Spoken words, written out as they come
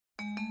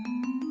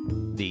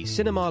The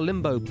Cinema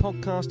Limbo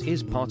podcast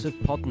is part of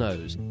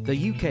Podnose,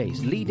 the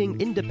UK's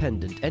leading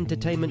independent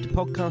entertainment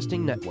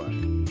podcasting network.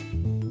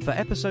 For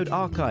episode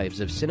archives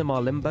of Cinema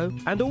Limbo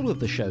and all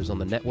of the shows on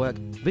the network,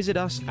 visit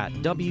us at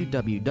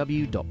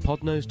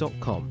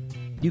www.podnose.com.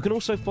 You can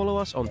also follow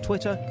us on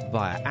Twitter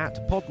via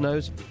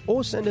 @Podnose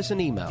or send us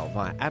an email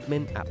via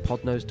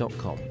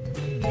admin@podnose.com.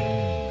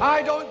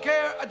 I don't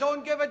care, I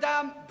don't give a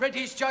damn.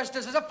 British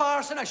justice is a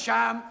farce and a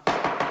sham.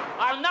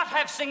 I'll not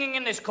have singing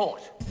in this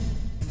court.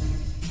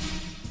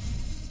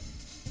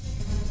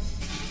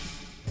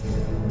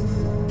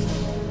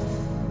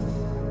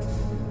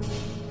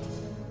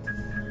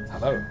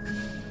 Hello.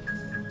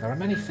 There are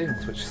many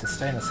things which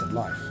sustain us in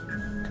life.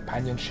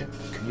 Companionship,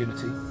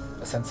 community,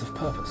 a sense of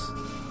purpose.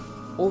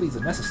 All these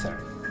are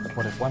necessary, but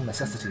what if one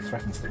necessity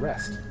threatens the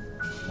rest?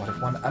 What if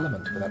one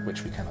element without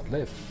which we cannot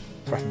live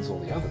threatens all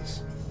the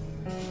others?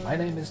 My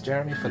name is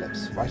Jeremy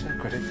Phillips, writer,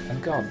 critic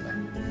and gardener,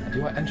 and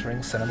you are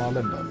entering Cinema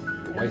Limbo,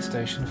 the way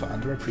station for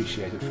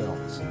underappreciated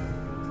films.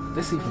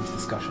 This evening's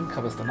discussion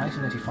covers the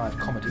 1985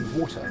 comedy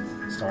Water,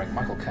 starring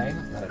Michael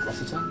Caine, Leonard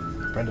Rossiter,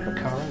 Brenda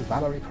Vaccaro,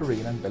 Valerie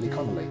Perrine and Billy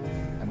Connolly,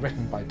 and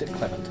written by Dick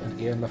Clement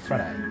and Ian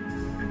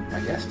LaFrenne. My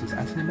guest is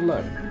Anthony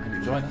Malone, and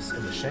you join us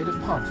in the shade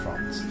of palm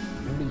fronds,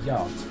 only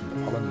yards from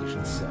the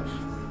Polynesian surf.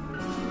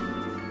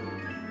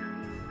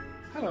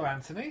 Hello,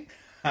 Anthony.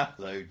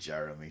 Hello,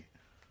 Jeremy.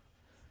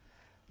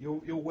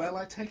 You're well,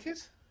 I take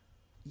it?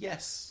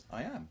 Yes,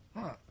 I am.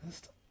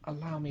 Just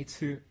allow me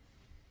to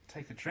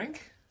take a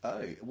drink.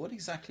 Oh, what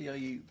exactly are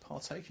you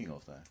partaking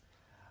of there?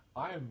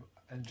 I am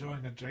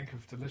enjoying a drink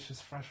of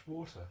delicious fresh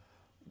water.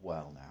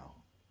 Well, now,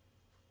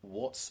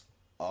 what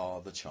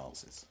are the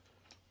chances?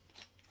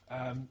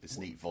 It's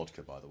neat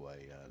vodka, by the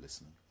way,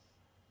 listener.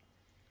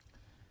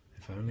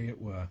 If only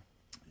it were.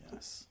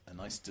 Yes, a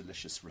nice,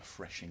 delicious,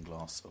 refreshing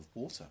glass of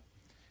water.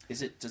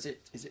 Is it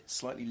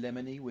slightly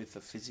lemony with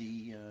a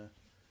fizzy?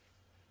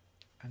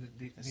 And it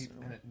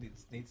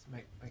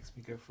makes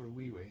me go for a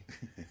wee wee.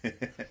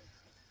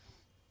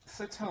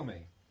 So tell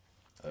me.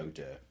 Oh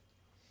dear.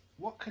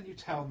 What can you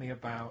tell me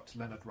about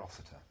Leonard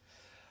Rossiter?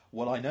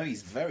 Well, I know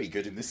he's very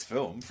good in this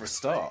film, for a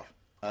start.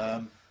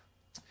 I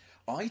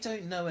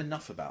don't know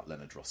enough about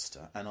Leonard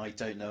Rossiter, and I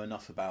don't know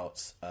enough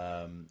about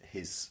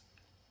his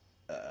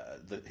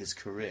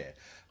career.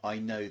 I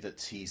know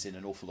that he's in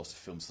an awful lot of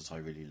films that I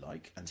really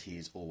like, and he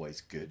is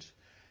always good.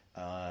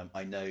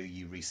 I know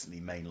you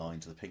recently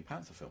mainlined the Pink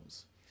Panther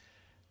films,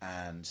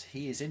 and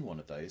he is in one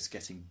of those,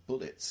 getting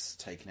bullets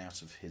taken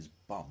out of his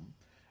bum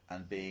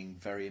and being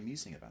very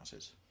amusing about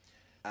it.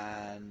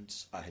 And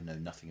I know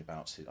nothing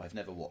about it. I've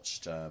never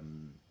watched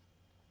Reginald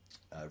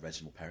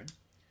Perrin.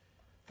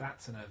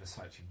 That's an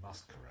oversight you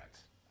must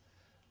correct.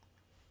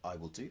 I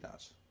will do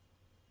that.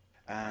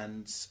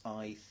 And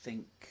I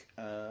think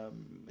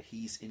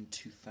he's in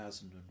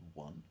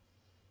 2001.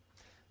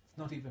 It's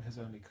not even his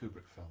only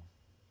Kubrick film.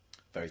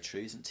 Very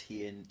true. Isn't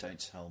he in Don't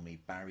Tell Me,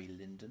 Barry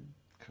Lyndon?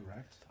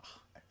 Correct.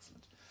 Oh,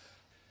 excellent.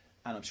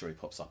 And I'm sure he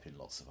pops up in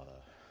lots of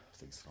other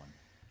things fine.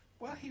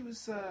 Well, he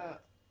was a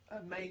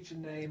major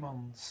name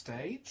on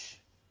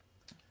stage.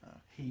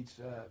 He'd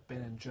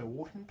been in Joe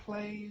Wharton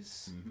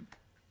plays. Mm-hmm.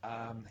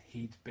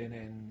 He'd been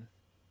in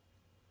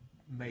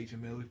major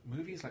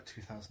movies like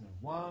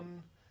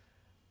 2001.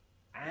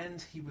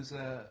 And he was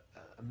a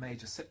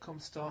major sitcom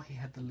star. He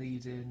had the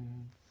lead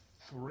in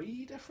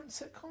 3 different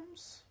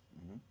sitcoms.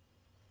 Mm-hmm.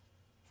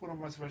 Fallen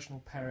Rise of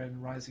Reginald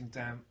Perrin, Rising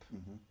Damp,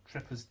 mm-hmm.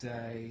 Tripper's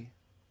Day.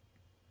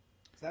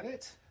 Is that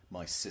it?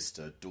 My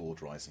sister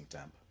adored Rising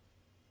Damp.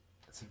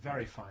 It's a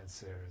very fine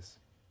series.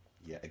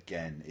 Yeah,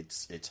 again,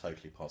 it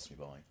totally passed me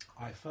by.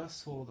 I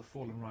first saw The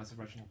Fall and Rise of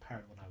Reginald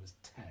Perrin when I was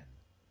 10,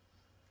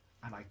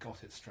 and I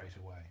got it straight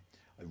away.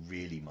 I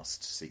really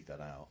must seek that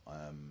out.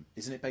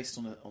 Isn't it based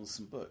on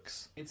some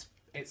books? It's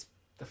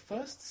the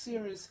first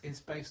series is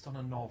based on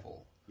a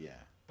novel.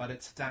 Yeah. But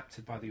it's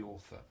adapted by the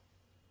author.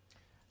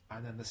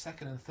 And then the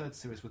second and third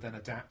series were then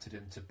adapted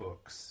into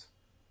books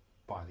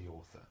by the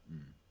author.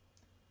 Mm.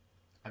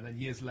 And then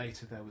years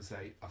later there was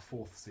a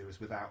 4th series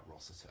without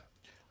Rossiter.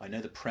 I know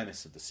the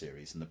premise of the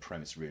series, and the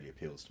premise really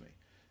appeals to me.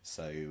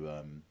 So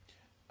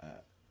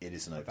it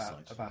is an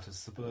oversight. About a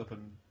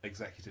suburban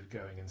executive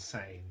going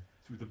insane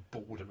through the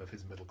boredom of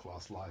his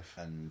middle-class life.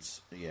 And,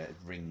 yeah, it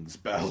rings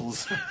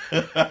bells.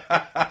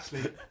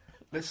 Actually,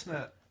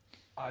 listener,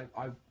 I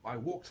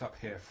walked up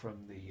here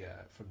from the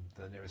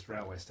nearest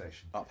railway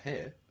station. Up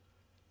here?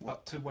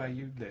 Up to where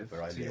you live,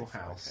 where I live. your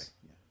house. Okay,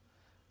 yeah.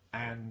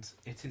 And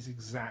it is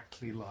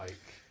exactly like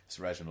It's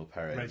Reginald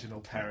Perrin.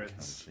 Reginald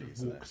Perrin's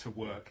walk to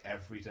work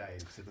every day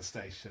to the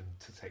station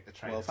to take the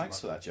train. Well, thanks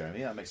for that,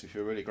 Jeremy. That makes me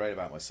feel really great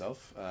about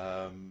myself.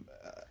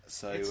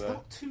 So it's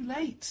not too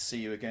late. See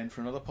you again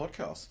for another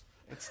podcast.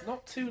 It's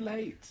not too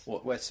late.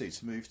 What? Where to?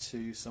 To move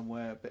to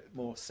somewhere a bit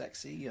more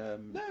sexy?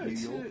 New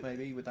York,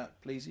 maybe? Would that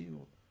please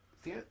you? Or?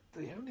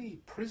 The only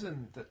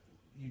prison that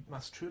you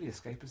must truly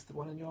escape is the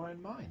one in your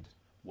own mind.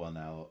 Well,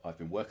 now, I've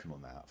been working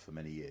on that for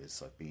many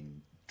years. I've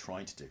been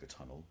trying to dig a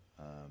tunnel,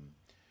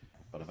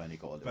 but I've only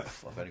got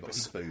a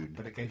spoon.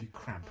 But it gave you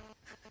cramp.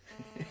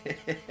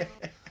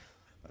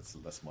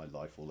 That's my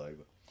life all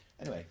over.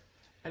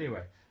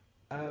 Anyway,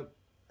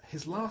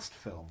 his last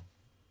film,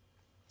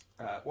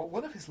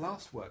 one of his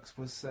last works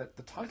was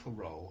the title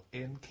role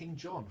in King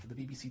John for the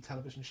BBC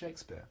television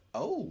Shakespeare.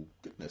 Oh,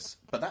 goodness.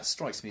 But that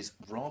strikes me as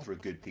rather a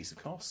good piece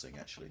of casting,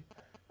 actually.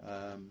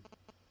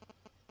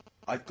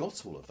 I've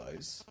got all of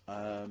those.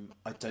 I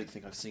don't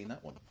think I've seen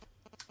that one.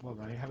 Well,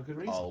 now you have a good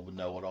reason. I'll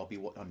know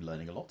what I'm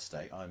learning a lot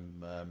today.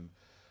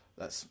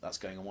 That's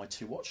going on my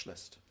to-watch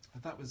list.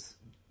 And that was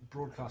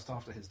broadcast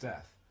after his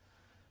death.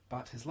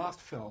 But his last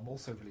film,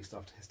 also released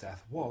after his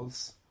death,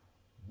 was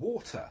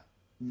Water.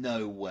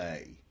 No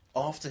way.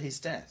 After his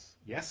death?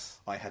 Yes.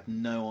 I had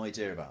no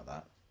idea about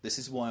that. This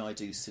is why I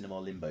do Cinema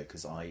Limbo,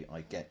 because I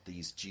get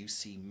these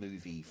juicy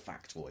movie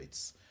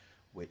factoids,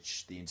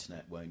 which the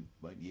internet won't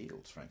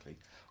yield, frankly.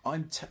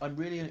 I'm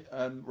really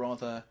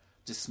rather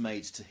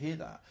dismayed to hear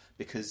that,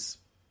 because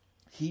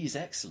he is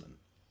excellent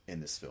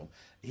in this film.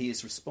 He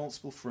is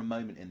responsible for a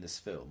moment in this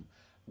film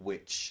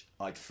which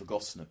I'd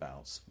forgotten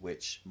about,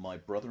 which my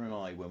brother and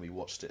I, when we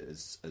watched it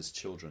as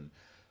children,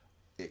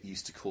 it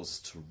used to cause us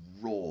to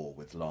roar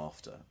with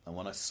laughter. And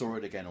when I saw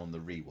it again on the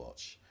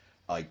rewatch,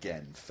 I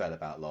again fell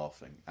about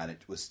laughing, and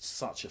it was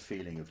such a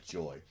feeling of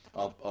joy.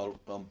 I'll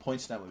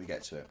point it out when we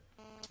get to it.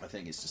 I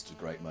think it's just a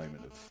great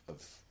moment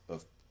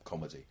of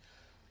comedy.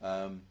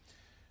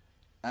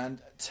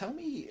 And tell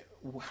me,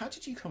 how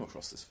did you come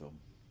across this film?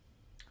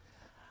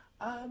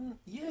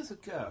 Years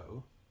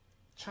ago,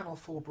 Channel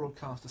 4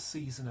 broadcast a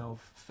season of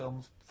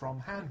films from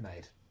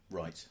Handmade.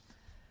 Right.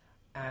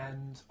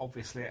 And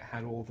obviously it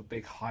had all the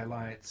big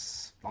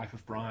highlights, Life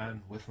of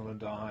Brian, Withnail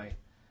and I,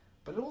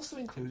 but it also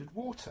included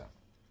Water.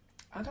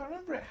 And I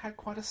remember it had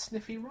quite a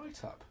sniffy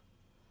write-up.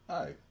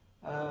 Oh.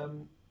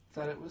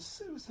 That it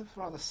was a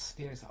rather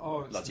sneering.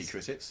 Oh, bloody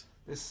critics.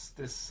 This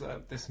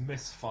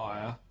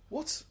misfire.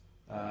 What?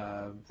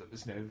 That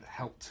was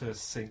helped to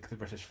sink the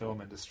British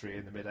film industry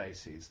in the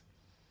mid-80s.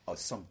 Oh,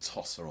 some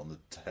tosser on the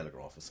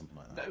Telegraph or something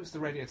like that. No, it was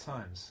the Radio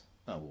Times.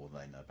 Oh, well,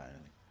 they know about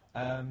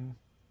anything.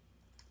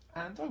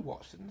 And I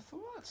watched it and thought,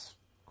 well, that's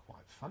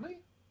quite funny.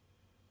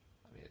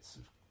 I mean, it's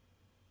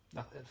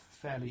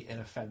fairly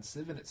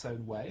inoffensive in its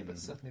own way, but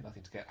certainly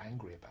nothing to get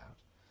angry about.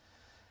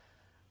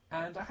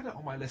 And I had it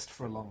on my list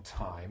for a long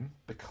time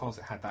because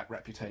it had that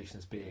reputation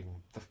as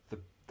being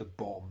the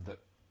bomb that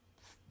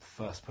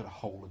first put a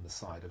hole in the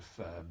side of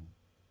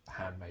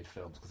Handmade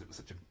films, because it was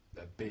such a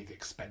big,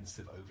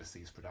 expensive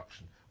overseas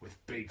production with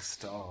big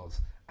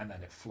stars, and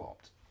then it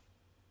flopped.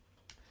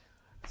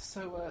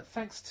 So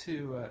thanks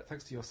to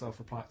yourself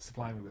for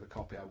supplying me with a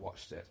copy, I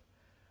watched it,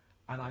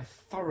 and I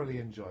thoroughly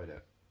enjoyed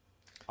it.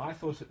 I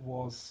thought it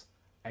was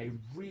a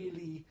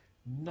really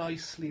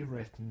nicely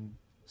written,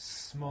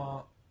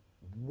 smart,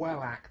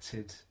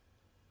 well-acted,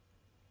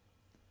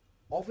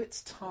 of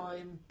its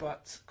time,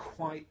 but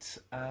quite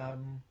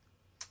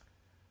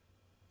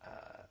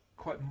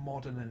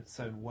modern in its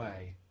own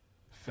way,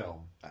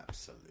 film.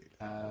 Absolutely.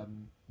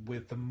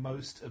 With the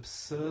most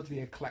absurdly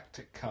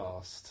eclectic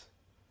cast.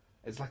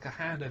 It's like a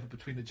handover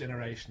between the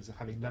generations of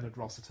having Leonard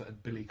Rossiter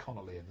and Billy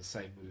Connolly in the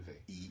same movie.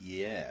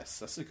 Yes,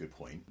 that's a good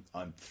point.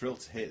 I'm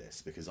thrilled to hear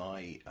this, because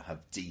I have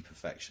deep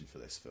affection for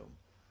this film.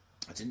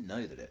 I didn't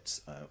know that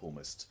it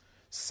almost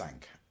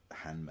sank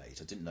Handmade.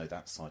 I didn't know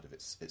that side of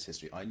its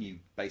history. I knew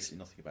basically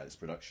nothing about its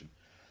production.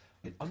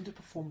 It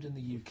underperformed in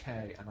the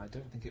UK, and I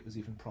don't think it was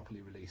even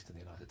properly released in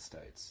the United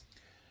States.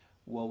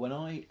 Well, when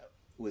I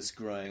was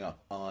growing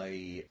up,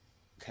 I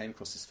came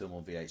across this film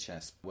on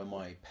VHS. When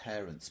my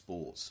parents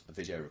bought a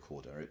video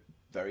recorder,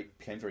 it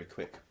became very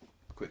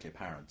quickly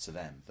apparent to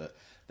them that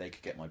they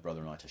could get my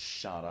brother and I to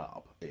shut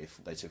up if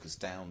they took us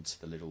down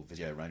to the little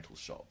video rental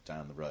shop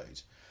down the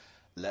road,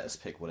 let us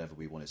pick whatever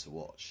we wanted to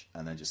watch,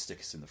 and then just stick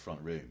us in the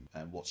front room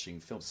and watching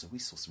films. So we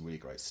saw some really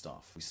great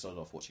stuff. We started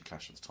off watching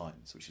Clash of the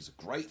Titans, which is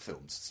a great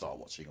film to start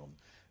watching on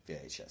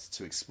VHS,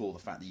 to explore the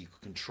fact that you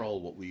could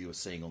control what we were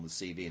seeing on the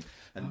CV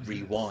and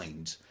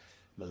rewind.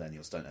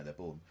 Millennials don't know they're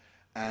born.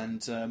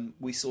 And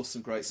we saw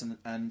some greats,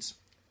 and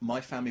my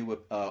family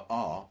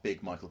are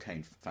big Michael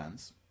Caine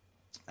fans,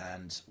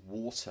 and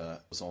Water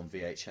was on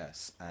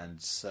VHS,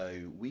 and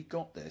so we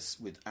got this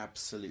with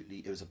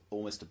it was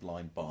almost a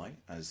blind buy,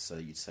 as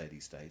you'd say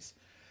these days,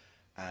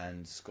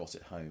 and got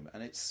it home.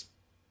 And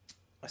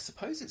I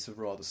suppose it's a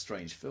rather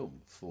strange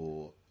film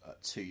for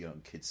two young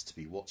kids to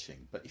be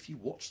watching, but if you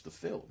watch the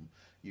film,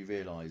 you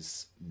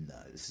realise,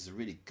 no, this is a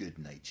really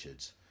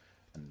good-natured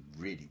and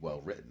really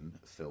well-written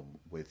film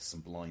with some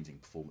blinding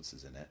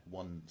performances in it.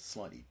 One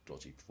slightly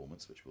dodgy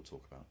performance, which we'll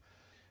talk about.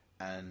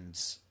 And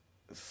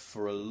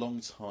for a long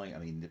time, I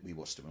mean, we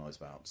watched it when I was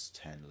about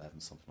 10, 11,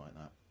 something like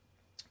that.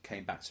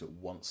 Came back to it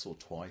once or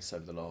twice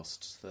over the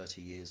last 30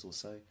 years or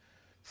so.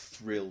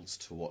 Thrilled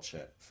to watch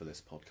it for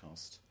this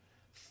podcast.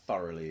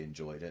 Thoroughly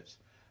enjoyed it.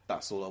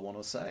 That's all I want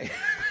to say.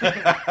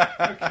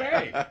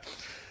 Okay. I'm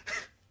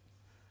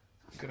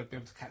going to be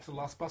able to catch the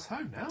last bus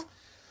home now.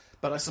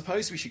 But I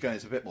suppose we should go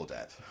into a bit more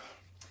depth.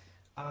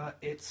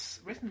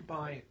 It's written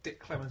by Dick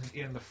Clement and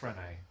Ian La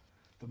Frenais,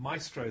 the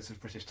maestros of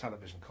British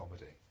television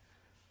comedy.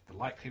 The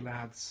Likely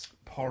Lads,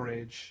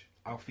 Porridge,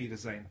 Auf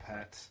Wiedersehen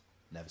Pet,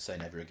 Never Say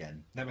Never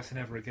Again. Never Say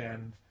Never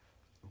Again,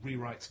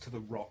 rewrites to The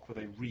Rock where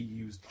they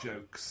reused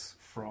jokes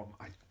from...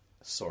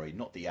 Sorry,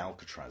 not the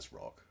Alcatraz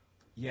Rock.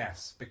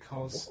 Yes,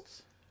 because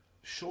What?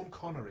 Sean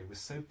Connery was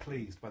so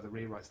pleased by the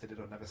rewrites they did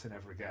on Never Say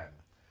Never Again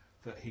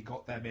that he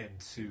got them in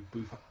to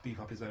beef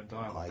up his own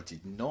dialogue. I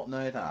did not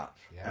know that.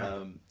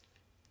 Yeah.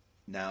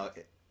 Now,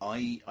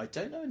 I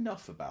don't know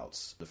enough about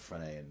the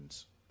Frenet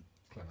and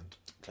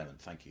Clement.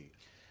 Thank you.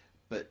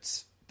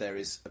 But there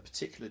is a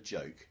particular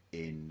joke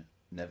in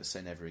Never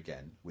Say Never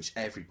Again, which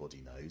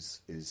everybody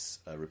knows is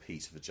a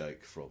repeat of a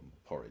joke from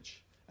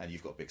Porridge. And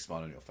you've got a big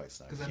smile on your face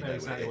now. Because I you know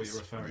exactly what it is.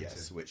 you're referring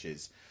yes, to. which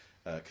is,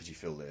 could you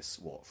feel this,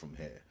 what, from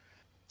here?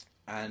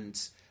 And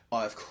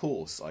of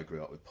course, I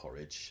grew up with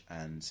Porridge,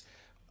 and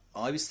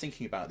I was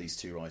thinking about these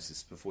two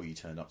writers before you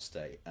turned up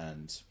today,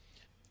 and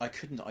I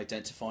couldn't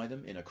identify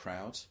them in a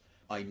crowd.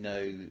 I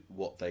know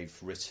what they've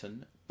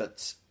written,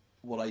 but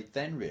what I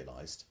then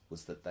realised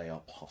was that they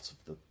are part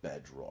of the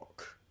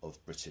bedrock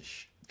of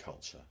British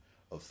culture,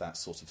 of that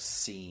sort of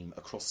seam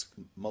across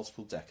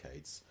multiple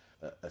decades,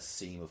 a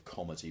seam of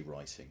comedy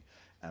writing.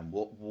 And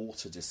what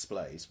Water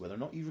displays, whether or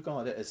not you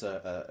regard it as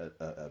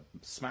a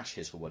smash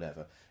hit or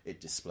whatever, it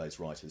displays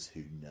writers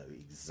who know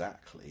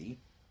exactly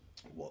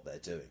what they're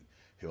doing,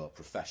 who are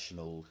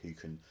professional, who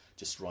can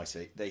just write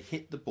they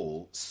hit the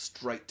ball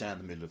straight down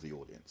the middle of the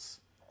audience.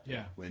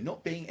 Yeah. We're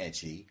not being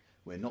edgy.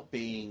 We're not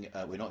having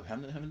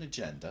an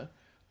agenda.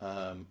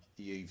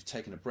 You've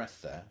taken a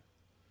breath there.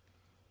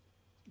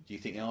 Do you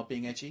think they are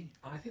being edgy?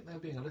 I think they're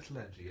being a little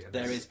edgy.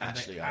 There is and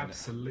actually... They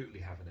absolutely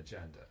have an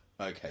agenda.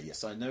 Okay,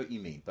 yes, I know what you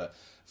mean, but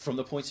from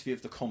the point of view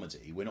of the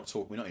comedy, we're not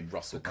in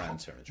Russell Brand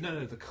territory.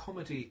 No, the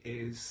comedy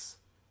is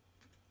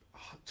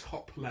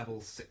top-level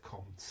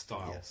sitcom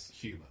style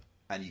humour.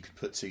 And you can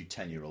put two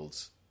 10-year-old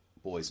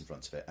boys in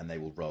front of it, and they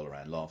will roll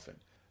around laughing.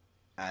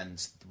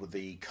 And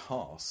the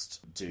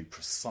cast do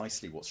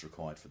precisely what's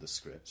required for the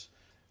script,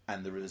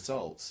 and the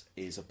result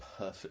is a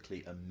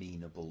perfectly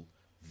amenable,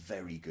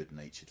 very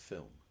good-natured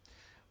film.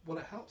 Well,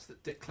 it helps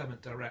that Dick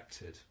Clement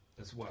directed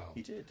as well.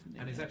 He did, didn't he?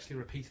 And he's actually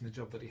repeating the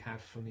job that he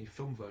had from the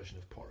film version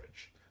of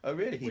Porridge. Oh,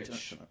 really?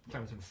 Which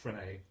Clement and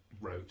Frenet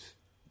wrote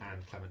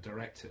and Clement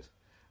directed.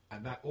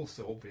 And that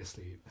also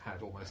obviously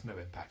had almost no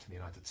impact in the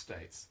United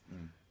States,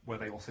 where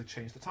they also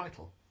changed the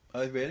title.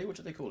 Oh, really? What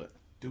did they call it?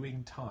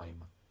 Doing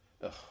Time.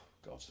 Oh,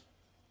 God.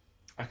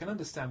 I can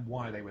understand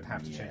why they would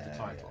have to change the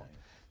title. Yeah.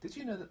 Did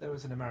you know that there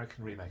was an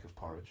American remake of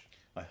Porridge?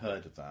 I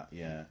heard of that,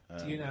 yeah.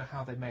 Do you know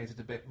how they made it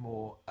a bit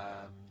more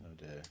oh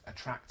dear.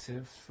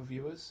 attractive for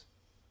viewers?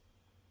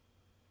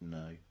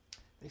 No.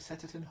 They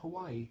set it in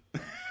Hawaii.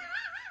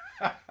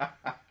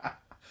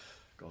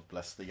 God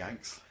bless the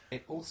Yanks.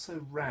 It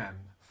also ran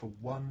for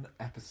one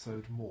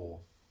episode more.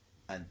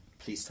 And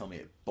please tell me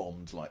it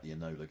bombed like the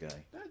Enola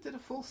Gay. No, it did a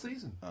full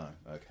season. Oh,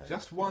 okay.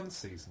 Just one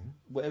season.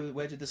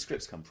 Where did the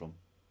scripts come from?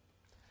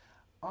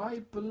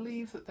 I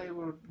believe that they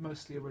were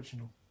mostly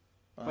original.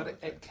 But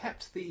it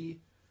kept the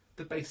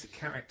basic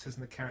characters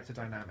and the character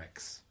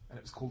dynamics. And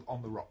it was called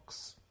On the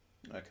Rocks.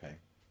 Okay.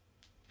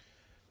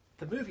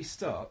 The movie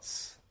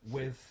starts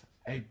with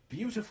a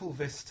beautiful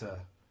vista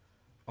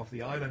of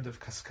the island of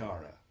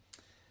Cascara,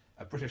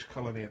 a British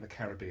colony in the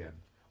Caribbean.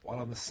 While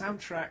on the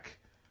soundtrack,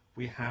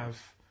 we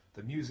have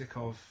the music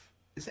of...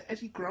 Is it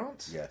Eddie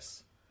Grant?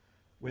 Yes.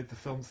 With the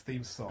film's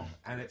theme song.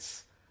 And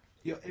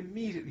you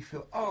immediately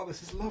feel, oh,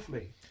 this is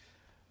lovely.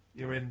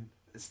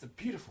 It's the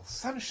beautiful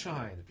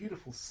sunshine, the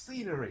beautiful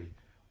scenery,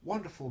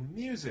 wonderful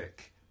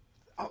music,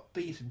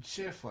 upbeat and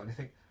cheerful. And you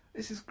think,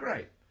 this is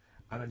great.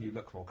 And then you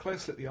look more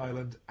closely at the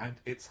island, and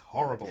it's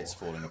horrible. It's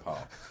falling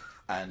apart.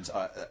 And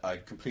I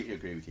completely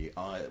agree with you.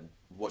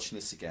 Watching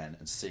this again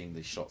and seeing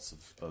the shots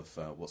of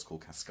what's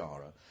called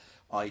Cascara,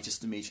 I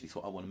just immediately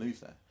thought, I want to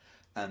move there.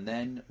 And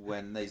then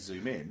when they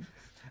zoom in,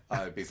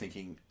 I would be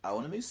thinking, I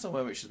want to move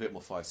somewhere which is a bit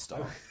more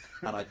 5-star.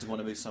 And I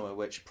want to move somewhere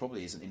which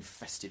probably isn't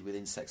infested with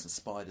insects and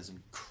spiders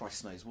and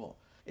Christ knows what.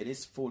 It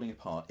is falling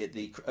apart.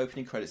 The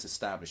opening credits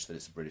establish that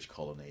it's a British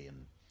colony,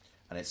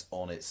 and it's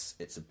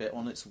a bit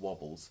on its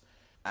wobbles.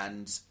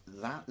 And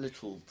that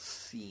little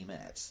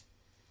themette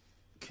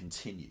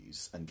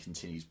continues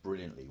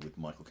brilliantly with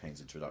Michael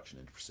Caine's introduction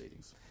into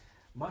proceedings.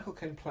 Michael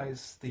Caine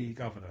plays the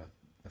governor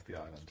of the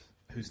island,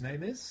 whose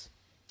name is?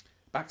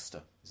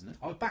 Baxter, isn't it?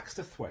 Oh,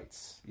 Baxter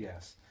Thwaites,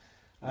 yes.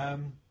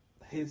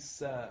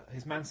 His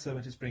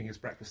manservant is bringing his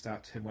breakfast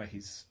out to him where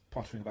he's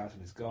pottering about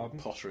in his garden.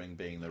 Pottering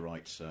being the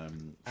right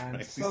and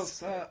phrase.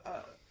 says,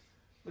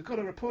 we've got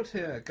a report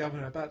here,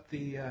 Governor, about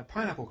the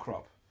pineapple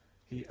crop.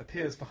 He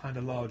appears behind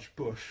a large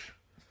bush,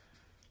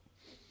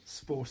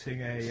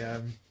 sporting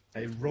a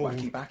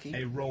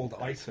rolled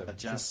item. A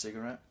jazz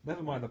cigarette.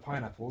 Never mind the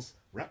pineapples.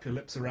 Wrap your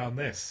lips around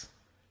this.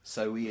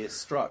 So he is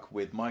struck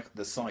with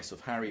the sight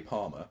of Harry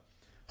Palmer,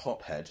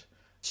 Pophead,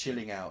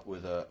 chilling out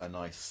with a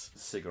nice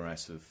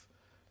cigarette of...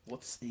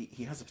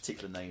 he has a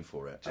particular name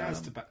for it.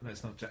 Jazz tobacco. No,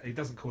 it's not jazz. He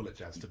doesn't call it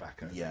jazz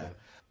tobacco. Yeah.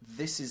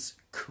 This is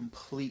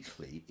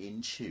completely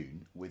in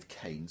tune with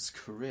Caine's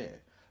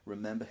career.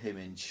 Remember him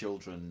in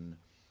Children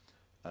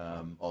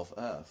of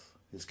Earth.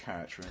 his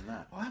character in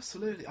that. Oh,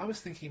 absolutely. I was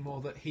thinking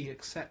more that he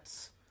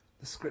accepts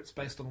the scripts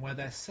based on where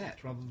they're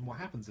set rather than what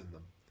happens in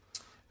them.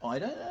 I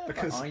don't know,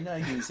 because I know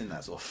he was in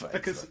that sort of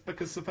phase.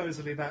 Because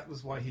supposedly that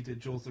was why he did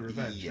Jaws the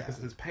Revenge. Yeah. Because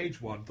it was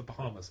page 1, the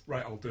Bahamas.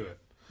 Right, I'll do it.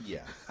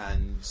 Yeah,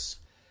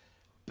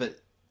 but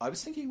I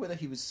was thinking whether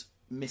he was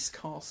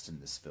miscast in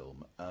this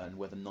film and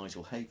whether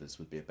Nigel Havers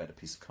would be a better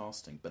piece of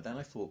casting. But then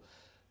I thought,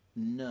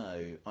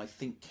 no, I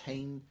think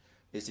Caine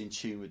is in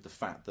tune with the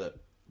fact that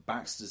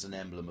Baxter's an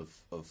emblem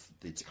of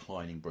the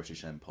declining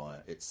British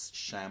Empire. It's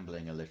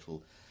shambling a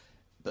little,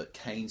 but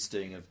Caine's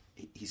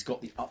he's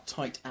got the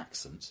uptight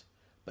accent,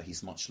 but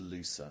he's much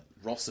looser.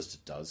 Rossiter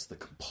does the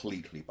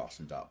completely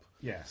buttoned up,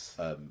 Yes.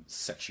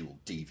 sexual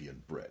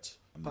deviant Brit.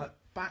 But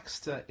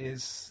Baxter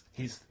he's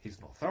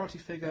an authority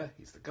figure,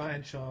 he's the guy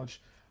in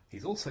charge,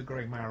 he's also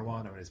growing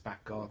marijuana in his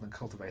back garden and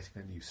cultivating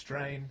a new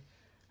strain,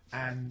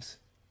 and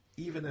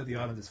even though the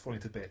island is falling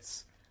to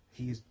bits,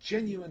 he is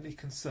genuinely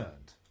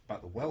concerned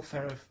about the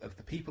welfare of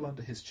the people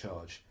under his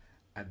charge,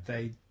 and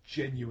they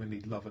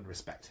genuinely love and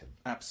respect him.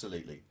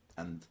 Absolutely,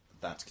 and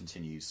that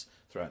continues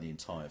throughout the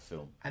entire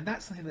film. And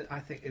that's something that I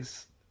think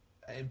is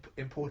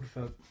important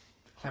for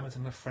Clement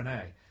and Le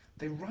Freinet.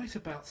 They write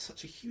about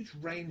such a huge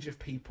range of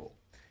people.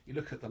 You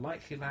look at the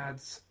Likely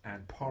Lads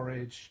and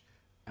Porridge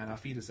and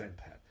Auf Wiedersehen,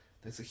 Pet.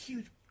 There's a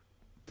huge,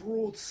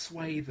 broad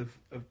swathe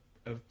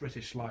of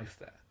British life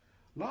there.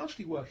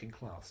 Largely working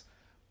class,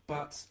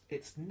 but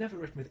it's never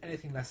written with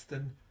anything less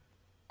than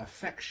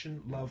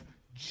affection, love,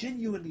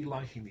 genuinely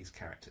liking these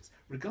characters,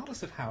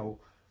 regardless of how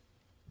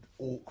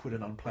awkward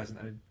and unpleasant.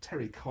 I mean,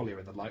 Terry Collier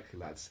in the Likely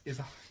Lads is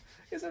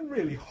a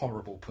really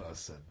horrible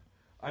person.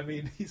 I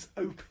mean, he's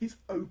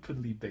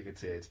openly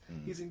bigoted.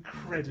 He's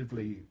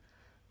incredibly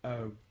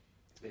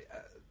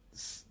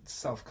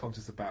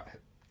self-conscious about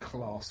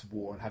class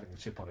war and having a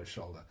chip on his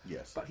shoulder.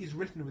 Yes. But he's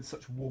written with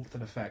such warmth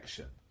and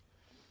affection.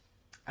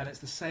 And it's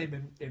the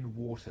same in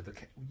Water.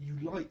 You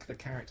like the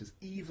characters,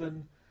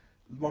 even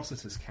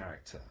Rossiter's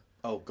character.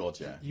 Oh God,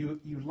 yeah. You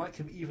like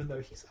him even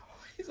though he's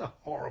a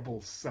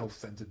horrible,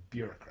 self-centered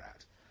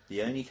bureaucrat.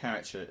 The only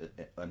character,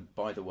 and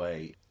by the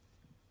way,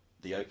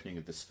 the opening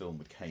of this film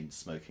with Caine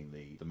smoking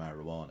the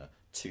marijuana,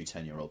 2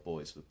 10-year-old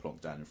boys were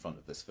plonked down in front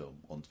of this film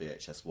on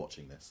VHS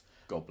watching this.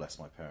 God bless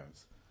my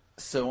parents.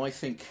 So I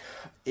think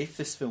if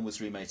this film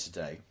was remade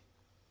today,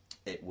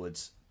 it would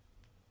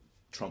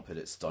trumpet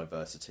its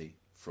diversity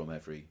from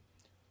every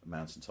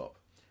mountaintop.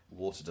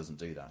 Water doesn't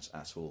do that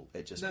at all.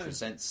 It just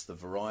presents the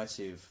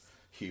variety of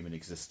human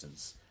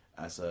existence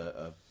as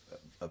a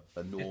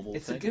normal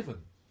it's thing. It's a given.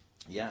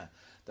 Yeah.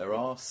 There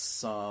are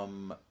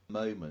some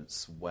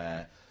moments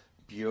where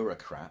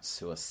bureaucrats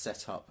who are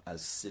set up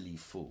as silly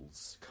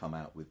fools come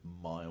out with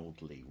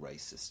mildly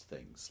racist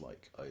things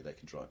like, oh, they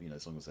can drive,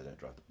 as long as they don't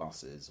drive the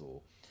buses,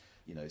 or,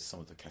 some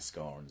of the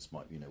Cascarans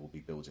might, will be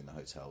building the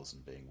hotels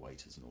and being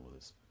waiters and all of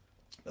this.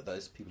 But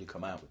those people who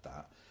come out with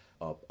that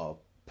are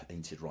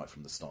painted right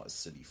from the start as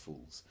silly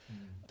fools.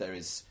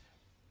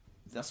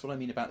 That's what I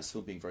mean about this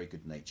film being very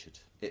good-natured.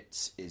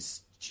 It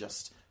is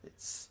just,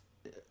 it's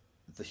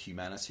the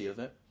humanity of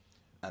it,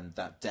 and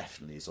that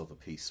definitely is of a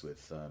piece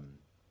with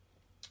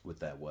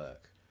their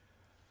work.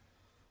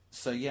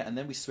 So yeah, and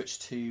then we switch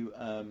to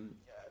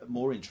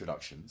more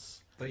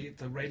introductions.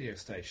 The radio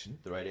station.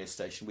 The radio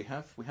station. We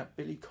have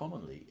Billy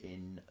Connolly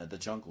in the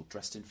jungle,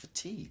 dressed in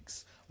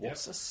fatigues.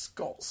 What's a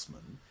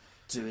Scotsman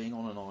doing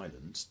on an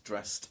island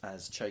dressed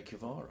as Che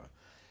Guevara?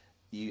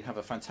 You have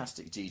a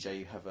fantastic DJ.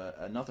 You have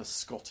another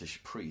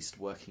Scottish priest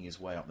working his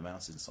way up the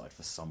mountainside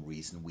for some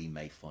reason we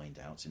may find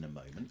out in a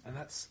moment. And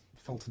that's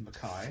Fulton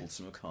Mackay.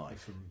 Fulton Mackay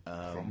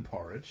from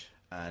Porridge.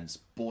 And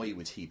boy,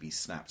 would he be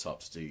snapped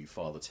up to do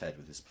Father Ted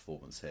with his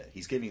performance here.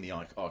 He's giving the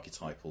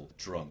archetypal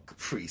drunk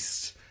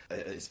priest.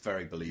 It's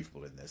very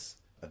believable in this.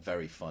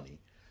 Very funny.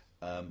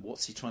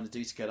 What's he trying to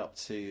do to get up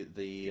to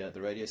the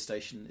radio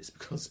station? It's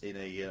because in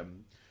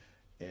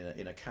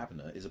a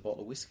cabinet is a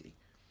bottle of whiskey,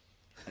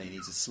 and he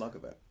needs a slug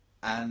of it.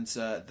 And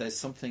there's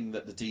something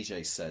that the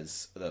DJ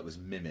says that was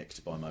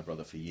mimicked by my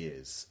brother for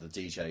years. The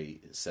DJ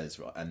says,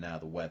 right, and now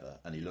the weather,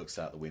 and he looks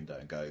out the window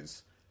and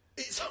goes,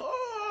 "It's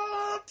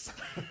hot!"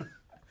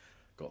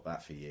 Got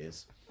that for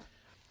years.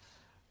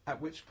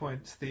 At which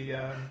point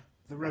the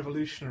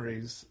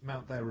revolutionaries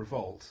mount their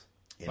revolt,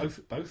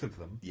 both of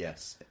them.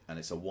 Yes, and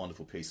it's a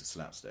wonderful piece of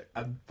slapstick.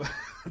 And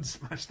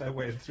smash their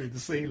way through the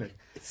ceiling.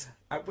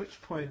 At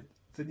which point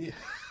the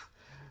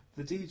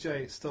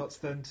DJ starts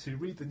then to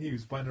read the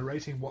news by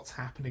narrating what's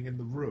happening in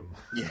the room.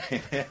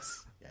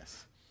 Yes.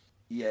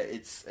 Yeah,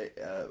 it's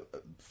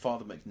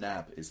Father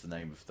McNabb is the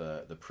name of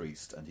the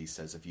priest, and he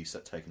says, "Have you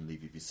taken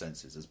leave of your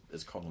senses?"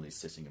 As Connolly's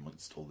sitting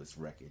amongst all this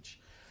wreckage,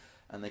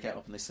 and they get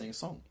up and they sing a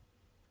song.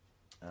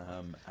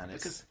 And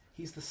because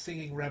he's the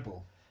singing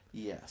rebel.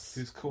 Yes,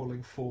 who's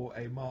calling for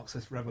a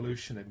Marxist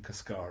revolution in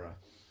Cascara,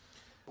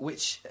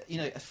 which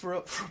for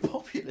a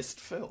populist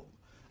film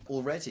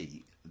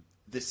already,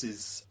 this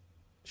is,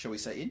 shall we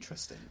say,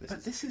 interesting.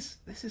 This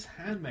is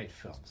Handmade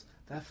Films.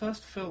 Their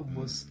first film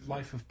was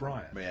Life of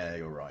Brian. Yeah,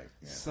 you're right.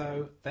 Yeah.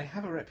 So they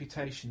have a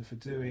reputation for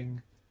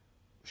doing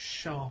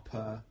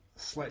sharper,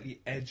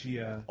 slightly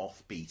edgier,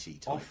 offbeaty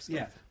type stuff.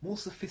 yeah, more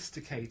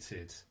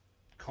sophisticated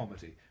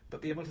comedy,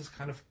 but be able to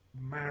kind of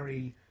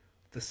marry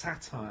the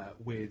satire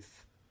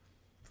with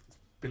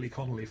Billy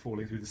Connolly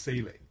falling through the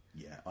ceiling.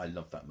 Yeah, I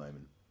love that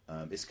moment.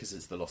 It's because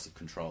it's the loss of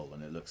control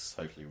and it looks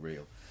totally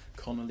real.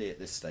 Connolly at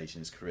this stage in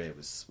his career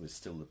was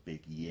still the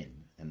big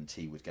yin, and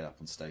he would get up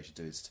on stage and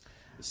do his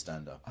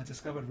stand-up. I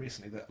discovered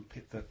recently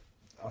that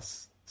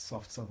us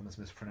soft southerners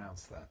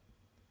mispronounced that.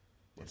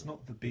 It's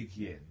not the big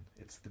yin,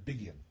 it's the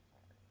big yin.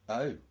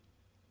 Oh,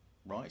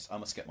 right. I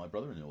must get my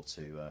brother-in-law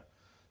to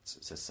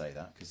say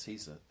that, because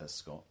he's a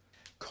Scot.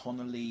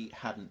 Connolly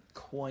hadn't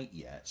quite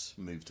yet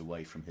moved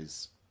away from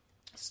his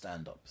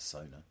stand-up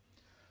persona.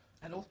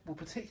 And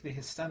particularly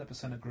his stand-up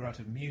persona grew out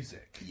of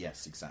music.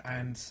 Yes, exactly.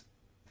 And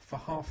for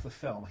half the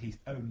film, he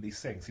only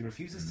sings. He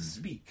refuses to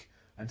speak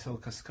until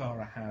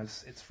Cascara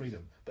has its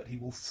freedom, but he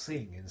will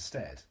sing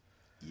instead.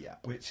 Yeah.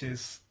 Which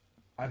is,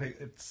 I think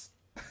it's...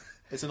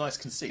 It's a nice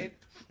conceit.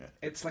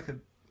 It's like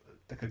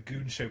a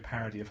Goon Show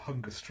parody of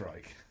Hunger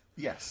Strike.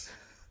 Yes.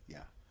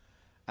 Yeah.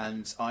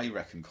 And I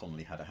reckon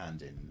Connolly had a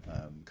hand in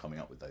coming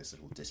up with those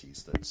little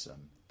ditties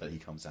that he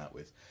comes out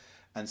with.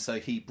 And so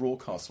he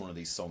broadcasts one of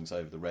these songs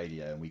over the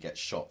radio, and we get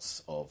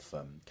shots of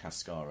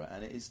Cascara,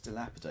 and it is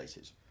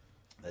dilapidated.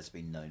 There's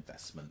been no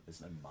investment,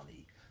 there's no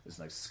money, there's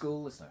no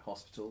school, there's no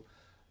hospital,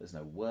 there's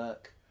no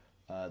work.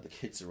 The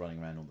kids are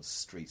running around on the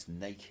streets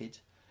naked.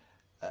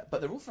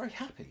 But they're all very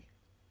happy.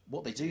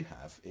 What they do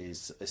have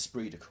is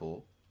esprit de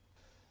corps.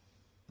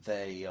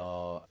 There's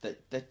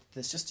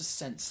just a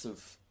sense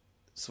of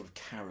sort of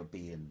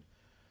Caribbean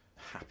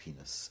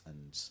happiness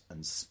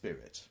and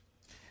spirit.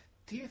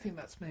 Do you think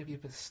that's maybe a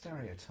bit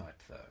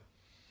stereotype, though?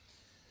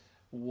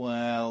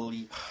 Well,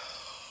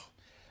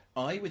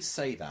 I would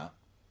say that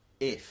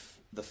if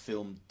the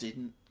film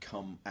didn't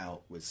come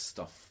out with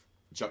stuff,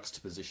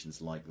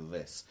 juxtapositions like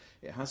this.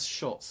 It has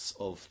shots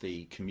of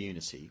the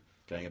community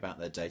going about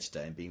their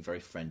day-to-day and being very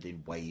friendly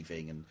and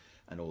waving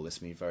and all this,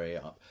 being very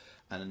up.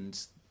 And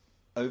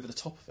over the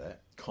top of it,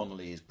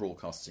 Connolly is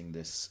broadcasting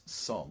this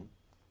song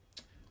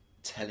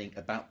telling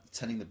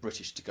the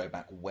British to go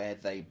back where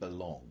they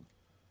belong,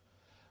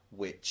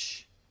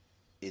 which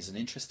is an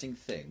interesting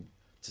thing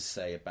to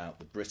say about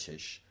the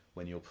British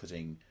when you're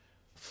putting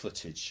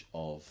footage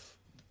of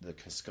the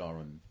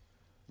Cascaran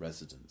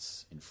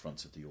residents in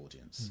front of the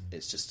audience.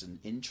 It's just an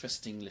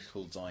interesting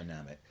little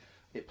dynamic.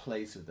 It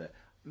plays with it.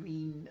 I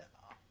mean,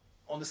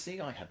 honestly,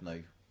 I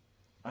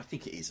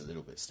think it is a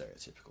little bit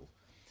stereotypical,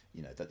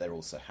 that they're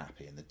all so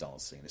happy and they're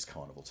dancing and it's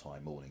carnival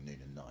time, morning,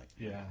 noon and night.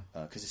 Yeah.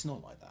 Because it's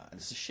not like that. And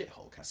it's a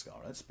shithole, Cascara,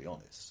 let's be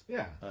honest.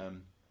 Yeah.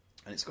 And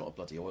it's got a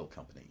bloody oil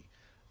company,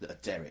 a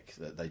derrick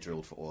that they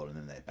drilled for oil and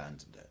then they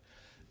abandoned it.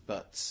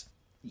 But,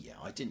 yeah,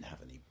 I didn't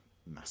have any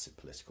massive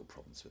political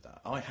problems with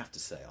that. I have to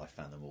say I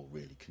found them all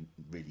really,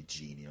 really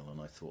genial,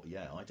 and I thought,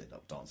 yeah, I'd end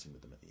up dancing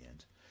with them at the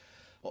end.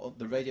 Well,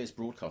 the radio is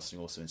broadcasting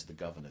also into the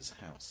governor's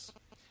house,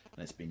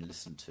 and it's been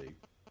listened to,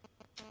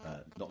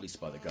 not least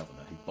by the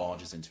governor, who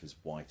barges into his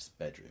wife's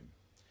bedroom.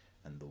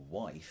 And the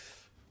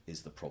wife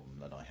is the problem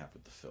that I have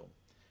with the film.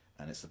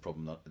 And it's the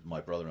problem that my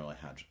brother and I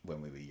had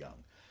when we were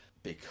young,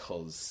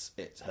 because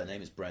her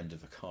name is Brenda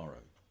Vaccaro.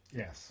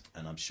 Yes.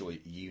 And I'm sure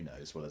you know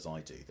as well as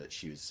I do that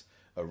she was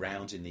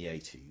around in the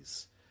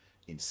 80s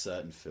in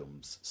certain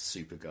films.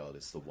 Supergirl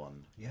is the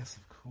one. Yes,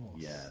 of course.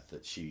 Yeah,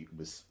 that she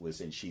was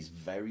in. She's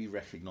very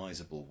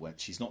recognisable. When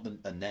she's not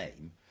a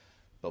name,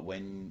 but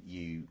when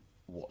you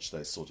watch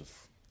those sort of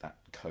that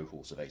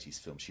cohort of 80s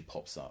films, she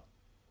pops up.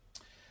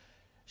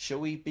 Shall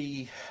we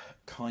be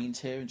kind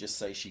here and just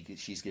say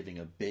she's giving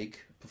a big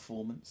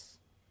performance?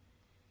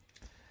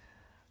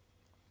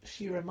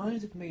 She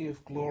reminded me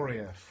of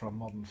Gloria from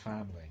Modern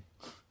Family.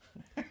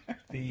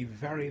 The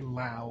very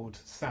loud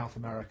South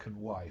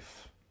American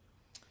wife.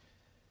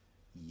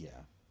 Yeah,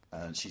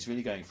 and she's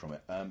really going from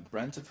it.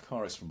 Brenda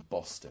Vaccaro is from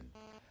Boston,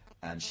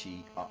 and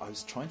I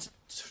was trying to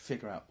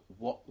figure out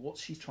what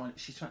she's trying.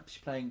 She's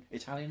playing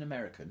Italian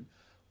American.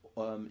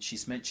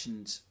 She's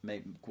mentioned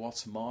maybe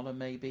Guatemala,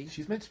 maybe.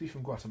 She's meant to be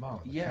from Guatemala,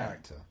 the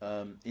character.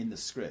 In the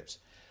script.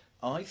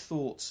 I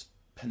thought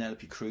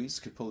Penelope Cruz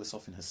could pull this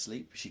off in her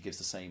sleep. She gives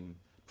the same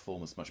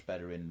performance much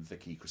better in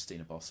Vicky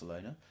Cristina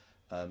Barcelona.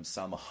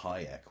 Salma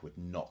Hayek would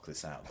knock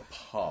this out of the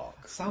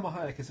park. Salma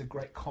Hayek is a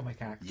great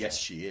comic actor. Yes,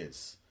 she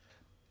is.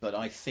 But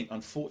I think,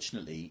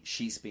 unfortunately,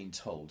 she's been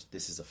told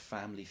this is a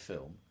family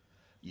film.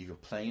 You're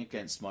playing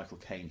against Michael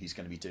Caine, who's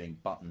going to be doing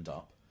Buttoned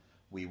Up.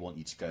 We want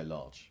you to go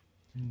large.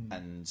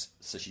 And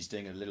so she's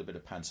doing a little bit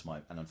of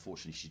pantomime, and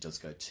unfortunately she does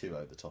go too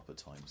over the top at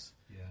times.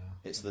 Yeah.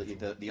 It's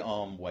the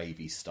arm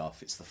wavy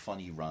stuff, it's the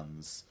funny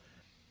runs.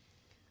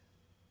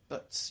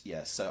 But,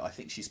 yeah, so I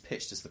think she's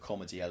pitched as the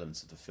comedy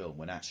elements of the film,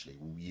 when actually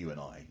you and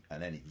I,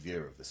 and any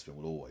viewer of this film,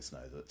 will always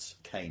know that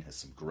Caine has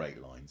some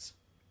great lines.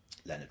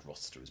 Leonard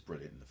Rossiter is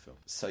brilliant in the film.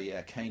 So,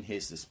 yeah, Caine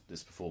hears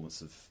this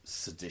performance of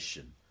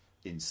sedition,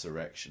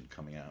 insurrection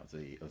coming out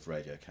of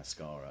Radio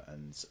Cascara,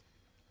 and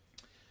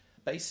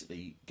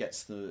basically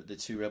gets the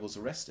two rebels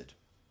arrested.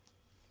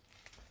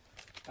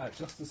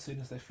 Just as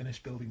soon as they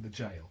finish building the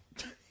jail.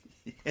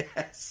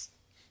 Yes.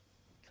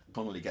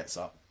 Connolly gets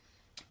up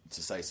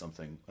to say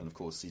something, and of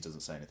course he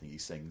doesn't say anything, he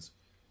sings.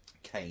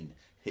 Kane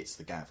hits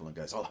the gavel and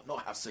goes, I'll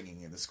not have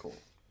singing in this court.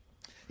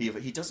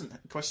 He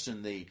doesn't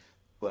question they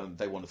want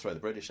to throw the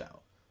British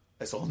out.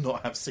 It's, I'll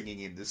not have singing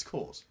in this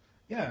court.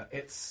 Yeah,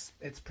 it's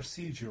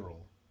procedural.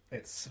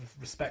 It's sort of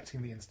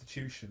respecting the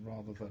institution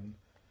rather than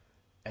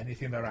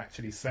anything they're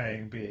actually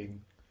saying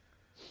being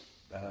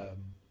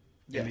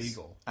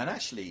illegal. And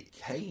actually,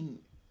 Kane,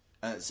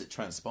 as it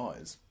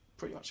transpires,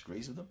 pretty much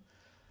agrees with them.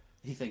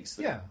 He thinks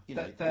that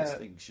these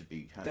things should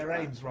be handled their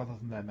out. aims rather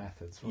than their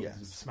methods, rather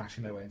than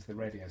smashing their way into the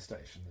radio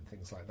station and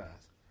things like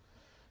that.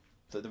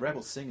 The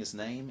rebel singer's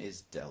name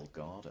is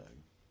Delgado.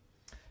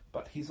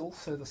 But he's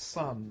also the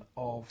son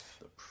of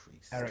The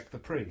priest. Eric the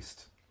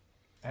Priest.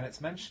 And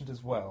it's mentioned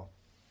as well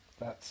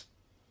that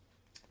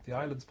the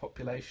island's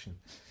population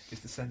is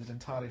descended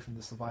entirely from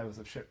the survivors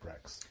of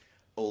shipwrecks.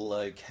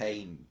 Although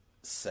Kane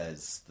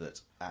says that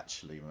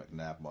actually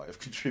McNab might have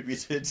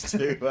contributed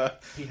to...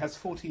 He has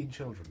 14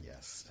 children.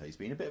 Yes, he's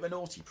been a bit of a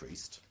naughty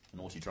priest, a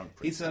naughty drunk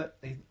priest.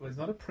 He's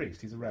not a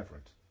priest, he's a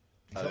reverend.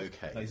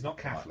 He's not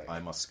Catholic.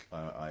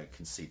 I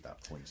concede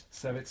that point.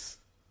 So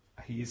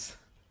he's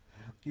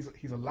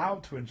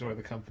allowed to enjoy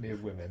the company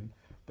of women,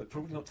 but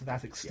probably not to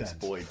that extent. Yes,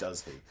 boy,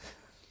 does he.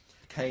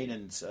 Kane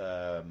and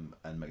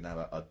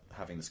McNab are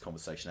having this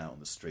conversation out on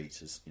the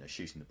street, as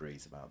shooting the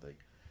breeze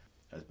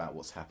about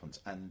what's happened.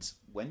 And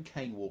when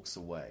Kane walks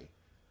away,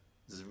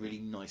 there's a really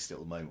nice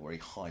little moment where he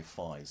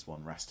high-fives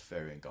one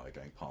Rastafarian guy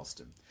going past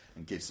him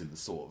and gives him the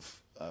sort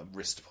of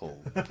wrist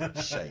pull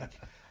shake.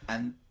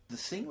 And the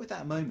thing with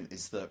that moment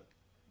is that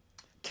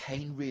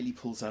Kane really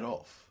pulls that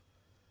off.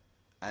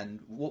 And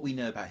what we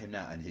know about him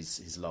now and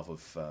his love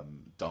of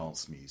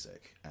dance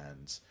music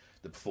and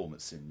the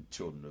performance in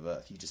Children of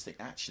Earth, you just think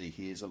actually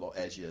he is a lot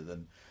edgier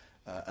than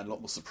and a lot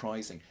more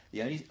surprising.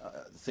 The only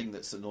thing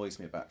that annoys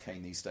me about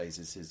Kane these days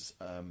is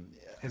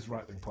his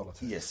right-wing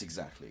politics. Yes,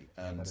 exactly.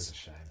 And that is a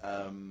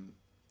shame.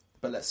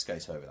 But let's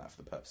skate over that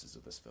for the purposes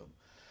of this film.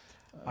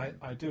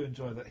 I do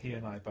enjoy that he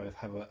and I both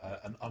have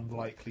an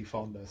unlikely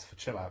fondness for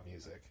chill-out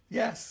music.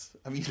 Yes,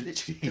 I mean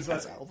literally he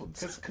has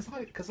albums.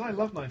 Because I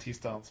love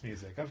 90s dance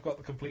music. I've got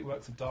the complete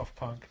works of Daft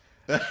Punk,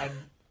 and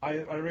I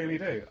really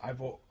do. I've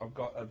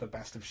got the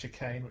best of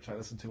Chicane, which I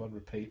listen to on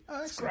repeat.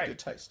 It's great. Good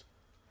taste.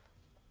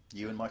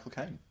 You and Michael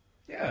Caine.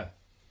 Yeah,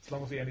 as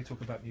long as we only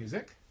talk about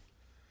music,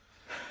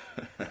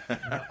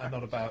 and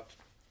not about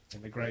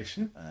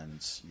immigration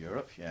and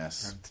Europe.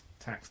 Yes, and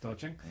tax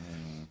dodging.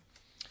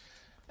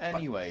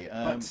 Anyway,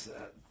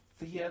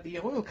 the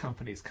oil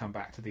companies come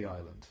back to the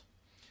island.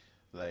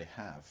 They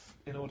have,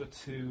 in order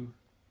to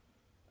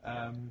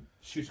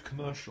shoot a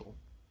commercial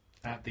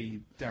at the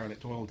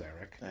derelict oil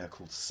derrick. They are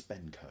called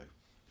Spenco,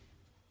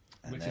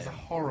 which is a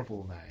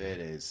horrible name. It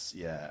is,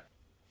 yeah.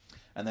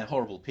 And they're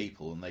horrible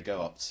people, and they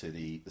go up to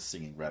the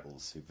singing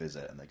rebels who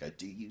visit, and they go,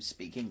 "Do you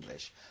speak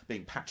English?"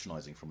 Being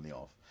patronising from the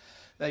off.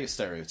 They're your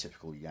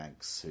stereotypical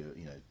Yanks who,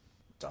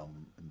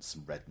 dumb and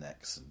some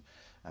rednecks,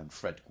 and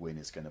Fred Gwynne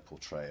is going to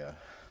portray a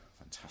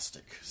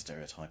fantastic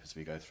stereotype as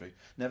we go through.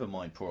 Never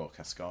mind poor old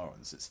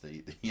Cascarans, it's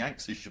the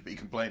Yanks who should be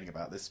complaining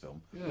about this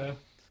film. Yeah.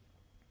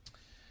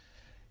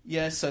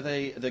 Yeah, so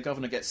the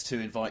governor gets to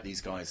invite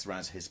these guys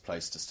around to his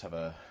place just to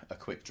have a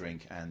quick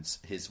drink, and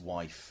his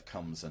wife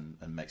comes and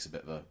makes a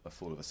bit of a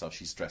fool of herself.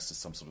 She's dressed as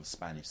some sort of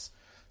Spanish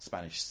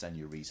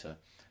senorita.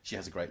 She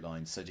has a great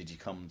line, "So did you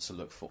come to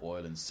look for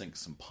oil and sink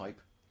some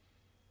pipe?"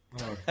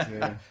 Oh,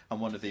 dear.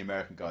 And one of the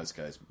American guys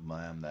goes,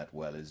 "Ma'am, that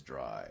well is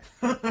dry."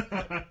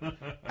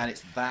 And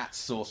it's that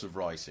sort of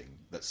writing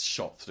that's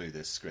shot through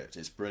this script.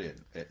 It's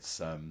brilliant. It's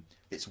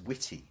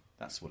witty.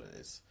 That's what it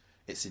is.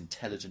 It's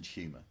intelligent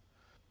humour.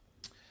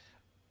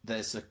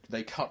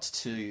 They cut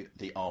to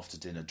the after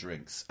dinner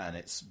drinks, and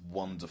it's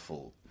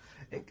wonderful.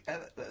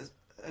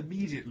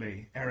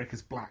 Immediately, Eric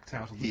is blacked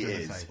out on the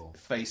dinner table.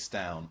 Face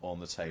down on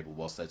the table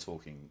whilst they're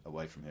talking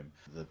away from him.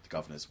 The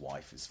governor's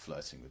wife is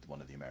flirting with one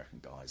of the American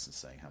guys and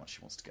saying how much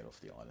she wants to get off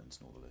the island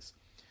and all of this.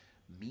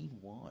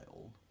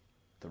 Meanwhile,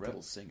 the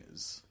rebel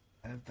singers...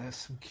 there's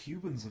some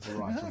Cubans have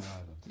arrived on the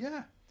island.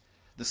 Yeah.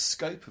 The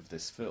scope of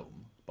this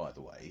film, by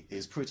the way,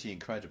 is pretty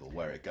incredible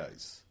where it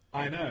goes.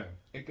 I know.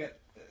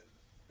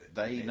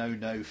 They know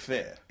no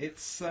fear.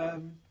 It's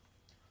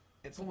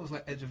almost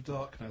like Edge of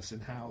Darkness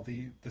in how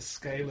the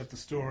scale of the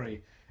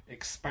story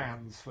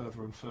expands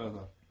further and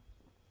further.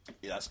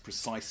 Yeah, that's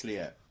precisely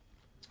it.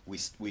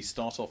 We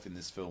start off in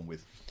this film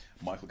with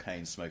Michael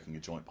Caine smoking a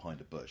joint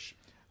behind a bush.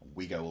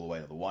 We go all the way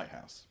to the White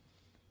House.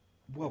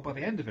 Well, by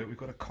the end of it, we've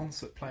got a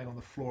concert playing on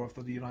the floor of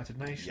the United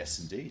Nations. Yes,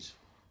 indeed.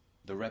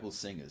 The rebel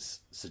singers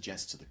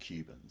suggest to the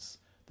Cubans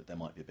that there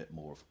might be a bit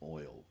more of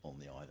oil on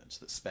the island,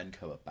 that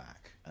Spenco are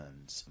back,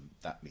 and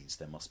that means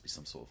there must be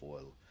some sort of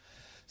oil.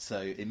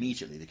 So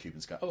immediately the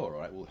Cubans go, "Oh, all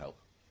right, we'll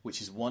help,"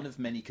 which is one of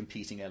many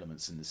competing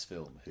elements in this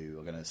film who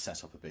are going to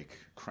set up a big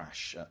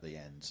crash at the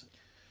end,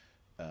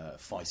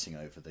 fighting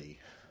over the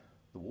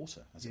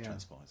water as it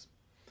transpires.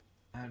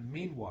 And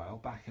meanwhile,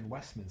 back in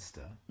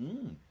Westminster,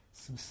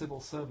 some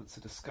civil servants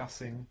are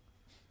discussing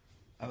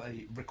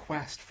a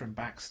request from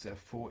Baxter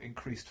for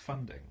increased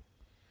funding.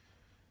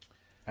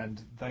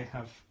 And they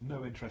have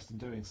no interest in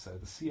doing so.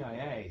 The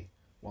CIA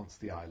wants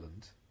the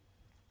island.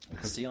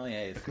 The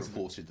CIA have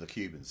reported the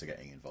Cubans are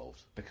getting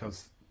involved.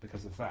 Because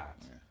of that.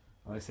 Yeah.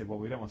 And they said, well,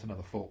 we don't want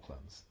another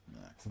Falklands. No.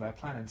 So their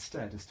plan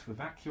instead is to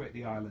evacuate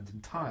the island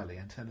entirely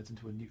and turn it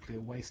into a nuclear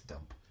waste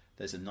dump.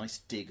 There's a nice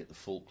dig at the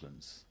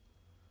Falklands.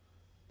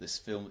 This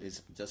film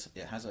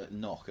it has a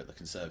knock at the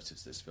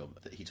Conservatives, this film.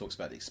 He talks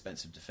about the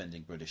expense of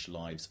defending British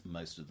lives,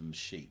 most of them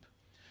sheep,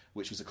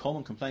 which was a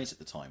common complaint at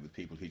the time with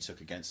people who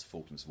took against the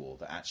Falklands War,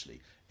 that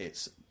actually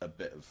it's a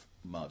bit of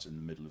mud in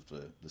the middle of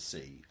the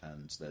sea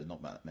and there are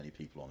not that many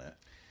people on it.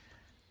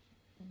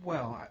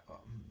 Well,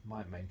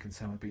 my main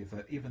concern would be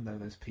that even though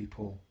those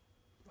people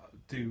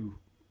do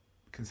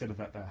consider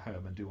that their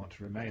home and do want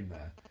to remain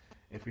there,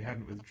 if we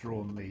hadn't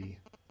withdrawn the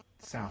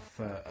South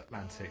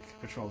Atlantic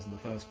patrols in the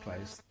first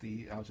place,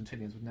 the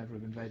Argentinians would never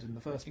have invaded in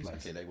the first place.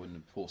 Exactly, they wouldn't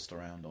have horsed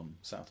around on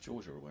South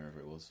Georgia or wherever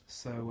it was.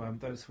 So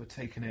those who were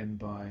taken in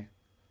by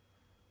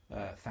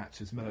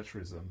Thatcher's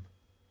militarism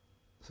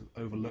sort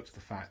of overlooked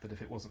the fact that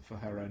if it wasn't for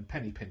her own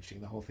penny pinching,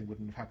 the whole thing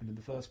wouldn't have happened in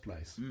the first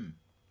place. Mm.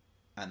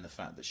 And the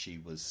fact that she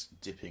was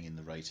dipping in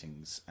the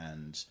ratings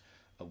and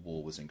a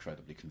war was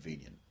incredibly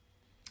convenient.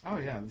 Oh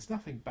yeah, there's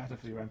nothing better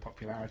for your own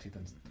popularity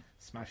than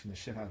smashing the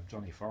shit out of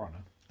Johnny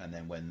Foreigner. And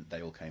then when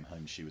they all came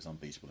home, she was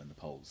unbeatable in the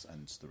polls,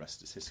 and the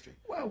rest is history.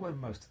 Well, when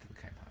most of them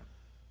came home.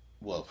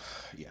 Well,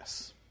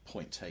 yes,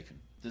 point taken.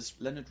 Does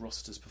Leonard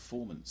Rossiter's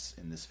performance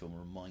in this film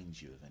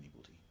remind you of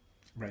anybody?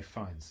 Ralph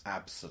Fiennes.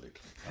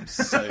 Absolutely. I'm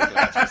so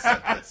glad you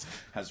said this.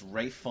 Has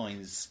Ralph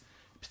Fiennes,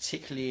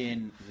 particularly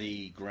in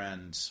the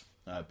Grand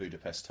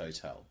Budapest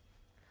Hotel.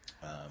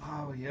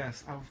 Oh,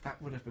 yes. Oh,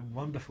 that would have been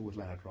wonderful with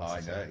Leonard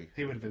Rossiter. I know.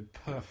 He would have been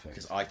perfect.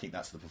 Because I think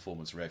that's the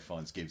performance Ralph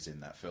Fiennes gives in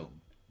that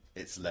film.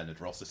 It's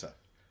Leonard Rossiter.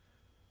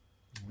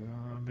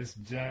 Oh, Miss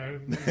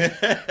Jones.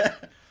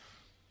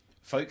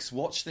 Folks,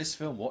 watch this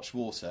film, watch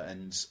Water,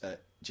 and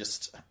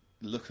just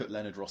look at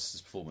Leonard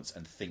Rossiter's performance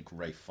and think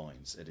Ralph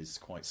Fiennes. It is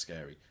quite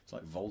scary. It's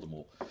like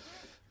Voldemort.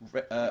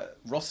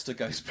 Rossiter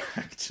goes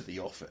back to the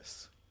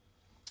office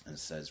and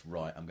says,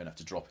 right, I'm going to have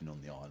to drop in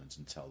on the island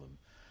and tell them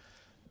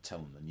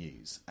the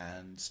news.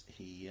 And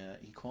he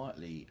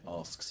quietly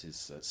asks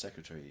his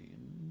secretary,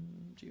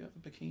 do you have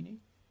a bikini?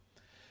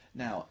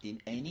 Now,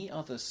 in any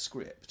other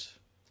script,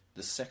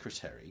 the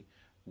secretary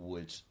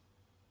would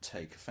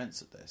take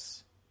offence at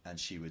this, and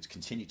she would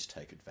continue to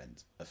take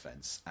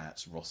offence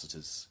at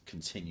Rossiter's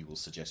continual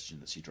suggestion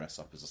that she dress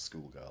up as a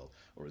schoolgirl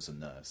or as a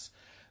nurse.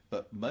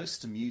 But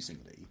most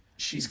amusingly,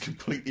 she's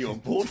completely on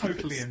board with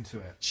Totally this. into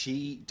it.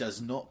 She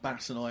does not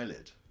bat an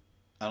eyelid,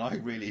 and I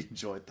really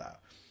enjoyed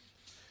that.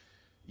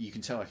 You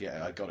can tell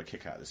I got a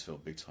kick out of this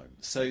film big time.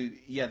 So,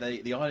 yeah,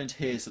 the island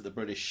hears that the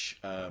British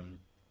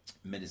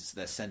ministers,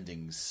 they're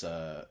sending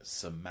Sir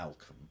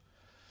Malcolm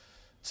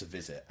to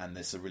visit, and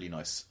there's a really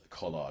nice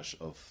collage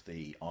of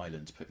the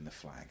island putting the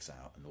flags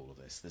out and all of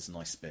this. There's a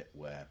nice bit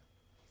where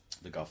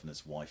the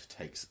governor's wife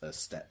takes a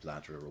step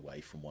ladder away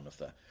from one of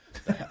the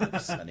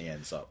helps, and he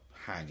ends up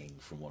hanging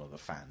from one of the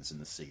fans in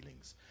the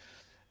ceilings.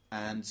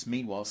 And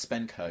meanwhile,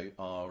 Spenco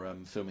are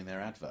filming their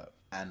advert.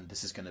 And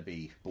this is going to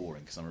be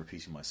boring because I'm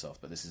repeating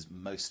myself, but this is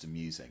most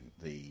amusing.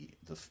 The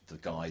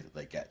guy that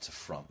they get to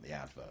front the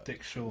advert,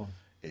 Dick Shawn,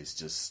 is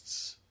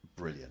just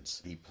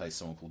brilliant. He plays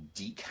someone called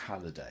Deke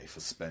Halliday for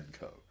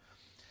Spenco.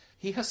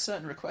 He has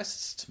certain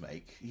requests to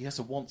make. He has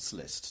a wants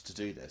list to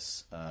do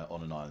this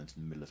on an island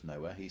in the middle of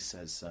nowhere. He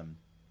says,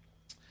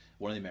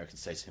 one of the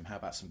Americans says to him, how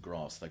about some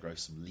grass? They grow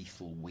some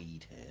lethal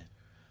weed here.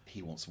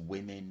 He wants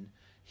women.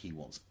 He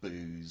wants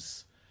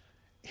booze.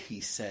 He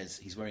says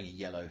he's wearing a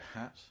yellow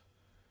hat.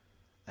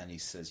 And he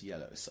says,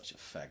 yellow is such a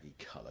faggy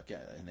colour.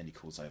 And then he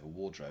calls over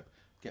wardrobe,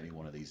 get me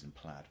one of these in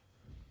plaid.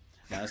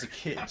 Now, as a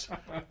kid,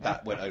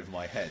 that went over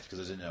my head because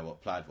I didn't know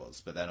what plaid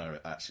was. But then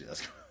that's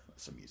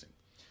amusing.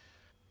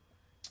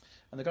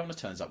 And the governor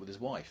turns up with his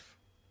wife.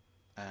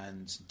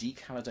 And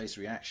Deke Halliday's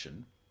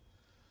reaction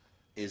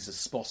is a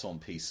spot-on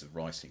piece of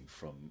writing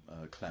from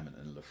Clement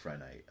and La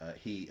Frenais.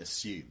 He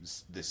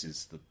assumes this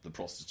is the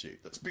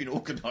prostitute that's been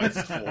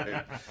organised for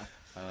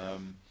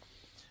him.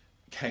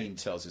 Kane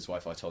tells his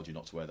wife, I told you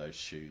not to wear those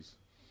shoes.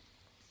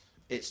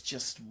 It's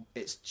just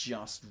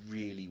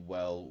really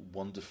well,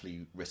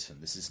 wonderfully written.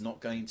 This is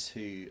not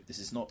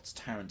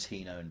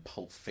Tarantino and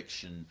Pulp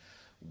Fiction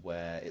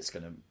where it's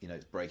going to,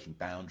 it's breaking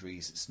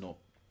boundaries. It's not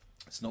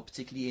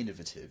particularly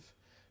innovative.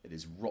 It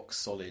is rock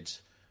solid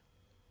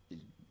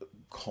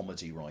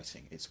comedy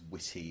writing. It's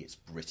witty, it's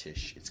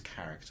British, it's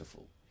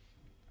characterful.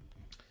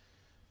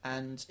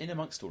 And in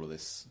amongst all of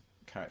this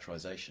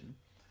characterisation,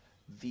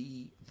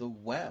 the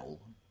well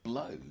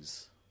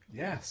blows.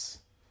 Yes,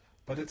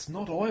 but it's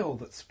not oil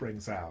that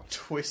springs out.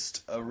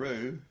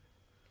 Twist-a-roo.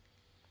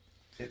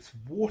 It's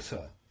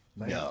water.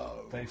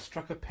 No. They've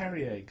struck a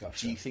Perrier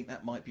gusher. Do you think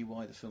that might be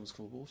why the film's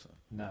called Water?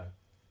 No.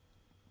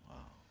 Wow.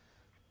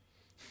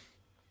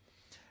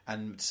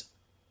 And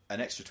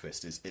an extra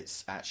twist is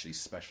it's actually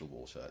special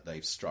water.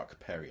 They've struck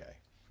Perrier.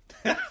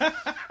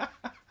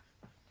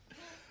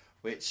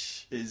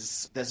 Which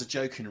is... There's a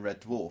joke in Red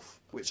Dwarf,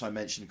 which I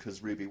mentioned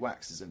because Ruby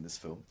Wax is in this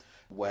film.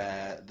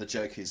 where the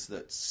joke is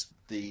that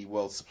the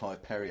world's supply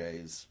of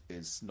Perrier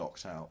is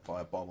knocked out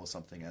by a bomb or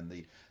something,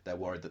 and they're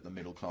worried that the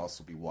middle class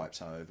will be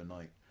wiped out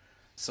overnight.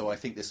 So I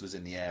think this was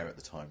in the air at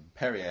the time.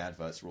 Perrier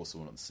adverts were also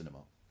on at the cinema.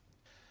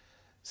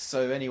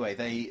 So anyway,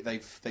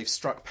 they've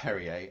struck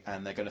Perrier,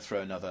 and they're going to throw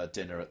another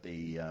dinner at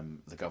the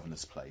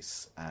governor's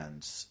place,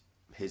 and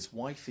his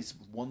wife is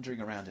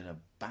wandering around in a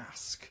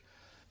basque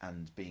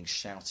and being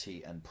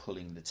shouty and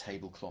pulling the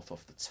tablecloth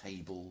off the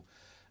table,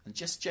 and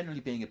just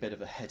generally being a bit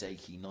of a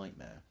headachy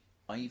nightmare.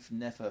 I've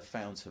never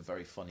found her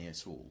very funny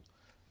at all.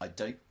 I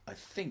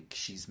think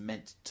she's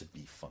meant to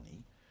be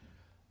funny,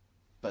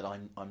 but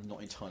I'm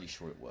not entirely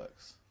sure it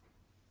works.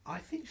 I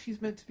think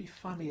she's meant to be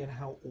funny in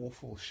how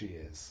awful she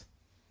is.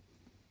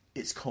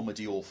 It's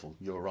comedy awful.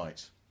 You're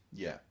right.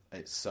 Yeah,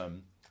 it's.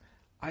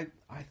 I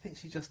think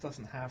she just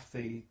doesn't have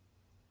the.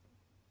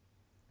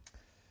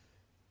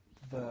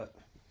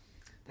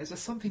 There's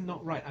just something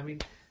not right. I mean,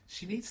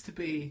 she needs to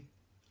be,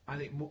 I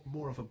think,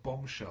 more of a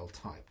bombshell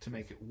type to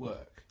make it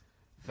work.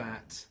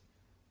 That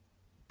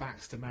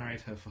Baxter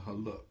married her for her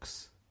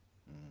looks,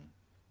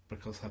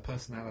 because her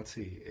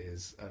personality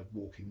is a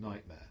walking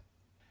nightmare.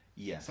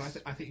 Yes. So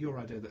I think your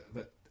idea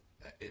that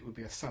it would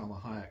be a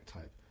Salma Hayek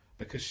type,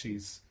 because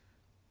she's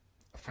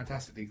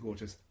fantastically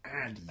gorgeous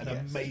and an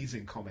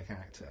amazing comic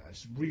actor.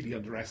 She's really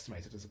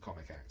underestimated as a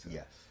comic actor.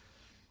 Yes.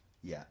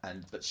 Yeah,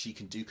 but she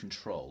can do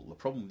control. The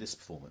problem with this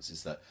performance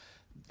is that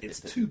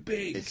it's too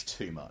big. It's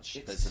too much.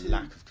 There's a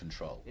lack of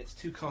control. It's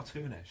too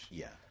cartoonish.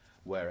 Yeah.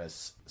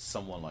 Whereas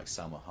someone like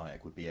Salma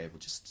Hayek would be able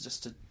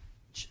just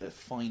to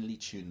finely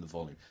tune the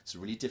volume. It's a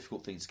really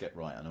difficult thing to get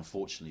right, and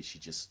unfortunately she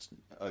just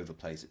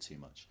overplays it too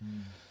much.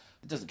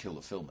 It doesn't kill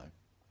the film, though.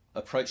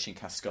 Approaching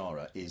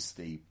Cascara is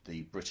the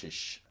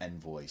British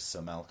envoy,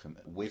 Sir Malcolm,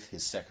 with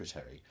his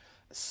secretary,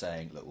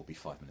 saying, look, we'll be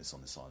 5 minutes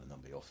on this island and I'll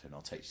be off, and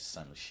I'll take you to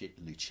San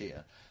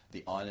Lucia.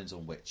 The island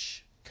on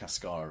which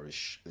Cascara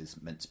is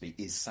meant to be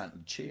is Santa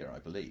Lucia, I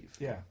believe.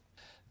 Yeah.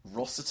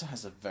 Rossiter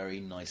has a very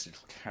nice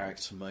little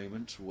character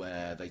moment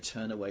where they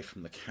turn away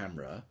from the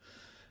camera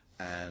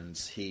and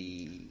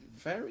he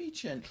very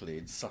gently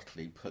and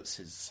subtly puts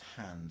his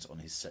hand on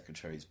his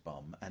secretary's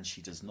bum, and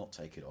she does not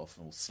take it off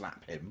and will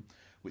slap him,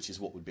 which is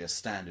what would be a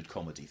standard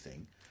comedy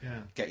thing.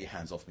 Yeah. Get your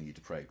hands off me, you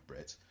depraved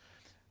Brit.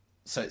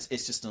 So it's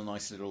just a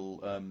nice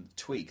little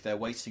tweak. They're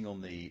waiting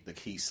on the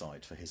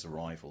quayside for his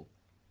arrival,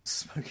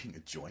 smoking a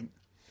joint.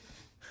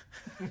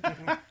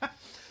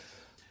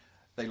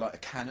 They light a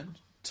cannon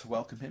to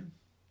welcome him.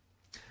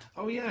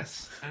 Oh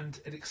yes, and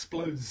it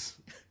explodes.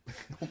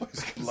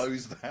 Almost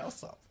blows the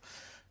house up.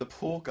 The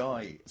poor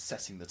guy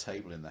setting the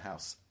table in the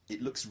house,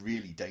 it looks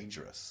really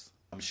dangerous.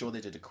 I'm sure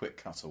they did a quick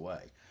cut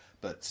away,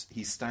 but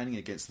he's standing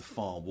against the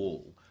far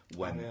wall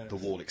when the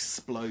wall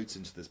explodes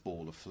into this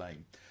ball of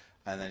flame.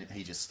 And then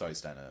he just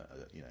throws down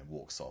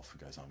walks off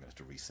and goes, I'm going to have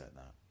to reset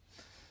that.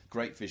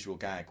 Great visual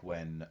gag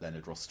when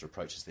Leonard Rossiter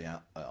approaches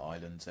the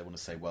island. They want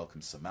to say,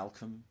 welcome, Sir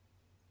Malcolm.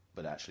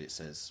 But actually it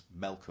says,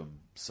 Malcolm,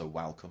 Sir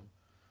Welcome.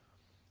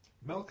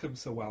 Malcolm,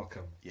 Sir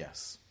Welcome.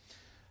 Yes.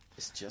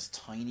 It's just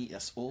tiny.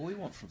 That's all we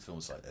want from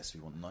films like this. We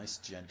want nice,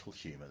 gentle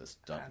humour that's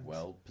done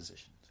well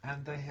positioned.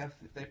 And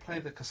they play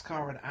the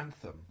Cascaran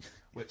anthem,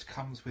 which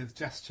comes with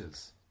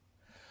gestures.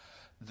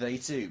 They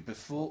do.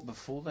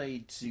 Before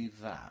they do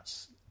that,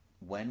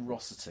 when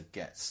Rossiter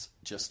gets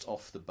just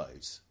off the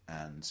boat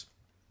and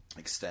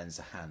extends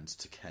a hand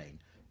to Kane,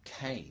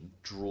 Kane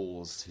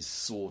draws his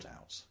sword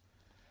out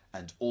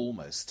and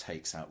almost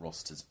takes out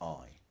Rossiter's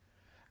eye.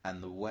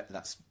 And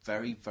that's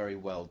very, very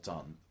well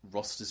done.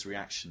 Rossiter's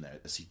reaction there,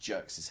 as he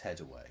jerks his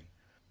head away,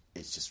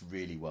 it's just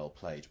really well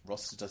played.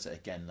 Rossiter does it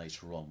again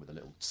later on with a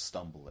little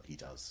stumble that he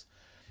does.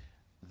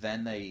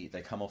 Then they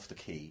come off the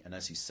quay, and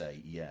as you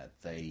say,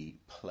 they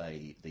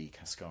play the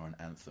Cascaran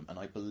anthem. And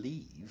I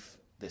believe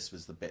this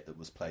was the bit that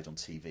was played on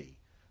TV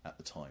at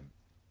the time.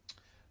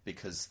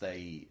 Because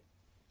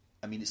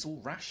it's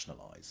all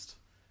rationalised.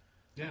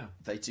 Yeah.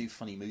 They do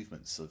funny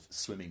movements of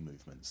swimming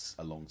movements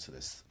along to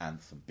this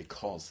anthem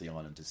because the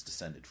island is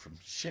descended from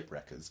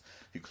shipwreckers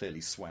who clearly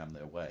swam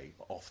their way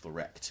off the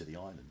wreck to the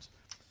island.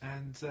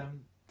 And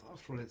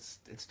after all,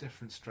 it's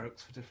different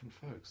strokes for different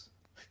folks.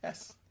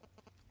 Yes.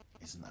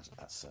 Isn't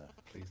that's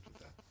pleased with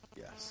that.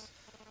 Yes.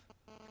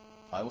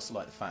 I also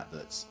like the fact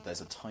that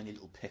there's a tiny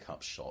little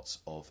pickup shot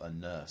of a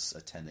nurse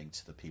attending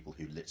to the people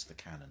who lit the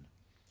cannon.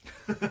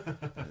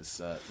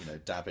 It's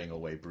dabbing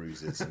away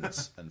bruises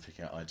and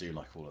picking out. I do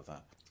like all of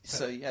that.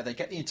 So they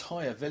get the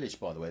entire village,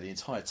 by the way, the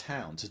entire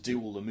town, to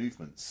do all the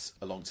movements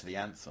along to the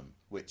anthem,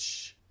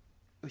 which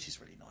is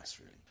really nice.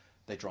 Really,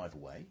 they drive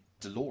away.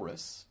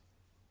 Dolores,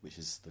 which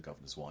is the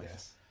governor's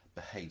wife,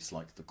 behaves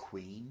like the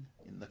Queen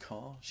in the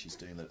car. She's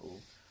doing a little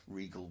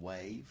regal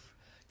wave.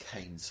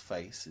 Kane's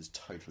face is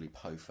totally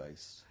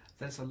po-faced.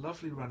 There's a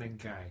lovely running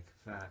gag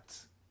that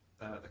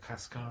the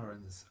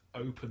Cascarans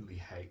openly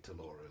hate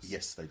Dolores.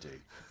 Yes, they do.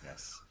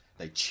 Yes.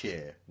 They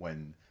cheer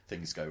when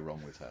things go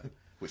wrong with her,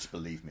 which,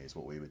 believe me, is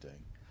what we were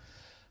doing.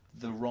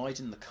 The ride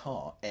in the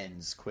car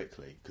ends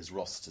quickly because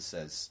Rossiter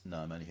says, no,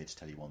 I'm only here to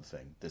tell you one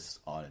thing. This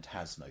island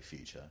has no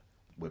future.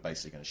 We're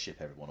basically going to ship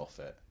everyone off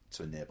it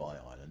to a nearby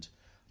island,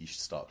 you should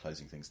start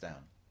closing things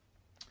down.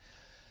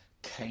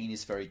 Cain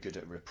is very good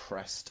at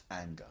repressed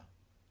anger.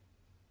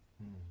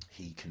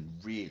 He can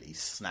really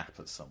snap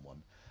at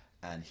someone,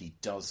 and he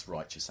does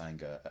righteous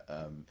anger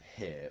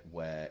here,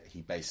 where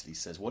he basically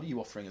says, "What are you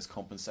offering as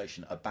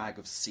compensation? A bag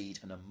of seed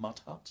and a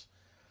mud hut?"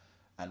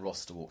 And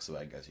Rossiter walks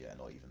away and goes, "Yeah,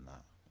 not even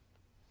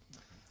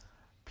that."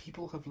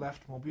 People have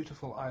left more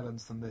beautiful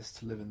islands than this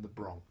to live in the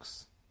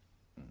Bronx.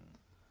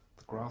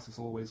 The grass is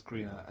always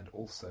greener and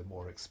also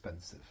more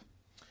expensive.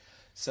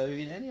 So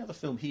in any other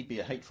film, he'd be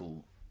a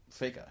hateful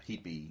figure.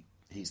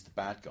 He's the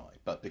bad guy.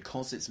 But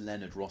because it's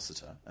Leonard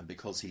Rossiter, and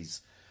because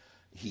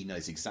he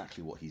knows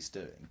exactly what he's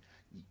doing,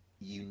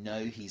 you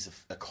know he's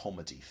a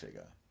comedy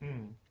figure.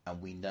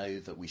 And we know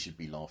that we should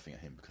be laughing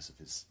at him because of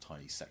his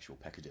tiny sexual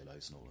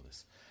peccadillos and all of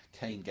this.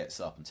 Cain gets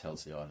up and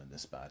tells the island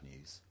this bad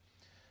news,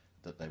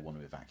 that they want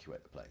to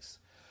evacuate the place.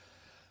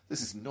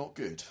 This is not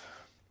good.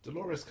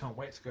 Dolores can't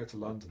wait to go to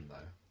London,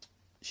 though.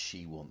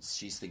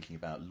 She's thinking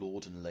about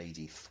Lord and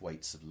Lady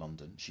Thwaites of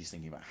London. She's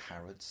thinking about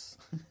Harrods.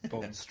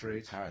 Bond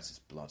Street. Harrods is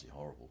bloody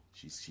horrible.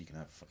 She can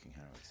have fucking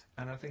Harrods.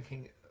 And I'm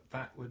thinking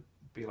that would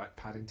be like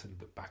Paddington,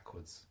 but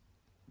backwards.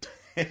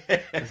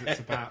 Because it's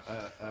about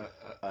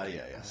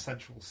a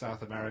Central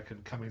South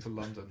American coming to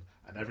London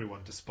and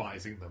everyone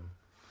despising them.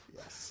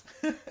 Yes.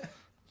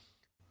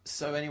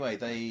 So anyway,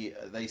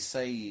 they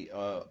say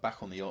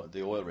back on the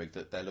oil rig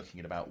that they're looking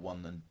at about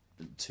 1 and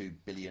 2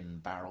 billion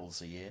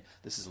barrels a year.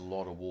 This is a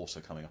lot of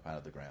water coming up out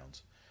of the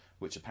ground,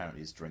 which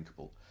apparently is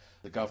drinkable.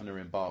 The governor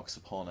embarks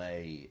upon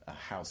a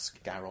house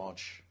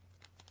garage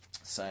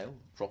sale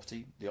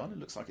property. The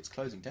island looks like it's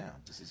closing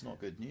down. This is not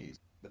good news.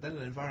 But then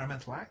an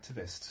environmental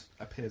activist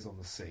appears on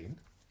the scene.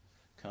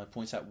 Can I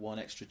point out one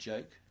extra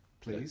joke?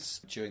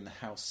 Please. During the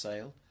house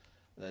sale,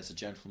 there's a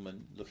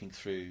gentleman looking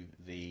through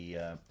the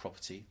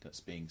property that's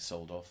being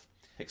sold off,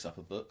 picks up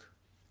a book,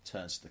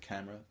 turns to the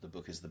camera. The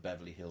book is The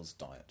Beverly Hills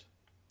Diet.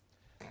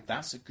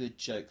 That's a good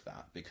joke,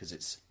 because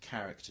it's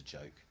character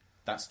joke.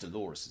 That's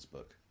Dolores'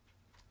 book.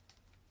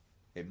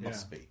 It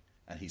must be.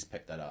 And he's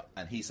picked that up.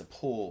 And he's a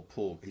poor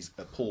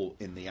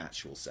in the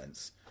actual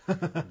sense,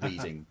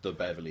 reading The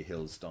Beverly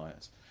Hills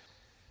Diet.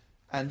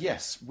 And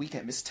yes, we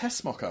get Miss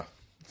Tessmacher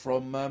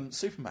from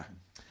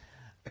Superman.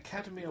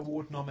 Academy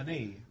Award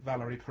nominee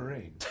Valerie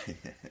Perrine.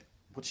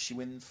 What did she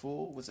win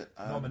for? Was it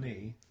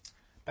nominee?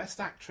 Best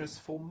actress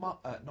for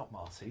not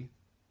Marty,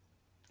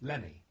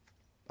 Lenny.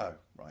 Oh,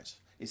 right.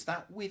 Is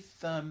that with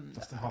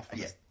Dustin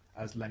Hoffman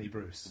as Lenny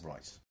Bruce?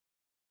 Right.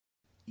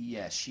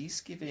 Yeah, she's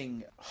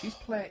giving.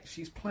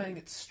 She's playing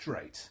it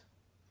straight.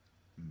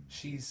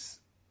 She's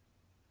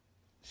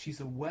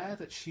aware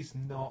that she's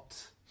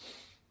not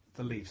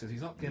the lead, so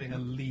she's not getting a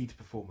lead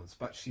performance,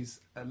 but she's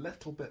a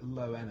little bit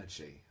low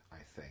energy, I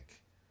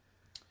think,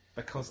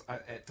 because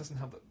it doesn't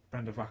help that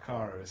Brenda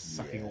Vaccaro is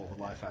sucking all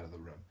the life out of the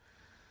room.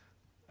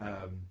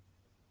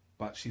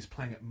 But she's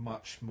playing it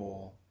much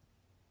more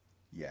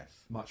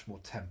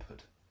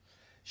tempered.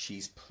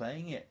 She's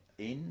playing it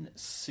in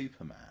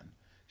Superman.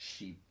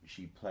 She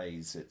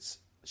plays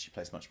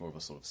much more of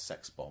a sort of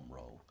sex bomb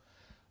role,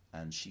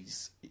 and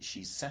she's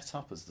set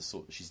up as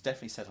she's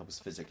definitely set up as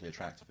physically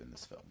attractive in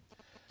this film.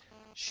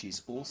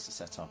 She's also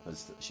set up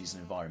as she's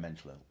an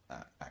environmental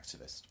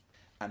activist,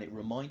 and it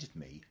reminded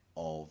me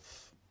of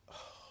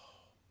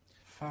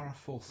Farrah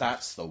Fawcett.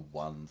 That's the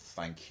one.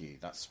 Thank you.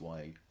 That's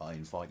why I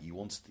invite you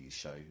onto these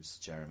shows,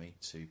 Jeremy,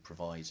 to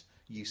provide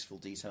useful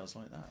details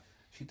like that.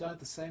 She died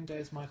the same day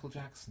as Michael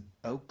Jackson.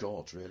 Oh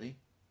God, really?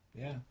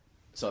 Yeah.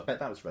 So I bet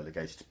that was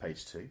relegated to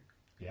page 2.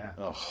 Yeah.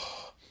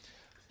 Oh,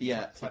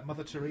 yeah. It's like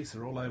Mother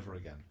Teresa all over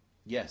again.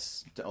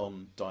 Yes,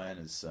 on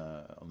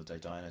the day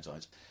Diana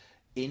died.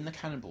 In the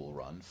Cannonball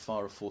Run,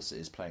 Farrah Fawcett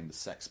is playing the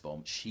sex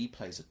bomb. She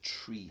plays a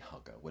tree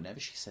hugger. Whenever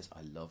she says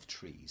 "I love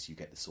trees," you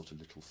get this sort of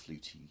little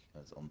fluty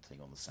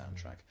thing on the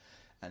soundtrack.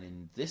 And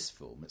in this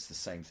film, it's the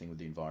same thing with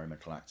the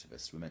environmental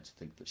activist. We're meant to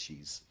think that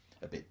she's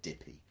a bit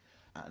dippy,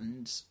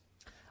 and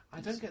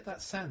I don't get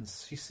that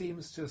sense. She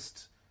seems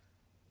just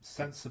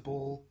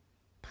sensible,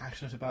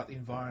 passionate about the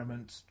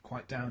environment,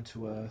 quite down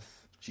to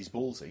earth. She's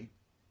ballsy.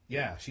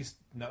 Yeah, she's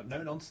no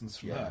nonsense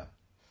from her.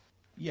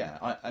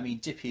 Yeah, I mean,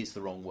 dippy is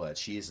the wrong word.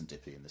 She isn't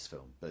dippy in this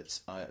film, but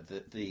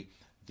the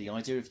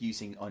idea of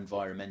using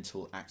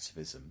environmental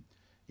activism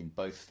in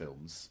both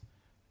films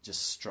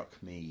just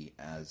struck me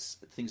as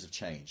things have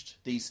changed.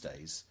 These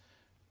days,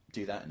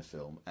 do that in a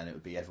film, and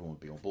everyone would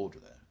be on board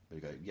with it.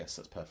 They'd go, yes,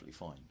 that's perfectly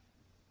fine.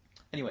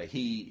 Anyway,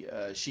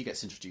 she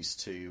gets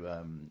introduced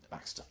to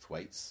Baxter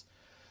Thwaites,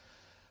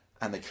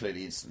 and they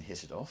clearly instantly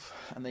hit it off,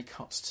 and they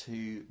cut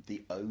to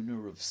the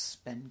owner of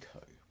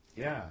Spenco.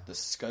 Yeah. The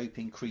scope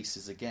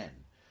increases again,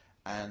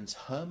 and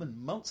Herman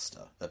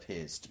Munster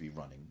appears to be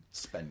running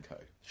Spenco.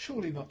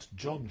 Surely not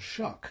John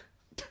Shuck.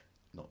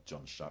 Not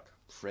John Shuck.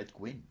 Fred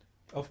Gwynn.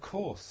 Of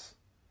course.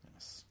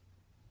 Yes.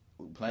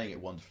 Playing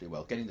it wonderfully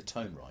well, getting the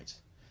tone right.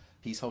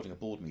 He's holding a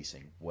board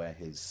meeting where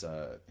his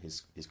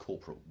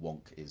corporate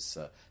wonk is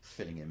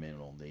filling him in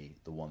on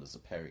the wonders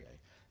of Perrier.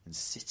 And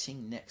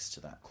sitting next to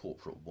that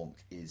corporate wonk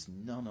is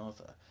none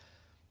other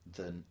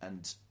than...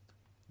 And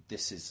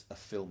this is a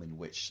film in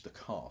which the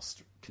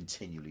cast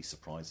continually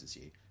surprises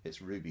you.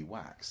 It's Ruby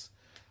Wax.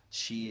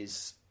 She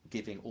is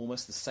giving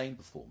almost the same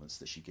performance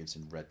that she gives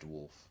in Red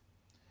Dwarf.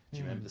 Do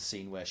you remember the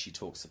scene where she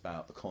talks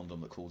about the condom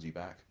that calls you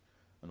back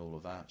and all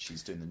of that?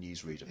 She's doing the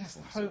newsreader Yes,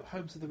 the performance.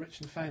 Homes of the Rich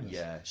and Famous.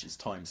 Yeah, she's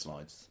time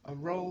slides. A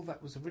role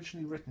that was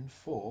originally written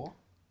for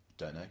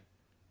Don't know.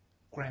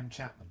 Graham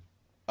Chapman.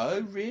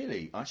 Oh,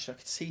 really? Actually, I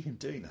could see him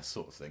doing that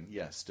sort of thing.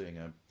 Yes, doing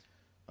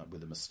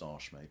with a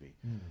moustache, maybe.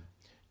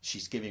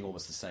 She's giving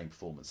almost the same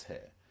performance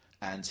here.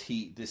 And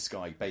this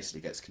guy basically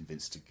gets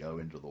convinced to go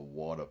into the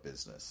water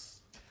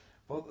business.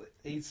 Well,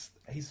 he's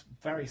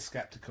very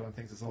sceptical and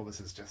thinks all this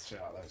is just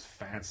those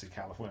fancy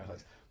California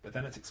clothes. But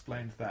then it's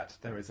explained that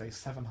there is a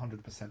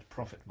 700%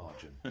 profit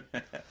margin.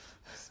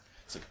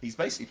 So he's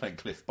basically playing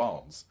Cliff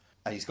Barnes,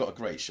 and he's got a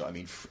great shot. I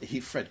mean,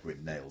 Fred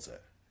Gwynne nails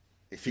it.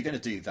 If you're going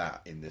to do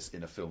that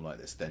in a film like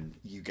this, then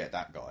you get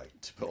that guy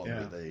to put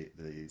on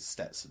the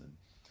Stetson.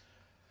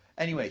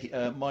 Anyway,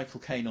 Michael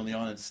Caine on the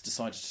island has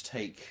decided to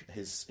take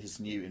his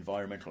new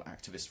environmental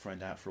activist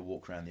friend out for a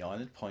walk around the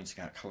island,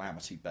 pointing out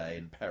Calamity Bay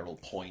and Peril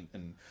Point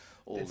and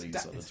these other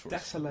It's tourists.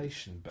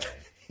 Desolation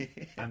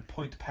Bay and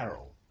Point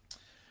Peril.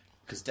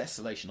 Because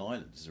Desolation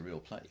Island is a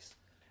real place.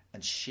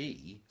 And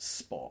she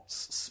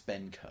spots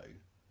Spenco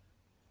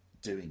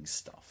doing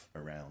stuff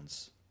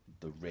around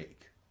the rig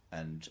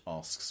and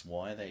asks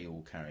why are they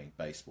all carrying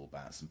baseball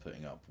bats and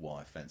putting up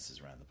wire fences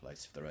around the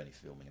place if they're only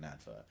filming an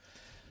advert.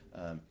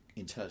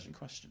 Intelligent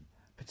question.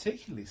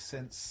 Particularly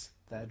since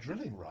their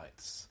drilling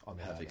rights on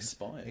the Have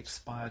island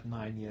expired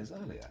 9 years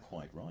earlier.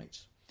 Quite right.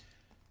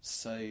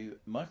 So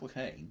Michael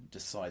Caine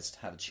decides to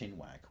have a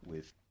chinwag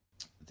with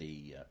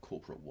the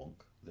corporate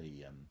wonk,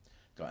 the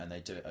guy, and they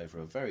do it over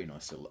a very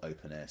nice little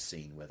open-air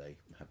scene where they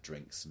have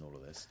drinks and all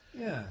of this.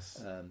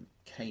 Yes.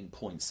 Caine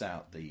points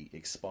out the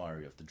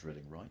expiry of the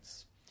drilling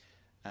rights,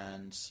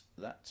 and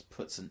that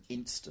puts an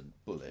instant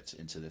bullet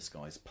into this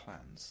guy's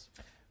plans.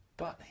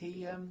 But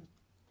he...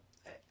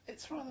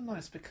 it's rather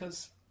nice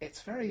because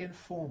it's very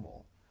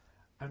informal,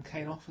 and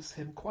Caine offers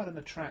him quite an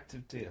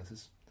attractive deal. He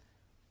says,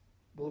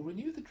 we'll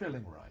renew the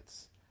drilling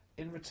rights.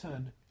 In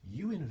return,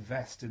 you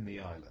invest in the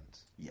island.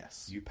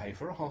 Yes. You pay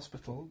for a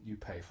hospital, you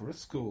pay for a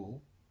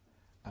school,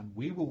 and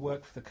we will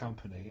work for the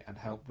company and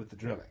help with the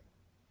drilling.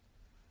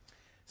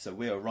 So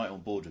we are right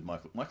on board with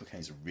Michael. Michael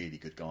Caine's a really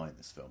good guy in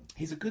this film.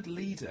 He's a good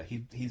leader.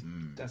 He's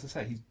as I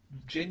say, he's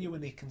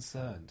genuinely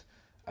concerned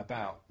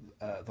about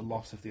the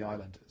lot of the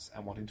islanders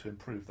and wanting to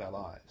improve their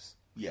lives.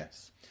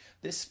 Yes.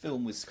 This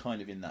film was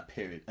kind of in that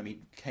period. I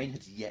mean, Caine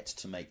had yet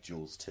to make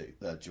Jaws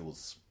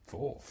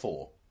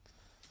 4.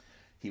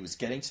 He was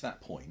getting to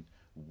that point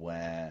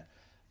where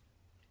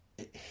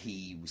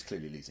he was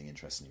clearly losing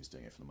interest and he was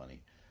doing it for the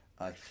money.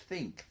 I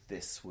think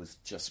this was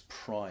just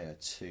prior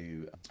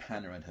to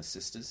Hannah and Her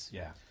Sisters.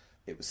 Yeah.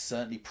 It was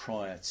certainly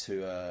prior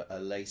to a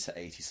later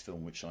 80s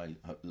film which I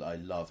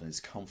love and is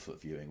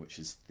comfort viewing, which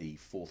is The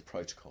Fourth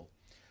Protocol,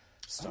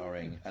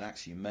 starring, and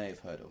actually you may have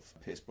heard of,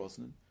 Pierce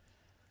Brosnan,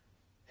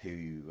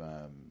 who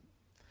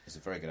is a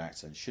very good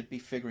actor and should be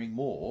figuring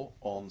more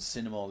on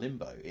Cinema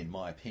Limbo, in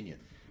my opinion.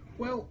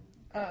 Well,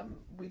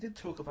 we did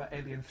talk about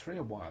Alien 3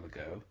 a while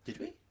ago. Did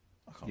we?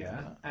 I can't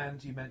remember that.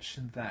 And you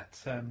mentioned that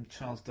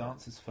Charles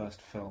Dance's first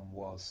film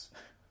was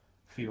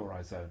For Your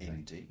Eyes Only.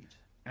 Indeed.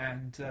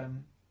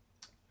 And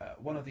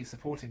one of the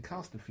supporting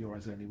cast of For Your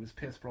Eyes Only was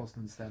Pierce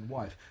Brosnan's then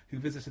wife, who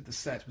visited the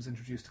set, was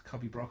introduced to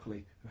Cubby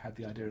Broccoli, who had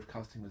the idea of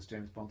casting him as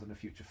James Bond in a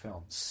future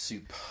film.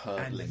 Superb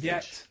And linkage.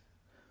 yet,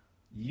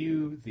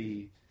 you,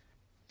 the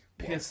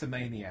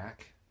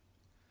Pierce-a-maniac...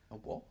 A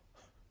what?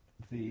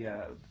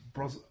 The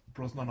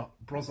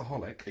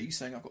brosaholic... Are you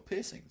saying I've got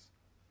piercings?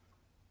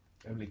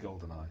 Only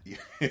GoldenEye.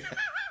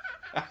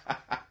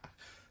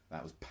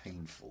 That was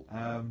painful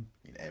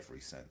in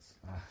every sense.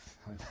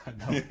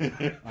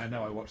 I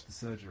know. I watched the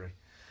surgery.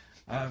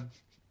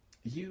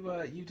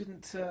 You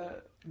didn't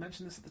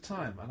mention this at the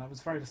time, and I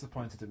was very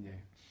disappointed in you.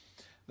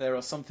 There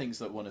are some things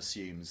that one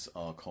assumes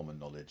are common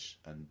knowledge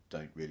and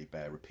don't really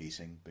bear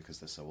repeating because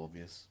they're so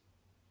obvious.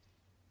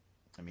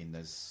 I mean,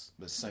 there's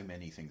so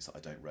many things that I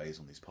don't raise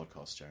on these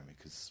podcasts, Jeremy,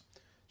 because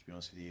to be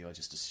honest with you, I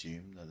just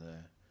assume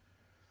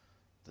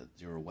that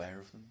you're aware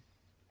of them.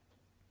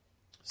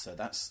 So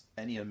that's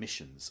any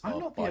omissions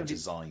are by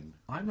design.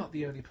 I'm not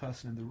the only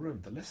person in the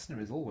room. The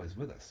listener is always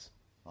with us.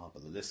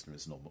 But the listener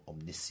is not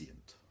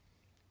omniscient.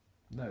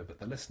 No, but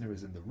the listener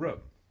is in the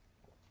room.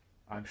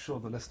 I'm sure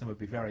the listener would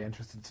be very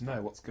interested to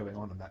know what's going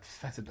on in that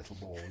fetid little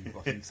ball you've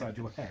got inside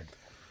your head.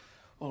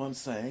 All I'm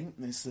saying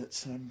is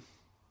that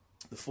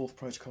The Fourth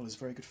Protocol is a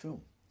very good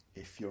film.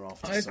 If you're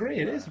after, I agree,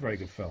 it is a very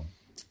good film.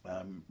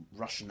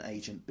 Russian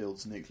agent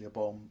builds a nuclear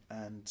bomb,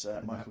 and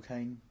Michael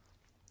Caine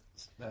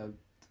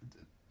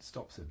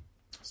stops him.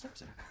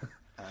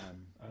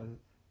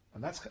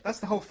 And that's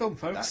the whole film,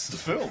 folks. That's the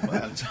film,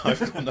 and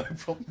I've got no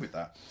problem with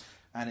that.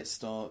 And it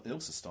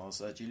also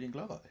stars Julian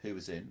Glover, who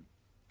was in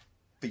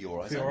For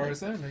Your Eyes Only. For Your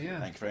Eyes Only, yeah.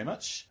 Thank you very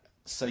much.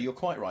 So you're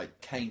quite right.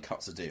 Caine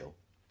cuts a deal.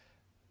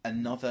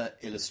 Another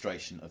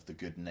illustration of the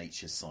good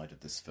nature side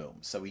of this film.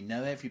 So we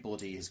know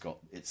everybody has got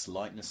its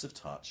lightness of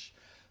touch.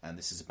 And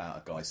this is about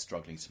a guy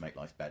struggling to make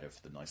life better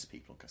for the nice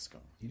people on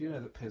Cascara. You do know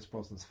that Pierce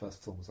Brosnan's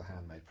first film was a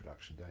handmade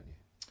production, don't you?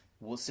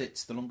 Was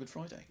it The Long Good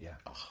Friday? Yeah.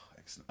 Oh,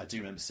 excellent. I do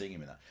remember seeing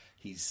him in that.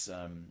 He's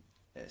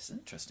it's an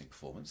interesting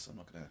performance. I'm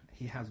not going to...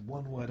 He has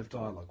one word of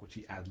dialogue which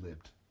he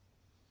ad-libbed.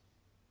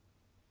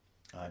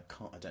 I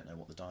don't know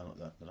what the dialogue...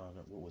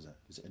 What was it?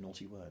 Was it a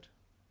naughty word?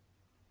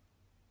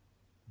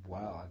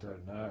 Wow, I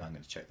don't know. I'm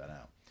going to check that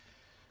out.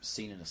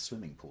 Scene in a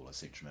swimming pool, I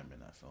seem to remember in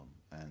that film,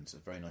 and a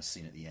very nice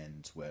scene at the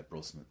end where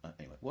Brosnan...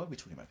 anyway, why are we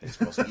talking about Pierce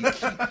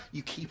Brosnan?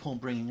 You keep on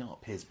bringing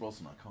up Pierce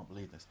Brosnan. I can't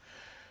believe this.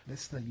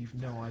 Listener, you've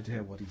no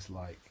idea what he's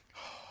like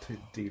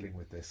dealing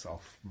with this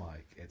off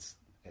mic. It's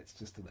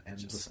just an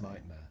endless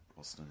nightmare.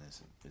 Brosnan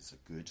is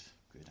a good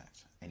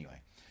actor.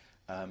 Anyway,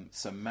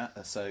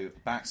 so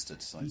Baxter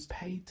decides... He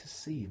paid to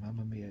see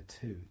Mamma Mia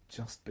 2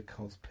 just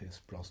because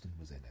Pierce Brosnan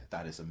was in it.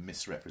 That is a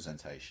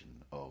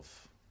misrepresentation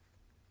of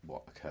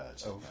what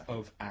occurred.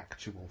 Of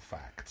actual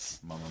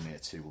facts. Mamma Mia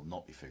 2 will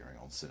not be figuring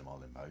on Cinema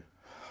Limbo.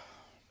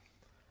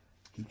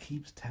 He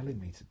keeps telling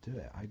me to do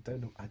it. I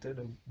don't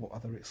know what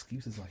other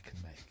excuses I can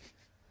make.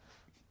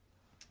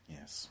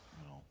 Yes,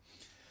 well,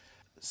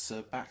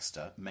 Sir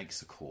Baxter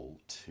makes a call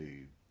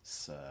to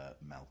Sir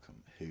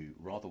Malcolm, who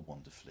rather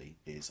wonderfully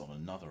is on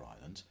another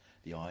island,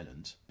 the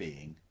island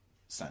being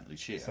St.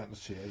 Lucia. St.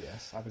 Lucia,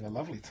 yes, having a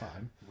lovely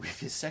time. With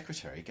his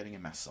secretary getting a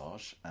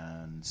massage,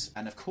 and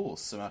of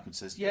course Sir Malcolm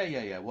says,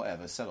 yeah,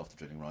 whatever, sell off the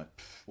drilling right,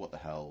 what the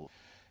hell,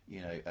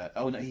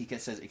 he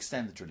says,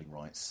 extend the drilling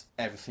rights,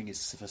 everything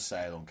is for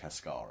sale on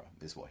Cascara,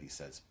 is what he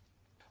says.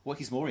 What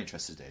he's more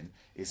interested in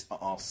is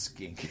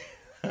asking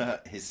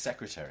his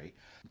secretary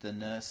the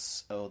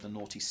nurse or the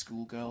naughty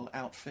schoolgirl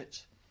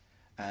outfit,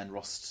 and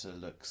Roster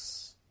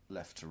looks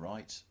left to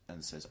right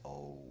and says,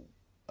 oh,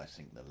 I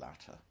think the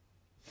latter.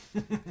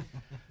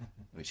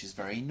 Which is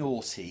very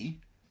naughty.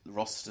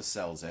 Roster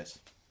sells it.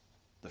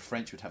 The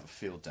French would have a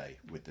field day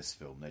with this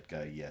film. They'd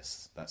go,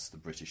 yes, that's the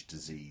British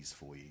disease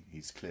for you.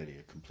 He's clearly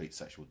a complete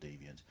sexual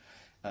deviant.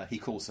 He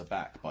calls her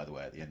back, by the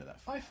way, at the end of that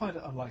film. I find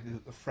it unlikely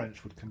that the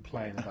French would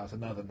complain about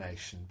another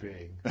nation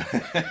being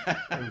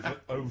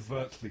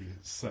overtly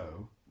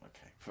so.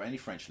 Okay. For any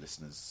French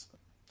listeners,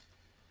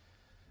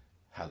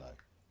 hello.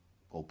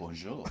 Or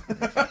bonjour.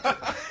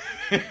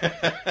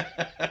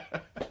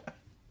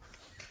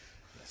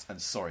 Yes, and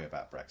sorry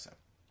about Brexit.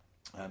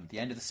 The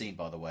end of the scene,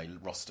 by the way,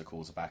 Roster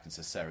calls her back and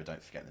says, Sarah,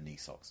 don't forget the knee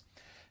socks.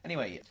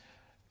 Anyway,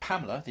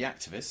 Pamela, the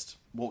activist,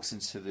 walks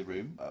into the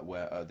room,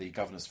 where the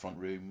governor's front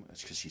room,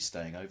 because she's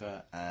staying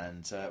over,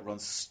 and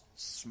runs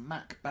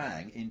smack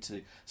bang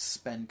into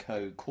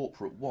Spenco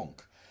corporate wonk.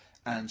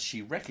 And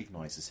she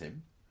recognises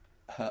him.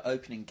 Her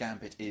opening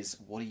gambit is,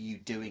 what are you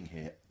doing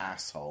here,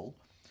 asshole?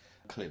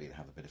 Clearly they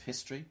have a bit of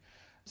history.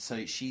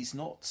 So she's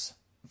not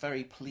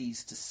very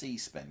pleased to see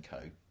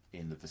Spenco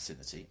in the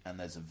vicinity, and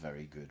there's a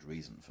very good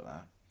reason for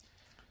that.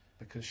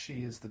 Because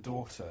she is the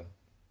daughter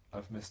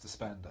of Mr.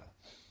 Spender.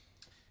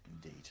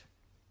 Indeed.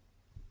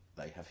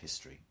 They have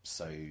history.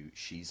 So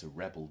she's a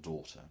rebel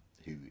daughter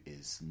who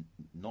is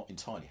not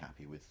entirely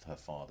happy with her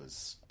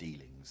father's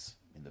dealings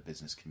in the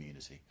business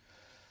community.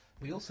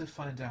 We also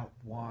find out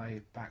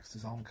why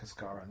Baxter's on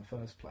Cascara in the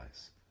first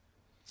place.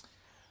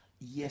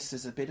 Yes,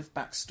 there's a bit of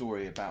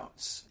backstory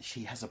about...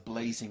 He has a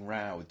blazing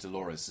row with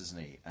Dolores, isn't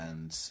he?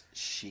 And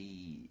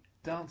she...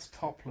 danced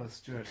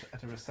topless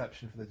at a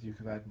reception for the Duke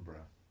of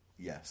Edinburgh.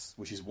 Yes,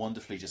 which is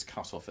wonderfully just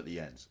cut off at the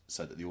end,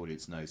 so that the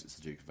audience knows it's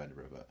the Duke of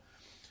Edinburgh. But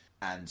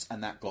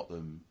and that got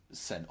them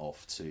sent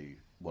off to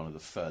one of the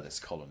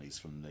furthest colonies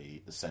from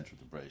the centre of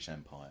the British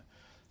Empire.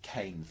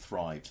 Cain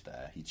thrived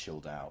there. He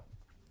chilled out,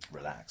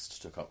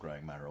 relaxed, took up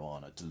growing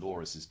marijuana.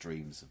 Dolores'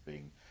 dreams of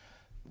being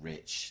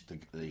rich,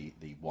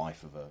 the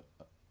wife of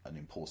an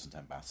important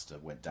ambassador,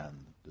 went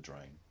down the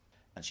drain,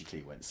 and she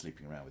clearly went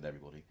sleeping around with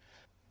everybody.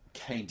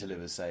 Cain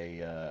delivers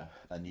a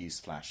news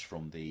flash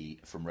from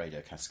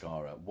Radio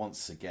Cascara,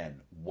 once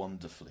again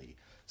wonderfully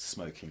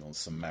smoking on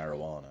some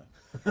marijuana,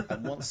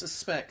 and one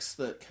suspects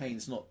that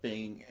Cain's not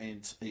being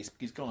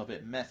he's gone a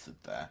bit method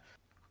there.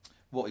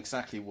 What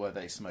exactly were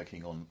they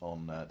smoking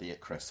on the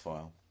Ickrest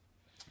file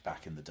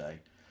back in the day?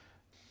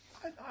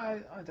 I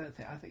don't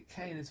think. I think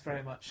Cain is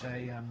very much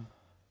an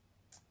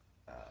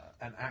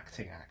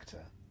acting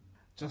actor.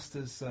 Just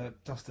as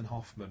Dustin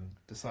Hoffman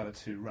decided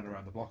to run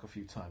around the block a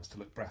few times to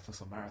look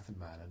breathless on Marathon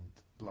Man, and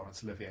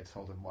Laurence Olivier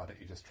told him, why don't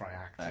you just try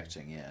acting?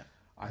 Acting, yeah.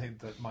 I think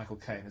that Michael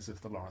Caine is of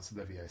the Laurence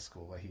Olivier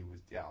school, where he was,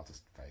 I'll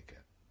just fake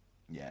it.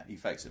 Yeah, he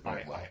fakes it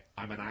very well.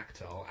 I'm an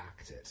actor, I'll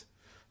act it.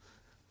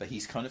 But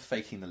he's kind of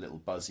faking the little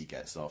buzz he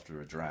gets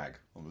after a drag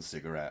on the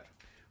cigarette.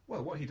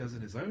 Well, what he does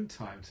in his own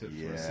time for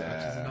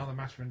research is another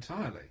matter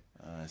entirely.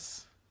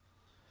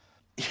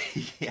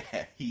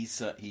 Yeah, he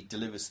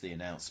delivers the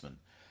announcement.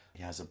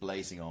 He has a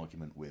blazing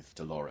argument with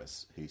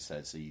Dolores, who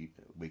says, we're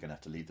going to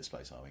have to leave this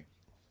place, are we?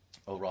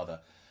 Or rather,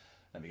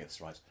 let me get this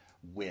right,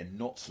 we're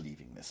not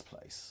leaving this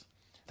place.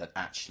 That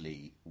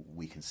actually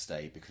we can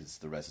stay because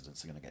the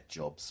residents are going to get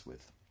jobs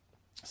with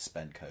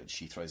Spenco.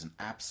 She throws an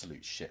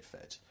absolute shit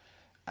fit.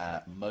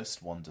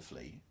 Most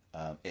wonderfully,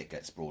 it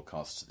gets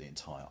broadcast to the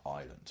entire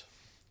island.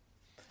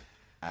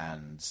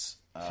 and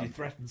she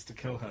threatens to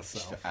kill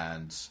herself.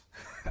 And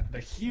a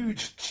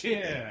huge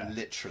cheer.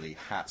 Literally,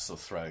 hats are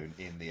thrown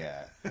in the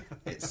air.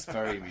 It's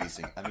very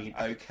amusing. I mean,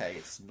 okay,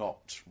 it's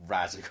not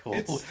radical.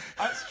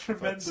 That's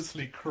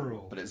tremendously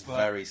cruel. But it's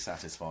very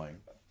satisfying.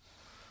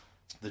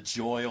 The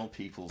joy on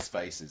people's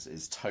faces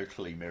is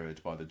totally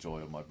mirrored by the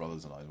joy on my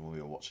brothers and I when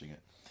we were watching it.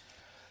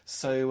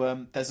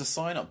 So there's a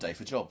sign-up day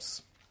for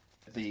jobs.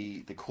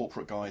 The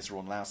corporate guys are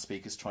on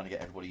loudspeakers trying to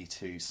get everybody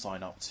to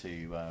sign up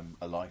to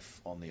a life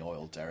on the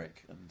oil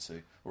derrick,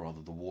 or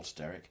rather the water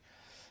derrick.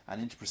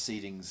 And into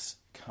proceedings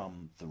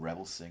come the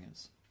rebel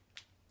singers,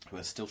 who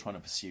are still trying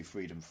to pursue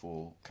freedom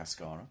for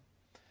Cascara.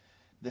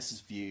 This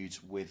is viewed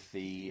with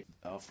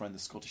our friend the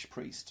Scottish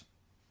priest.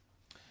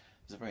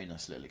 There's a very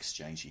nice little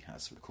exchange he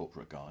has with the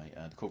corporate guy.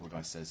 The corporate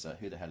guy says,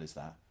 "Who the hell is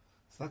that?"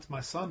 So that's my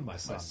son, My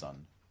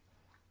son.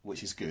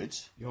 Which is good.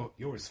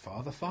 You're his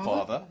father?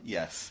 Father,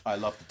 yes. I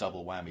love the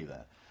double whammy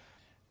there.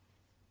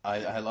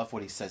 I love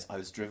what he says, "I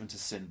was driven to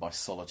sin by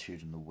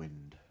solitude and the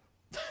wind."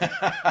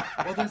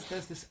 Well,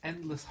 there's this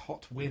endless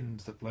hot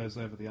wind that blows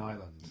over the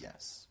island.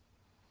 Yes.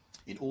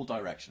 In all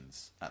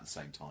directions at the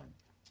same time.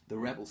 The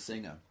rebel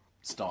singer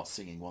starts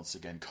singing once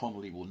again.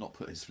 Connolly will not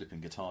put his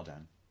flipping guitar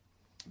down.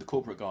 The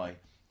corporate guy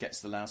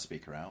gets the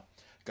loudspeaker out,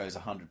 goes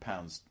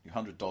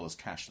 $100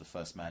 cash to the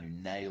first man who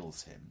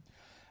nails him,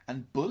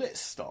 and bullets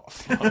start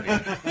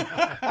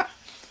flying.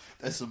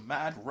 There's a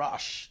mad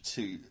rush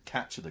to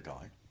capture the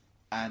guy,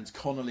 and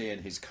Connolly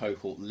and his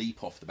cohort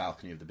leap off the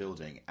balcony of the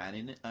building,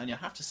 and you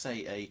have to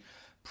say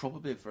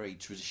probably a very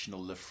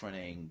traditional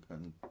Lefrening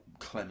and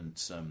Clement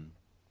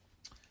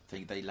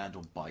thing. They land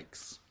on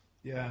bikes,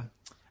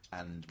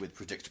 and with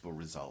predictable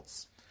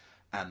results,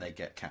 and they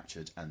get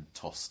captured and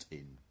tossed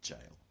in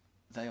jail.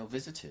 They are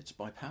visited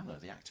by Pamela,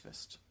 the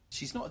activist.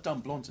 She's not a dumb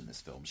blonde in this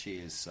film. She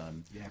is.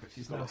 But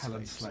she's not a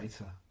Helen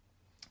Slater.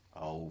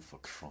 Oh, for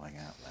crying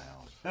out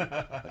loud!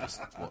 I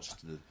just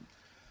watched the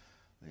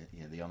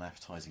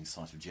unappetising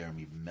sight of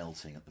Jeremy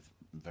melting at the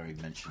very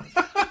mention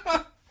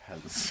of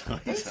Helen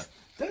Slater.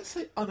 Don't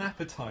say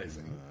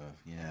unappetising.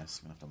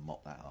 Yes, I'm going to have to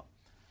mop that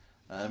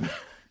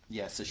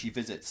up. So she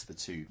visits the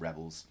two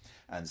rebels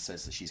and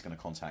says that she's going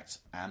to contact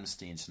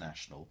Amnesty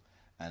International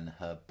and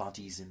her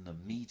buddies in the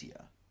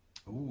media.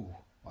 Ooh,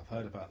 I've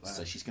heard about that.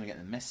 So she's going to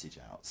get the message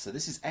out. So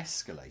this is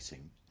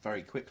escalating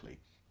very quickly.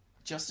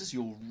 Just as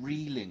you're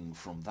reeling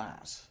from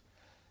that,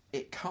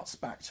 it cuts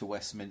back to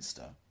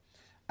Westminster,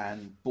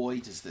 and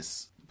boy does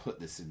this put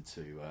this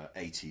into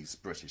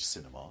 80s British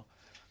cinema.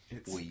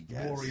 It's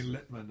Rory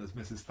Littman as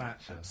Mrs.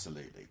 Thatcher.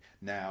 Absolutely.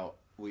 Now,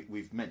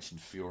 we've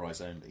mentioned For Your Eyes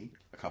Only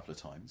a couple of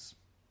times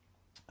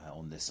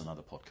on this and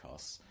other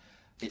podcasts.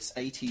 It's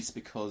 80s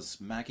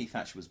because Maggie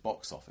Thatcher was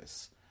box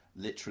office,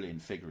 literally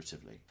and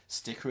figuratively.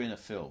 Stick her in a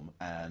film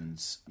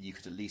and you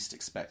could at least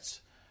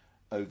expect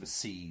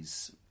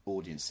overseas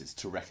audiences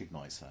to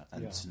recognise her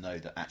and to know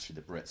that actually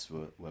the Brits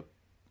were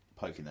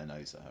poking their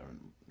nose at her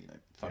and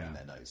thumbing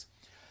their nose.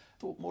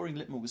 I thought Maureen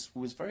Littman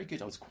was very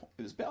good. It was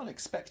a bit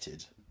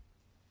unexpected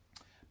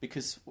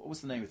because what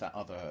was the name of that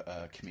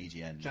other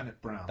comedian? Janet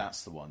Brown.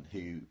 That's the one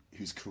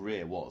whose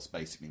career was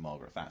basically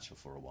Margaret Thatcher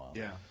for a while.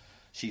 Yeah.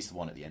 She's the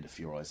one at the end of For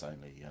Your Eyes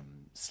Only,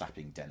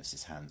 slapping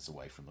Dennis's hands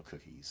away from the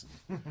cookies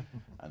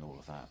and all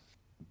of that.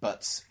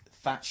 But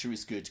Thatcher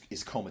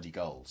is comedy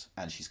gold,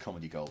 and she's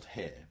comedy gold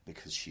here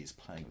because she is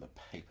playing with a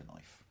paper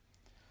knife.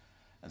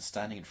 And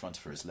standing in front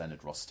of her is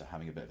Leonard Rossiter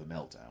having a bit of a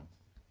meltdown,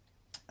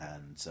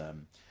 and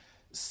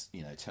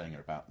telling her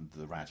about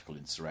the radical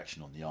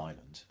insurrection on the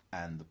island.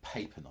 And the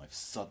paper knife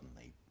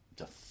suddenly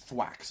just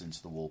thwacks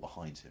into the wall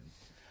behind him.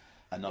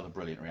 Another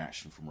brilliant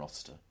reaction from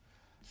Rossiter.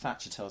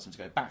 Thatcher tells him to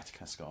go back to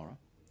Cascara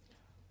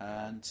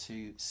and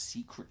to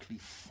secretly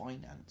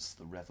finance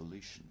the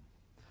revolution.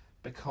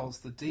 Because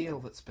the deal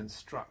that's been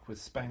struck with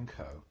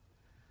Spenco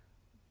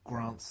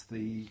grants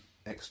the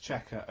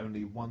Exchequer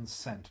only 1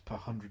 cent per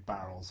 100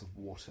 barrels of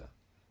water,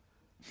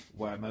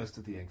 where most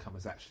of the income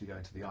is actually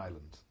going to the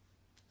island.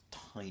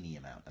 Tiny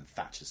amount, and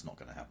Thatcher's not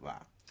going to have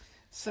that.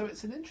 So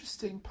it's an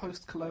interesting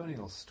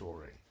post-colonial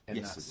story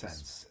in that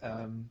sense.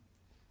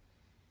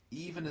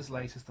 Even as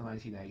late as the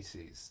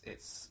 1980s,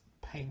 it's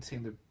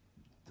painting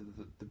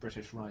the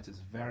British right as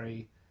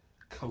very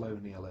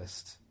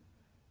colonialist,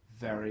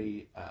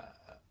 very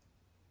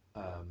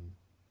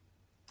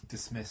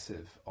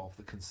dismissive of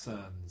the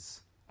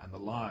concerns and the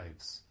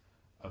lives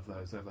of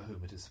those over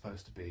whom it is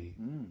supposed to be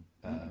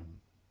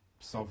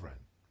sovereign.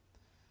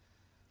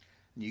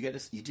 You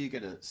do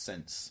get a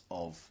sense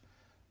of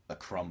a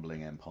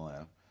crumbling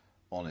empire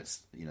on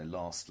its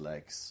last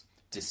legs,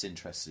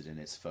 disinterested in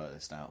its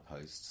furthest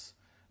outposts,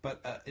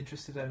 but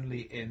interested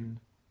only in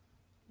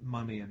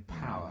money and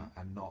power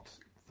and not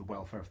the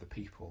welfare of the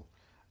people,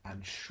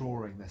 and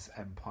shoring this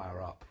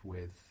empire up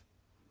with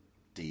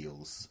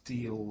deals,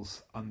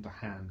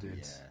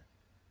 underhanded,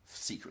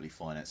 secretly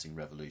financing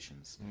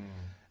revolutions,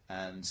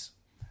 and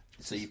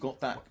so you've got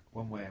that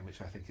one way in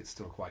which I think it's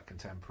still quite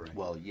contemporary.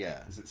 Well,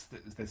 yeah, is it's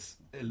this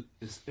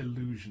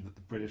illusion that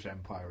the British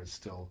Empire is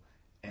still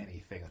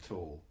anything at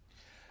all,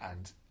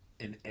 and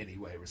in any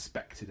way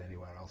respected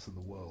anywhere else in the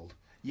world.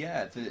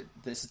 Yeah,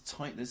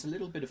 there's a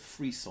little bit of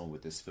frisson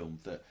with this film,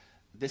 that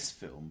this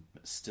film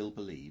still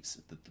believes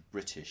that the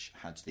British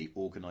had the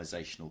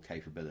organisational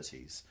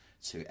capabilities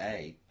to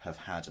A, have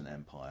had an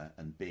empire,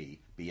 and B,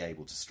 be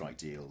able to strike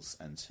deals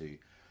and to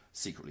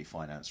secretly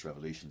finance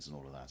revolutions and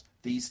all of that.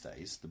 These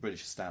days, the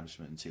British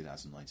establishment in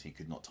 2019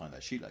 could not tie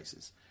their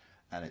shoelaces,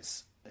 and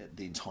it's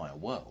the entire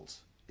world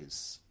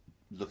is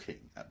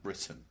looking at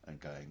Britain and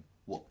going,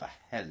 what the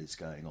hell is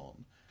going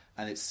on?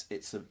 And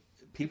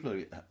people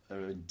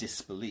are in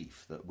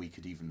disbelief that we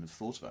could even have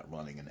thought about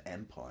running an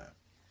empire.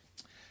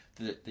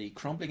 The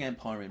crumbling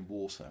empire in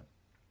water,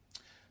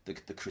 the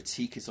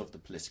critique is of the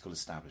political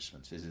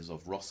establishment. It is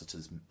of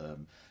Rossiter's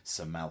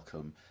Sir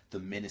Malcolm. The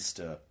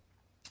minister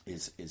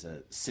is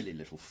a silly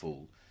little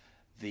fool.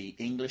 The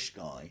English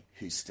guy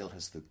who still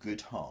has the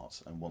good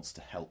heart and wants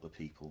to help the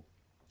people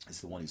is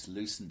the one who's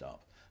loosened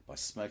up by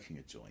smoking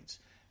a joint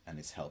and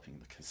is helping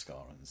the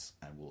Cascarans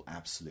and will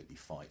absolutely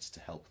fight to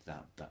help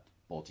that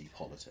body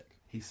politic.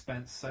 He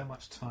spent so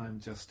much time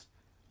just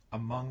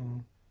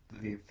among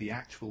the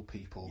actual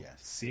people, Yes.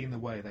 seeing the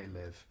way they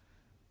live,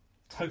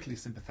 totally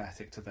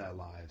sympathetic to their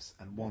lives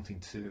and wanting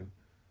to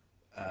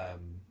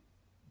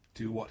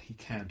do what he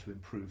can to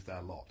improve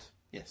their lot.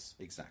 Yes,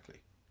 exactly.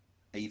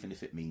 Even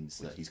if it means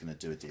that he's going to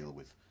do a deal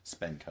with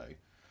Spenco.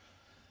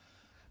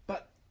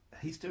 But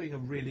he's doing a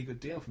really good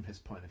deal from his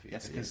point of view,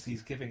 Yes, he because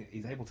is.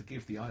 he's able to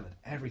give the island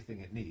everything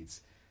it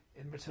needs.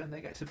 In return,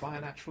 they get to buy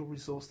a natural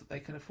resource that they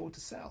can afford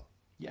to sell,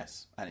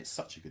 Yes, and it's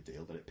such a good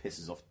deal that it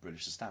pisses off the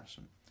British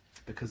establishment.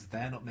 because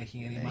they're not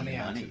making any money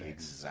out of it.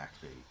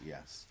 Exactly,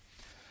 yes.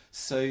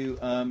 So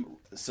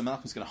Sir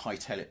Malcolm's going to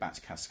hightail it back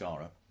to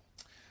Cascara,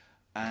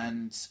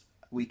 and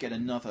we get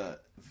another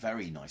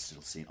very nice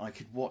little scene. I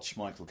could watch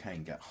Michael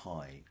Caine get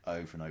high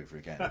over and over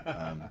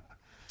again.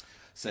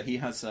 So he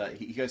has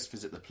he goes to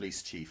visit the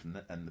police chief,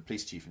 and the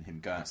police chief and him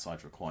go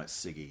outside for a quiet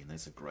ciggy, and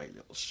there's a great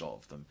little shot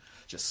of them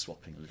just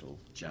swapping a little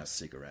jazz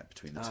cigarette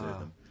between the two of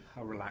them.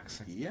 How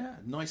relaxing. Yeah,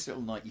 nice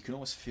little night. You can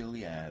almost feel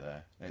the air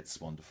there.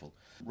 It's wonderful.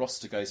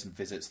 Rossiter goes and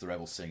visits the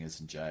rebel singers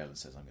in jail and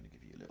says, I'm going to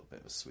give you a little bit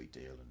of a sweet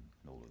deal and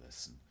all of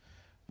this,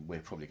 and we're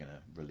probably going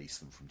to release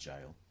them from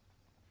jail.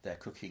 They're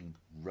cooking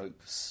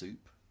rope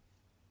soup.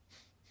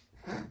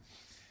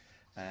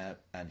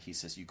 And he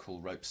says, you call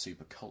rope soup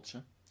a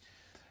culture?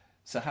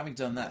 So having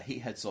done that, he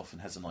heads off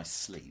and has a nice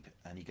sleep,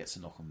 and he gets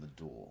a knock on the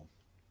door.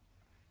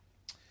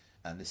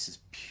 And this is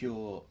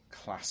pure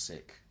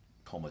classic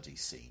comedy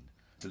scene.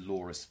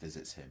 Dolores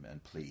visits him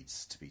and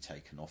pleads to be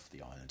taken off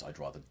the island. I'd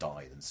rather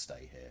die than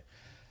stay here.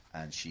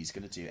 And she's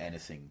going to do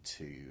anything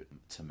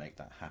to make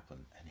that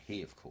happen. And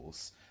he, of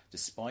course,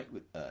 despite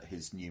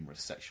his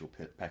numerous sexual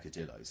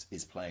peccadillos,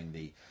 is playing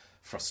the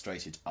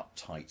frustrated,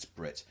 uptight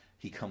Brit.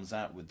 He comes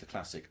out with the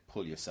classic,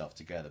 pull yourself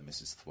together,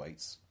 Mrs.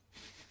 Thwaites.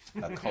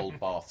 A cold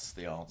bath's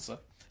the answer.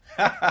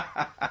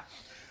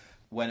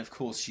 When, of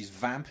course, she's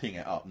vamping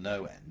it up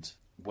no end,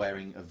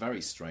 wearing a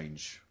very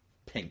strange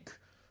pink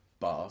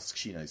basque.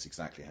 She knows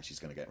exactly how she's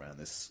going to get around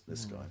this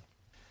guy.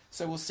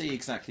 So we'll see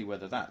exactly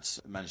whether that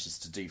manages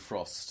to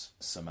defrost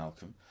Sir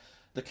Malcolm.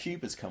 The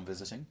Cubas come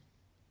visiting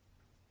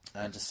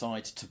and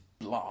decide to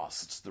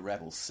blast the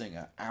rebel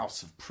singer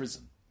out of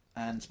prison.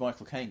 And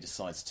Michael Caine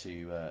decides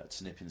to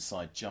nip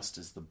inside just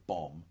as the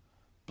bomb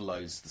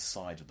blows the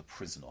side of the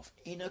prison off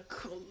in a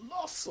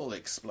colossal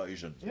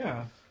explosion.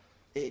 Yeah.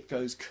 It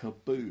goes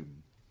kaboom.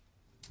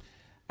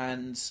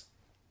 And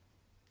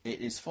it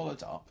is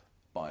followed up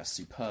by a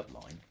superb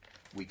line.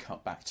 We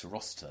cut back to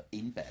Rossiter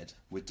in bed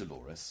with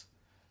Dolores,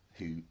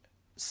 who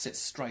sits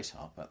straight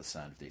up at the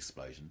sound of the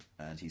explosion,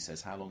 and he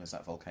says, how long has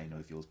that volcano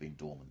of yours been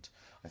dormant?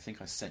 I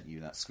think I sent you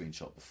that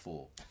screenshot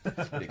before,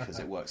 because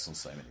it works on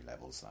so many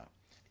levels. That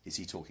is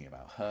he talking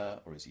about her,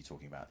 or is he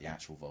talking about the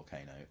actual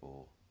volcano,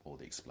 or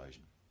the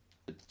explosion?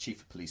 The chief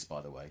of police,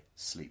 by the way,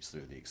 sleeps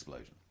through the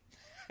explosion.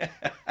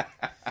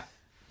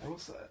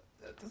 Also,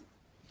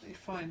 you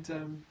find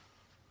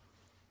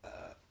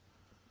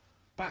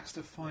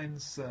Baxter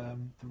finds the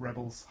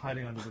rebels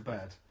hiding under the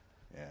bed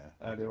Yeah.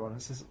 earlier on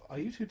and says, are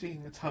you two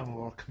digging a tunnel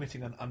or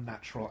committing an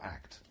unnatural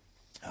act?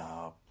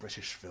 Ah,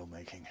 British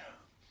filmmaking.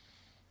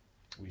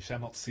 We shall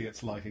not see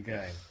its like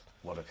again.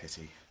 What a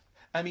pity.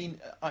 I mean,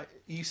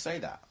 you say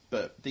that,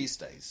 but these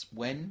days,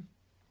 when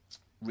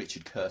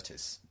Richard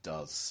Curtis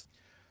does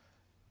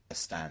a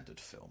standard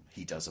film,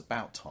 he does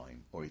About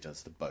Time, or he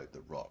does The Boat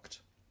That Rocked.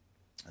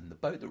 And The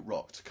Boat That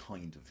Rocked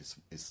kind of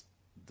is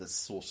the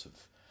sort of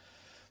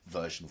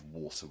version of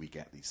Water we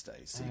get these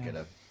days. So you get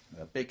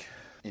a big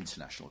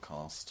international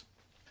cast,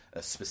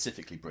 a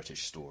specifically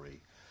British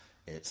story.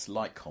 It's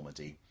light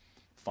comedy,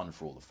 fun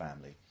for all the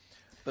family.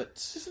 But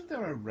Isn't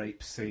there a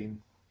rape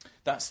scene?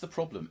 that's the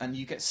problem. And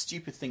you get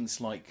stupid things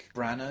like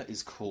Branagh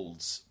is called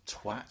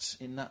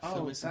twat in that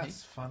film, isn't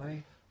that's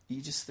funny. he?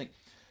 You just think...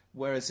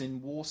 Whereas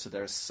in Water,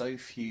 there are so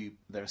few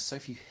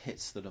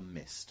hits that are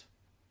missed.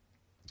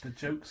 The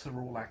jokes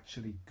are all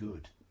actually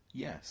good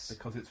Yes.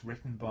 because it's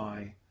written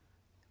by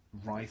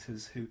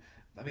writers who,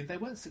 I mean, they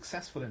weren't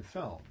successful in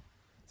film,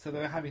 so they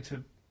were having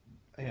to,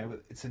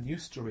 it's a new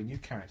story, new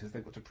characters.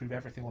 They've got to prove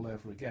everything all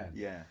over again.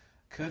 Yeah.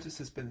 Curtis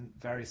has been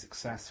very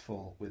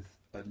successful with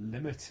a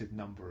limited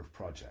number of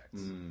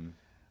projects.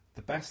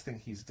 The best thing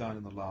he's done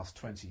in the last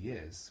 20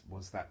 years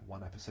was that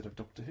one episode of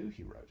Doctor Who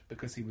he wrote,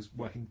 because he was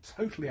working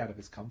totally out of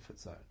his comfort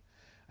zone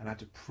and had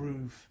to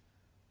prove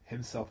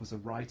himself as a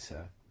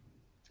writer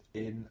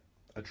in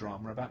a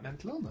drama about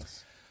mental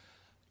illness.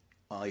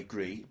 I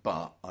agree,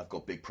 but I've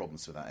got big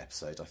problems with that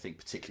episode. I think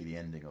particularly the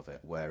ending of it,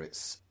 where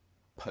it's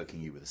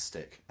poking you with a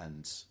stick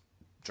and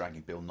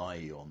dragging Bill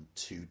Nighy on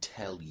to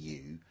tell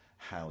you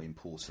how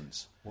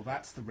important... Well,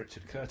 that's the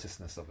Richard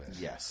Curtisness of it.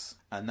 Yes,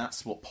 and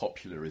that's what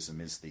popularism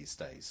is these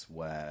days,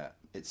 where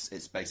it's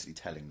basically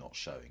telling, not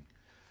showing.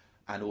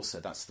 And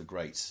also, that's the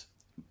great...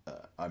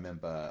 I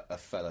remember a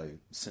fellow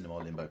Cinema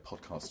Limbo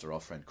podcaster, our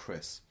friend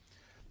Chris,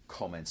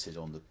 commented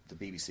on the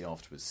BBC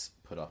afterwards,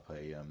 put up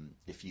a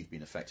if you've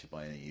been affected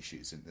by any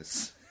issues in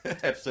this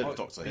episode of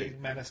Doctor Who,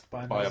 being menaced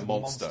by a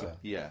monster.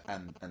 Yeah,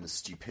 and the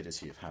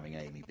stupidity of having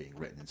Amy being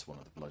written into one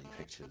of the bloody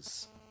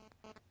pictures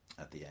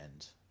at the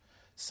end.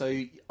 So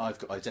I've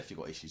definitely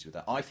got issues with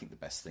that. I think the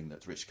best thing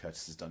that Richard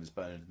Curtis has done is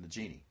Bernard and the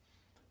Genie.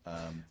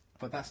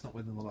 But that's not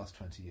within the last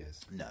 20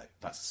 years. No,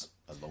 that's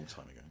a long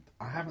time ago.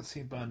 I haven't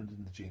seen Bernard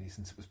and the Genie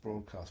since it was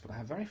broadcast, but I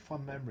have very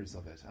fond memories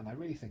of it, and I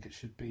really think it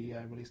should be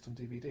released on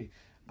DVD.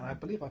 And I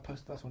believe I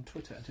posted that on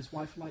Twitter, and his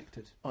wife liked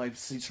it. I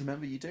seem to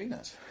remember you doing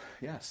that.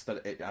 Yes,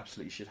 that it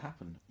absolutely should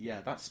happen.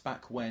 Yeah, that's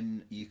back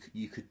when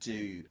you could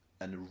do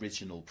an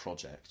original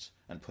project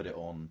and put it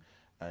on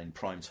in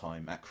prime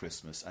time at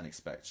Christmas and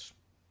expect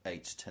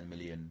 8 to 10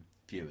 million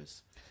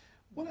viewers.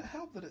 Well, it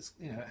helped that it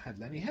had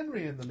Lenny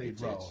Henry in the lead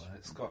role, and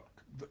it's got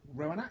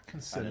Rowan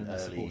Atkinson in the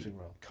supporting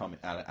role.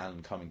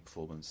 Alan Cumming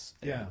performance,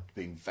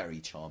 being very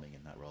charming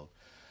in that role.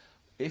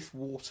 If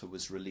Water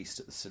was released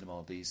at the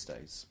cinema these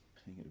days,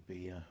 do you think it would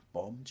be a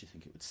bomb? Do you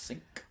think it would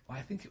sink?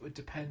 I think it would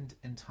depend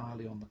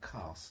entirely on the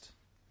cast.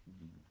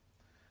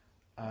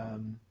 I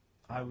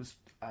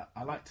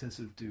like to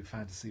sort of do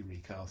fantasy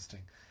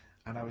recasting,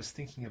 and I was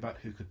thinking about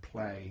who could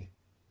play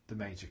the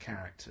major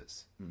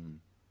characters.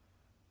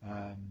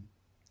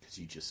 Because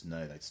you just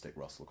know they'd stick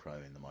Russell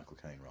Crowe in the Michael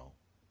Caine role.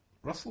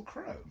 Russell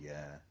Crowe?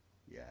 Yeah.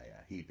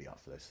 He'd be up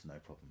for this, no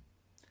problem.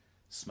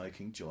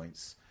 Smoking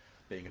joints,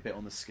 being a bit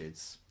on the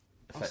skids,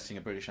 affecting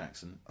a British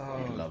accent.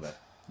 You'd love it.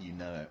 You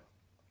know it.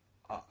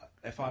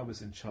 If I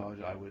was in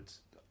charge, I would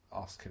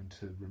ask him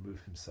to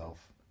remove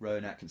himself.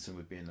 Rowan Atkinson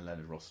would be in the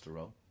Leonard Rossiter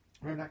role.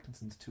 Rowan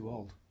Atkinson's too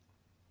old.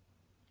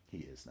 He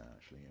is now,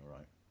 actually, you're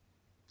right.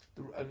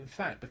 In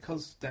fact,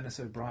 because Dennis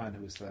O'Brien,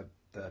 who was the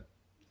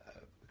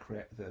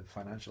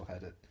financial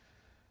head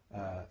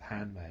at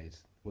Handmaid,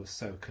 was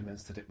so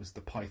convinced that it was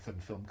the Python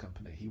Film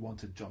Company, he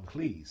wanted John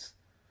Cleese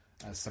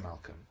as Sir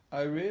Malcolm.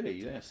 Oh,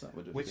 really? Yes, that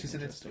would have been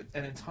interesting. Which is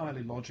an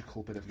entirely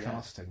logical bit of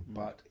casting,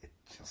 but it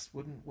just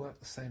wouldn't work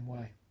the same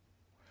way.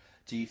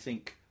 Do you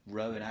think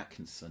Rowan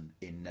Atkinson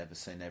in Never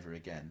Say Never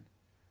Again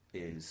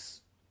is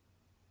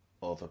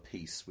of a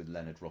piece with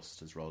Leonard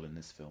Rossiter's role in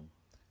this film?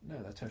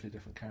 No, they're totally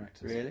different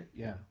characters. Really?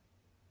 Yeah.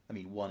 I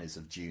mean, one is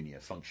a junior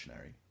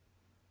functionary.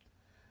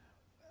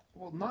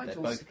 Well,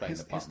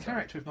 his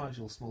character of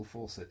Nigel Small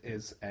Fawcett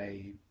is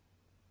a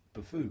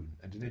buffoon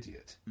and an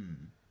idiot,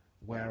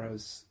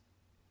 whereas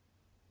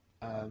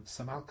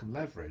Sir Malcolm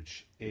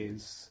Leveridge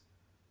is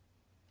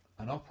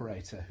an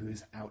operator who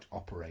is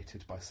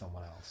out-operated by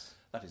someone else.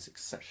 That is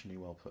exceptionally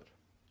well put.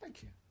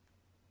 Thank you.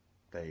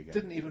 There you go.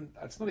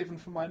 It's not even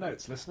from my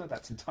notes, listener.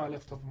 That's entirely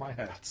off the top of my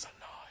head. That's a lie.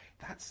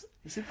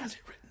 Is it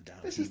written down?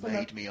 You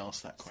made me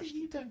ask that question.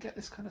 See, you don't get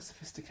this kind of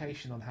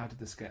sophistication on how did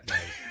this get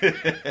made.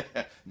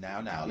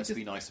 Now, let's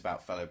be nice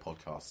about fellow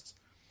podcasts.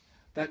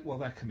 They're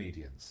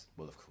comedians.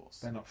 Well, of course.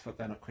 They're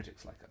not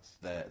critics like us.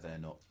 They're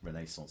not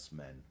Renaissance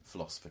men,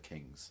 philosopher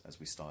kings, as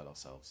we style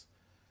ourselves.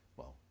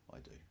 Well, I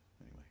do,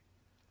 anyway.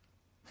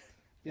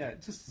 Yeah,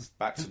 just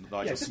back to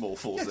Nigel Small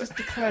Fawcett. Just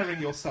declaring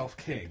yourself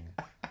king.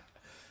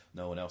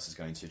 No one else is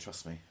going to,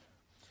 trust me.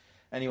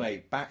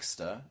 Anyway,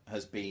 Baxter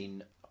has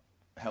been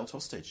held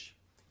hostage.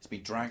 He's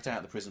been dragged out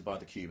of the prison by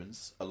the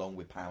Cubans, along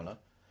with Paola,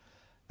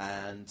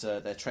 and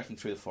they're trekking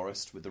through the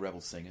forest with the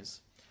rebel singers.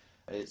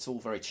 It's all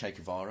very Che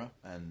Guevara,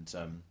 and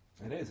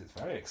it is. It's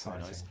very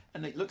exciting, nice.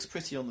 And it looks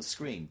pretty on the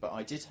screen. But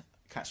I did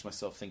catch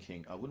myself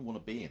thinking I wouldn't want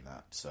to be in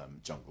that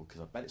jungle,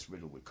 because I bet it's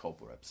riddled with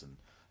cobwebs and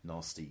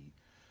nasty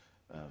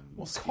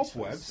mosquitoes.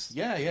 Cobwebs?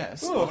 Yeah.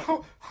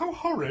 Oh, how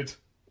horrid!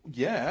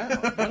 Yeah,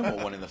 I don't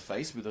want one in the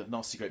face with a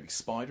nasty great big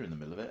spider in the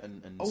middle of it.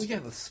 And oh yeah,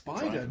 the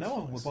spider. No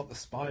one would want the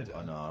spider.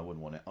 Oh no, I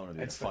wouldn't want it. I want to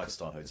be in a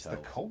 5-star hotel. It's the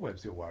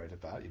cobwebs you're worried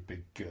about, you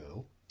big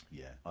girl.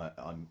 Yeah,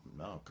 I'm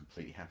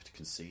completely happy to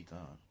concede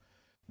that.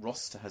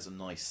 Rossiter has a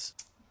nice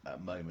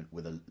moment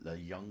with a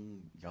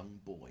young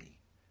boy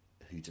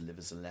who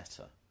delivers a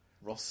letter.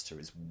 Rossiter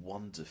is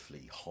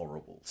wonderfully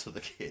horrible to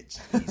the kid.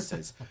 He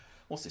says,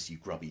 "What's this, you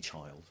grubby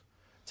child?"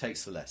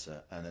 Takes the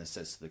letter and then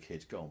says to the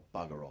kid, "Go on,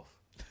 bugger off."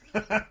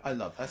 I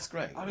love that's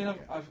great. I mean,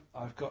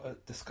 I've got a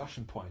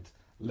discussion point.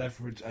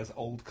 Leveridge as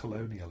old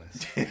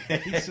colonialist.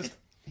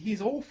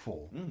 he's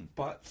awful,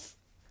 but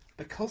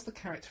because the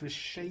character is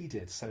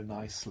shaded so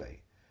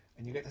nicely,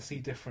 and you get to see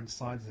different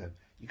sides of him,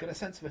 You get a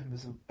sense of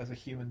him as a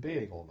human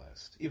being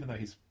almost, even though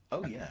he's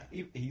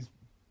he's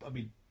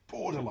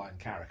borderline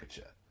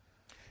caricature.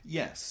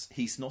 Yes,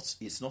 it's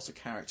not a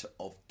character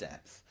of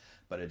depth,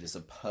 but it is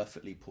a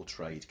perfectly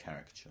portrayed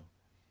caricature.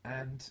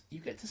 And you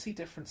get to see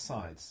different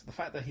sides. The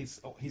fact that he's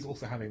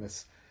also having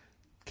this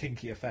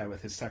kinky affair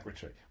with his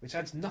secretary, which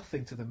adds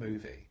nothing to the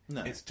movie.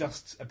 No. It's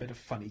just a bit of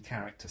funny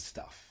character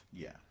stuff.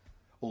 Yeah.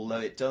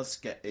 Although it does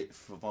get it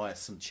via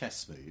some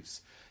chess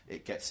moves,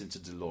 it gets him to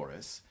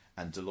Dolores,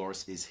 and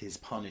Dolores is his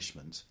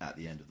punishment at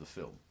the end of the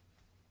film.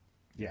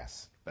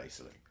 Yes.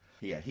 Basically.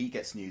 Yeah, he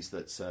gets news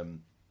that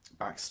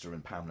Baxter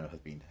and Pamela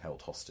have been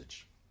held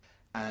hostage,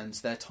 and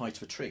they're tied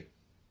to a tree.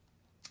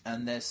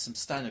 And there's some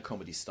standard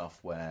comedy stuff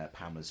where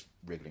Pamela's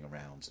wriggling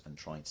around and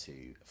trying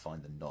to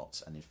find the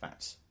knot, and in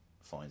fact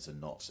finds a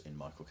knot in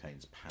Michael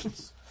Caine's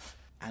pants.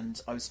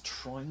 And I was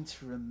trying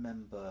to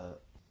remember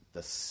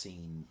the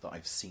scene that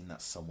I've seen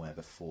that somewhere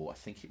before. I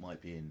think it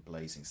might be in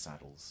Blazing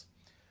Saddles,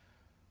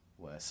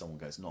 where someone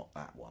goes, "Not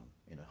that one,"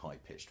 in a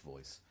high-pitched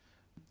voice.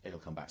 It'll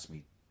come back to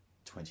me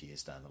 20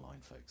 years down the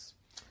line, folks.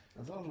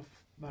 There's a lot of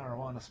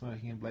marijuana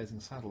smoking in Blazing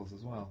Saddles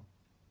as well.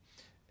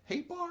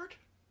 Hey, Bart!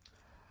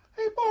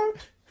 Hey,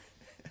 Bart!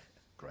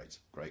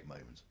 Great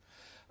moment.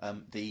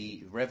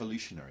 The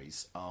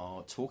revolutionaries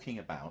are talking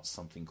about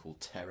something called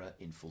terror,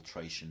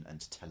 infiltration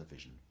and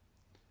television,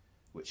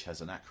 which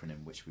has an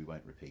acronym which we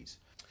won't repeat.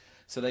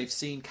 So they've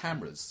seen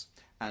cameras,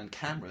 and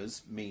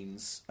cameras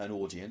means an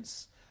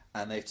audience,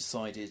 and they've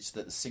decided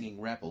that the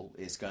singing rebel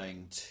is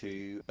going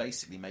to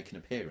basically make an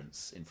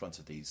appearance in front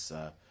of these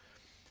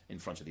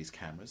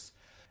cameras.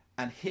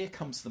 And here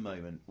comes the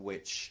moment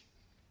which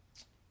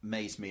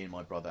made me and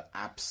my brother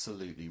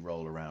absolutely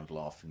roll around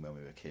laughing when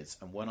we were kids.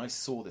 And when I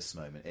saw this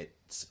moment,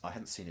 I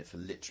hadn't seen it for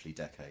literally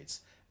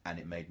decades, and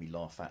it made me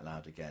laugh out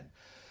loud again.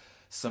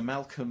 So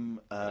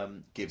Malcolm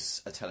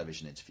gives a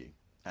television interview,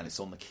 and it's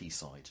on the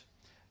quayside,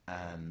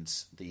 and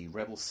the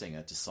rebel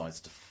singer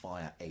decides to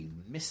fire a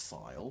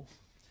missile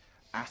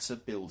at a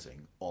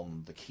building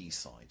on the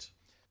quayside.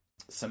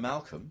 So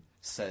Malcolm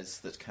says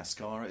that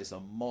Cascara is a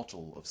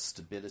model of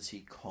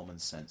stability, common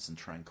sense and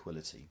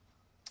tranquility.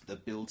 The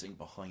building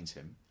behind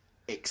him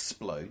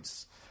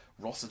explodes.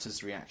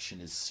 Rossiter's reaction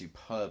is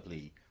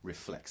superbly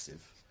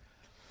reflexive.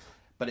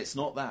 But it's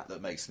not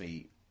that makes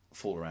me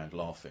fall around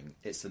laughing.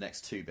 It's the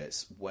next two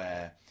bits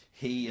where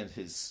he and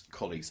his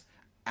colleagues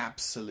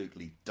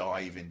absolutely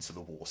dive into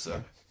the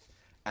water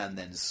and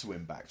then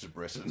swim back to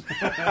Britain.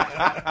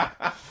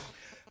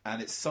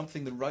 And it's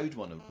something the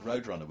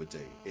Roadrunner would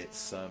do. It's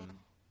so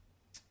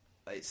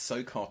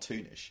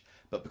cartoonish,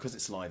 but because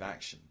it's live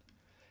action,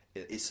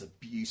 it's a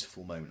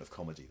beautiful moment of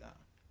comedy. That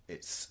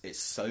it's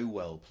so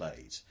well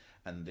played,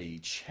 and the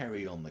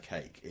cherry on the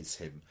cake is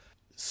him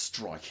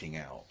striking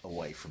out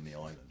away from the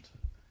island.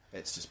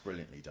 It's just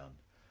brilliantly done.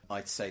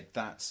 I'd say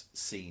that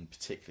scene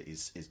particularly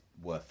is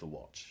worth the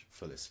watch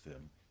for this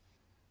film.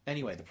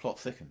 Anyway, the plot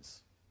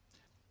thickens.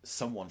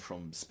 Someone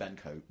from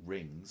Spenco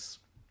rings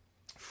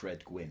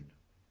Fred Gwynn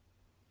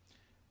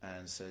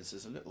and says,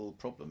 "There's a little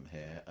problem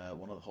here.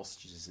 One of the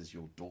hostages is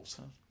your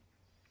daughter."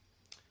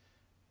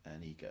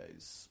 And he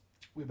goes,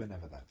 "We were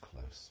never that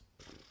close."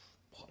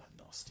 What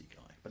a nasty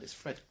guy. But it's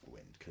Fred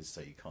Gwynn,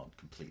 so you can't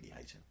completely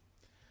hate him.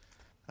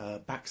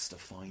 Baxter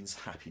finds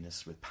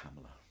happiness with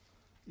Pamela.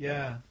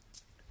 Yeah.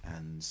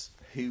 And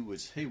who would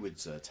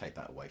take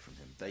that away from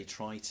him? They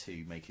try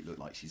to make it look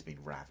like she's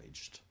been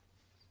ravaged.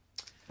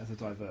 As a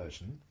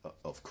diversion.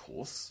 Of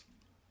course.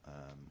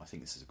 I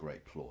think this is a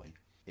great ploy.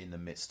 In the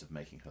midst of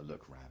making her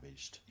look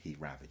ravaged, he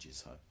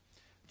ravages her.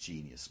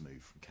 Genius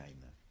move from Caine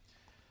there.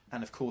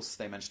 And of course,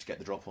 they manage to get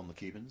the drop on the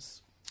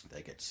Cubans.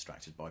 They get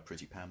distracted by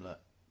pretty Pamela.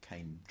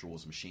 Caine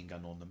draws a machine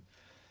gun on them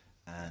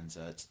and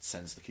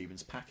sends the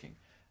Cubans packing.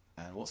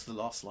 And what's the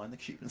last line the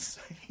Cubans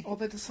say? Oh,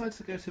 they decide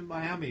to go to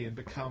Miami and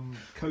become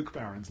coke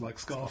barons like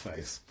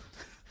Scarface.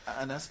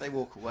 And as they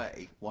walk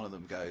away, one of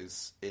them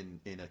goes, in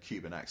a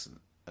Cuban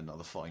accent,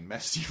 "Another fine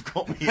mess you've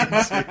got me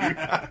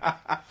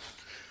into."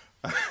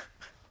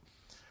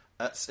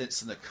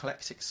 It's an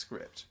eclectic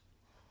script.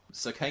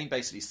 So Caine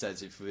basically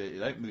says, if we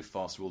don't move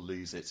fast, we'll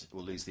lose it.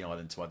 We'll lose the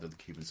island to either the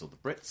Cubans or the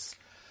Brits.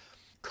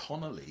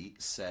 Connolly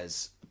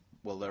says,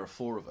 well, there are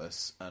four of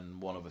us,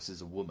 and one of us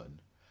is a woman.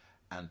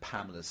 And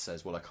Pamela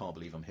says, well, I can't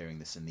believe I'm hearing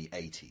this in the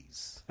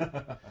 80s.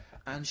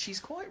 And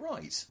she's quite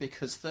right,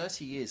 because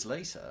 30 years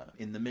later,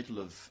 in the middle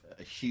of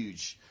a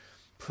huge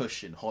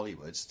push in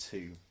Hollywood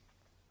to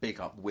big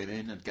up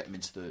women and get them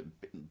into the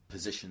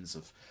positions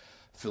of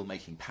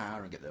filmmaking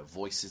power and get their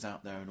voices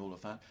out there and all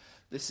of that,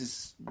 this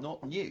is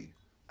not new.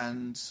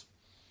 And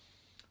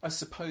I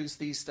suppose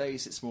these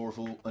days it's more of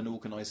an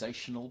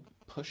organisational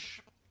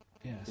push.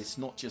 Yes. It's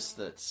not just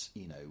that,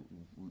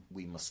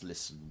 we must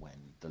listen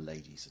when the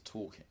ladies are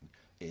talking.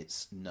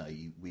 It's, no,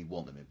 we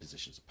want them in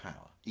positions of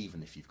power.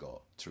 Even if you've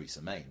got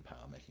Theresa May in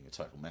power making a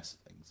total mess of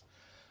things.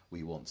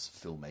 We want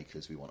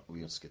filmmakers, we want to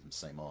give them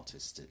same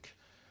artistic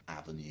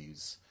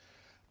avenues.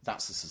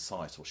 That's a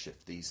societal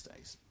shift these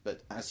days.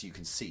 But as you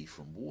can see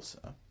from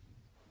Water,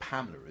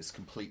 Pamela is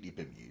completely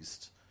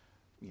bemused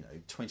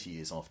 20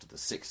 years after the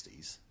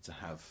 60s, to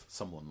have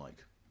someone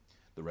like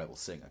the Rebel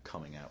Singer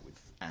coming out with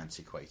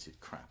antiquated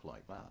crap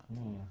like that.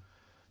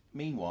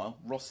 Meanwhile,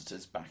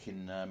 Rossiter's back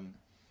in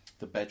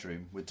the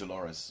bedroom with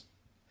Dolores,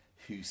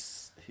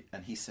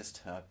 and he says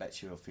to her, "I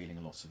bet you're feeling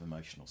a lot of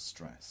emotional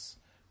stress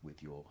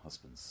with your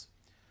husband's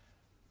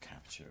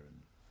capture,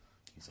 and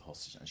he's a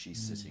hostage." And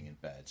she's sitting in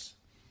bed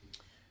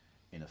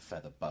in a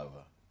feather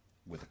boa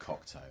with a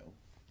cocktail,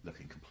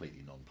 looking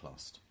completely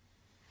nonplussed.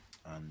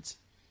 And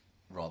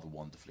rather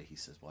wonderfully, he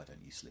says, "Why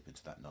don't you slip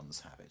into that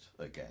nun's habit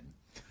again?"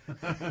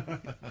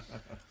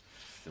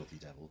 Filthy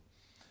devil.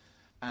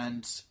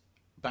 And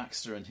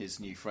Baxter and his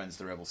new friends,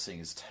 the Rebel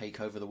Singers, take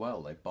over the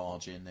well. They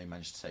barge in, they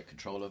manage to take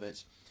control of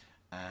it.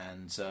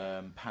 And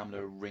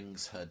Pamela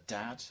rings her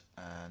dad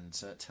and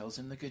tells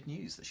him the good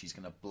news, that she's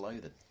going to blow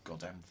the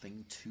goddamn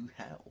thing to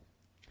hell.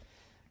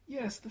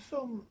 Yes, the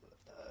film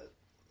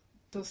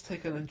does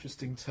take an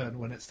interesting turn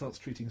when it starts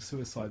treating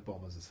suicide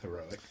bombers as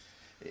heroic.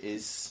 It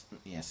is,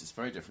 yes, it's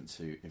very different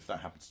to, if that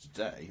happened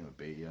today, it would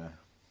be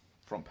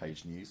front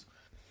page news.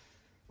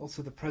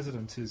 Also, the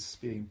president is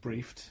being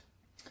briefed,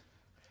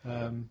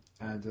 and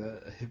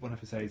one of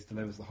his aides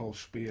delivers the whole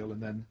spiel,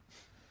 and then,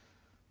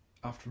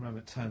 after a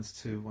moment, turns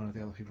to one of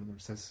the other people in the room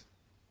and says,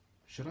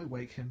 "Should I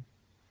wake him?"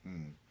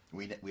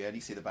 We only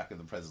see the back of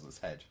the president's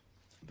head.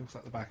 It looks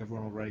like the back of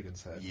Ronald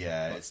Reagan's head.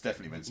 Yeah, it's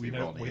definitely meant to be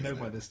Ronnie. We know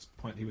by this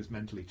point he was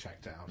mentally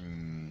checked out.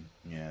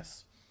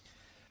 Yes.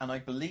 And I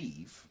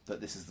believe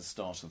that this is the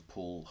start of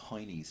Paul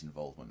Heini's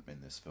involvement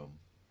in this film.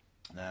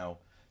 Now,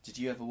 did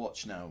you ever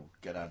watch Now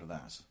Get Out of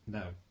That?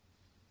 No.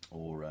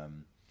 Or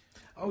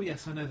oh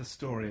yes, I know the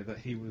story that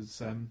he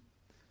was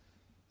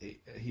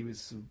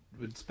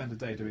would spend a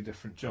day doing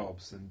different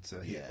jobs, and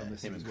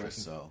him and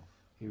Chris Searle.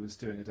 He was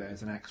doing a day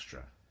as an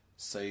extra.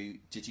 So,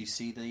 did you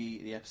see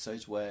the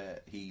episodes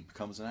where he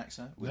becomes an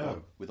actor?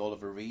 No. With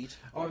Oliver Reed?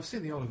 Oh, I've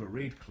seen the Oliver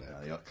Reed clip.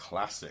 The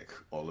classic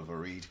Oliver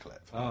Reed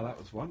clip. Oh, that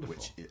was wonderful.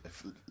 Which,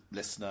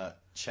 listener,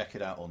 check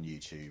it out on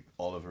YouTube.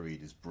 Oliver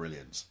Reed is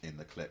brilliant in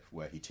the clip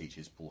where he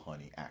teaches Paul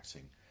Heini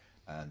acting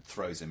and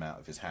throws him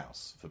out of his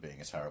house for being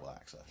a terrible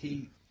actor.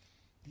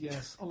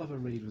 Yes, Oliver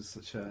Reed was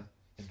such a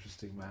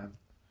interesting man.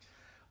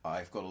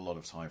 I've got a lot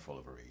of time for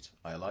Oliver Reed.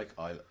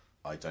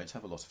 I don't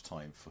have a lot of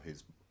time for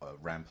his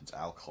rampant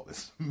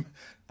alcoholism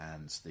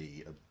and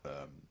the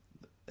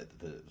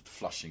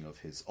flushing of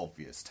his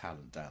obvious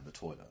talent down the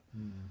toilet.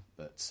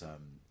 But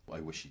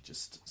I wish he'd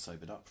just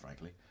sobered up,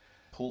 frankly.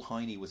 Paul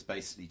Heini was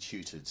basically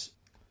tutored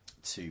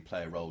to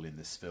play a role in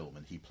this film,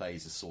 and he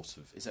plays a sort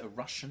of... Is it a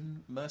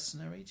Russian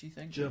mercenary, do you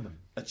think? German.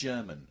 A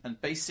German.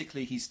 And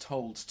basically he's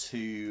told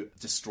to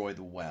destroy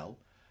the well.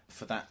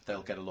 For that,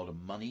 they'll get a lot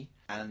of money.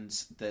 And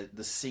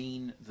the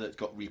scene that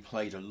got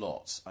replayed a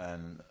lot,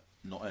 and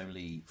not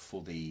only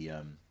for the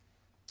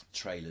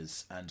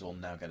trailers and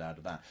on Now Get Out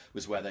of That,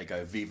 was where they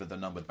go, "Viva the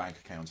numbered bank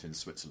account in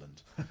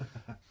Switzerland,"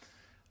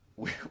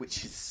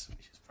 which is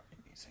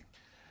very amusing.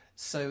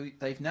 So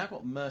they've now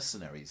got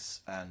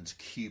mercenaries and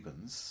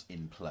Cubans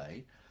in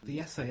play.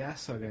 The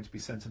SAS are going to be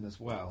sent in as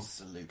well.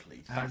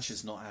 Absolutely.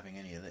 Thatcher's not having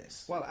any of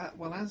this. Well,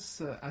 as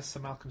Sir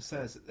Malcolm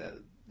says,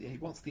 he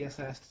wants the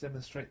SAS to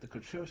demonstrate the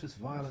gratuitous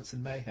violence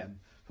and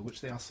mayhem for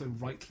which they are so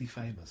rightly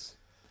famous.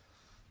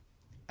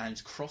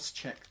 And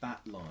cross-check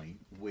that line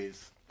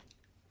with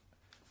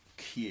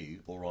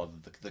Q, or rather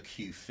the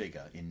Q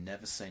figure in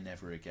Never Say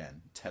Never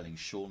Again, telling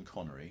Sean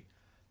Connery,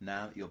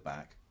 "Now that you're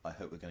back, I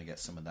hope we're going to get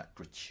some of that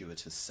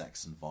gratuitous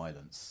sex and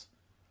violence."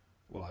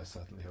 Well, I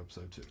certainly hope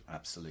so too.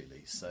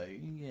 Absolutely. So,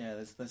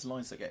 yeah, there's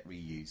lines that get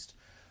reused.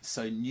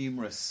 So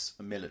numerous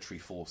military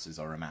forces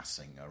are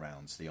amassing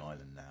around the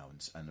island now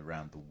and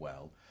around the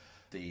well.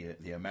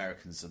 The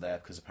Americans are there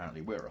because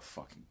apparently we're a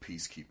fucking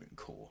peacekeeping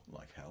corps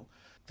like hell.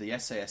 The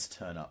SAS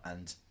turn up,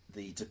 and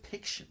the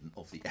depiction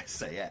of the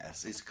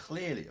SAS is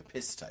clearly a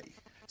piss take.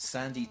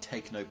 Sandy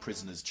Take No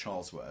Prisoners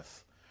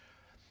Charlesworth.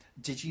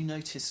 Did you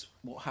notice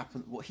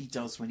what he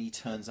does when he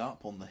turns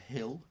up on the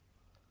hill?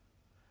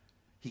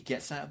 He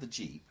gets out of the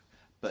Jeep,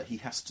 but he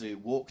has to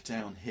walk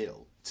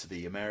downhill to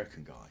the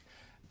American guy.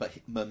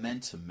 But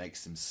momentum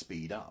makes him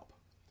speed up.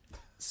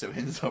 So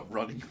he ends up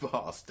running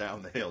fast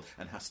down the hill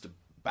and has to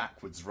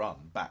backwards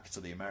run back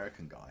to the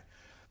American guy.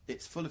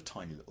 It's full of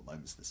tiny little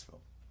moments, this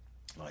film.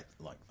 Like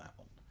that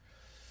one.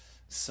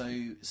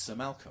 So Sir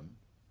Malcolm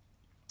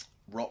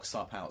rocks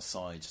up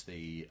outside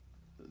the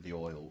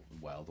oil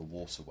well, the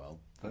water well,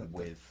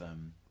 with...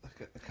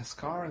 The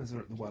Cascarans are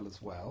at the well as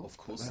well. Of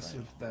course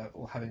they're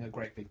all having a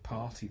great big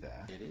party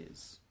there. It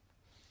is.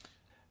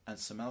 And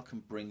Sir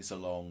Malcolm brings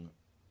along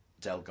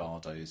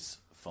Delgado's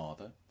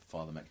father,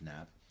 Father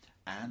McNabb,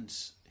 and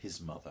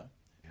his mother,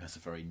 who has a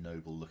very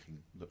noble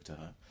look to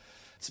her.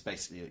 So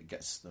basically it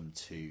gets them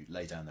to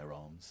lay down their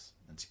arms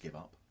and to give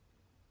up.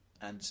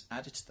 And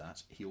added to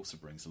that, he also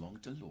brings along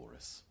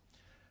Dolores,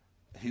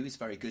 who is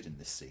very good in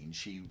this scene.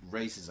 She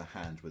raises a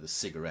hand with a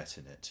cigarette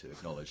in it to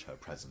acknowledge her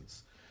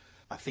presence.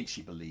 I think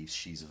she believes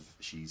she's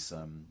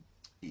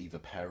Eva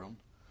Peron.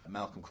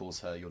 Malcolm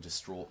calls her your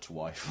distraught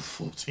wife for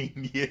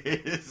 14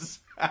 years.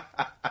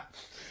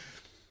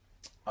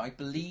 I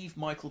believe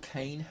Michael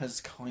Caine has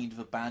kind of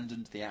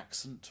abandoned the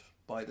accent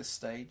by this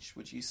stage.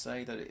 Would you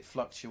say that it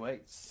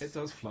fluctuates? It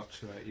does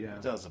fluctuate, yeah.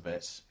 It does a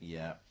bit,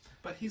 yeah.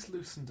 But he's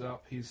loosened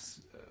up.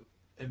 He's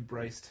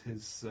embraced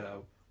his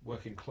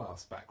working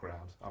class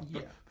background.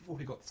 Before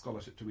he got the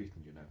scholarship to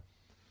Eton, you know.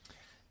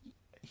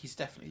 He's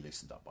definitely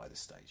loosened up by this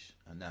stage,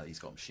 and now he's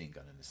got a machine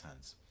gun in his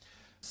hands.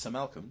 Sir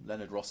Malcolm,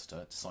 Leonard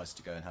Rossiter, decides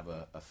to go and have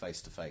a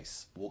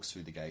face-to-face, walks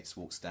through the gates,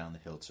 walks down the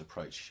hill to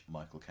approach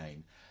Michael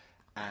Caine,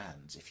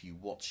 and if you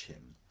watch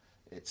him,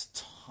 it's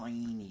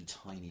tiny,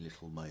 tiny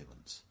little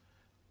moment,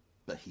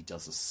 but he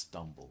does a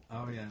stumble.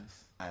 Oh,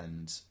 yes.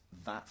 And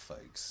that,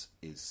 folks,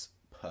 is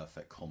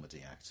perfect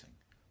comedy acting.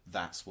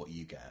 That's what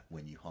you get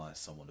when you hire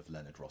someone of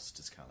Leonard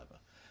Rossiter's calibre.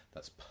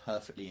 That's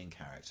perfectly in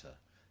character,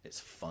 it's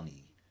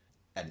funny,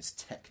 and it's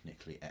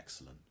technically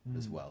excellent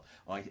as well.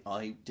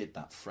 I did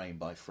that frame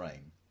by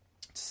frame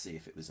to see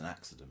if it was an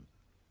accident,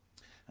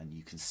 and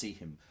you can see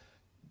him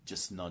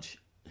just nudge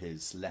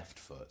his left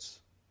foot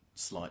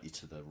slightly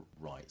to the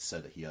right so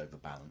that he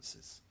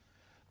overbalances.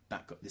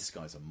 This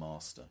guy's a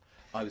master.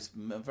 I was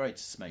very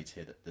dismayed to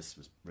hear that this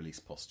was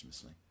released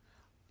posthumously.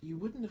 You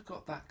wouldn't have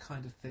got that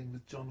kind of thing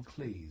with John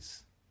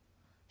Cleese,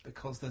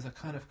 because there's a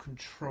kind of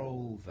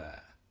control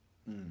there.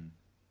 And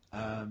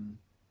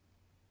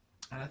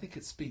I think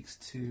it speaks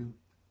to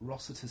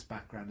Rossiter's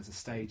background as a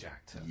stage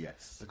actor.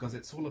 Yes. Because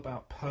it's all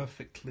about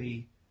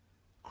perfectly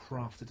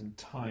crafted and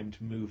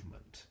timed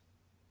movement.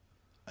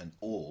 And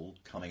all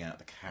coming out of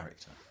the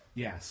character.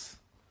 Yes.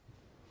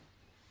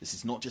 This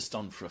is not just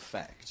done for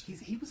effect.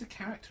 He was a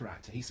character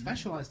actor. He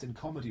specialised in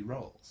comedy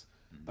roles,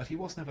 but he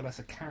was nevertheless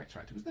a character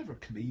actor. He was never a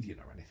comedian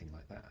or anything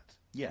like that.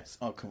 Yes,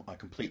 I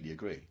completely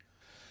agree.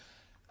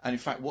 And in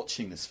fact,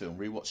 watching this film,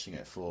 rewatching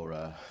it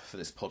for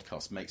this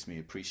podcast, makes me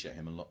appreciate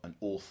him an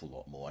awful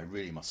lot more. I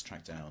really must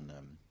track down,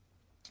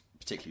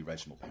 particularly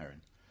Reginald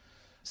Perrin.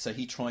 So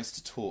he tries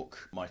to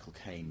talk Michael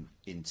Caine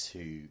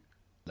into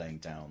laying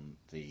down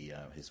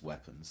his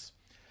weapons.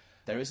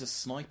 There is a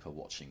sniper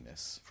watching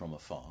this from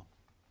afar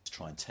to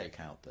try and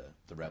take out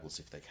the rebels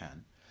if they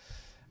can.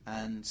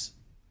 And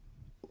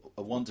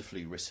a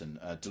wonderfully written,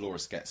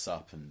 Dolores gets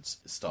up and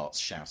starts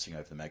shouting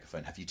over the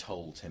megaphone, "Have you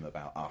told him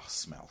about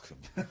us, Malcolm?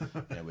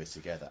 We're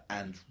together."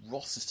 And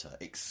Rossiter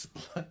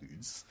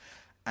explodes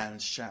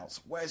and shouts,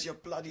 "Where's your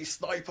bloody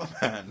sniper,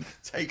 man?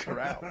 Take her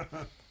out."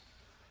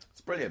 It's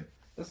brilliant.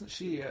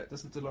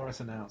 Doesn't Dolores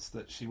announce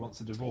that she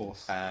wants a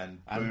divorce?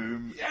 And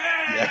boom. Yay!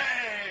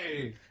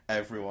 Yeah.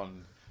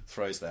 Everyone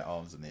throws their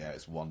arms in the air.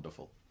 It's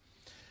wonderful.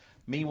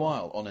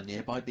 Meanwhile, on a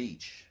nearby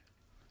beach,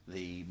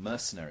 the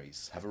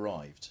mercenaries have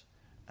arrived.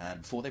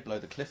 And before they blow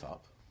the cliff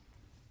up,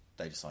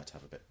 they decide to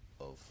have a bit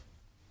of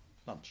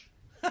lunch.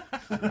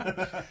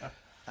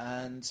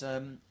 And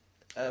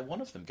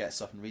one of them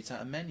gets up and reads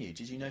out a menu.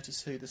 Did you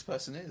notice who this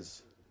person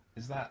is?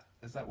 Is that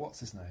what's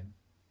his name?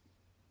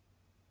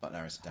 But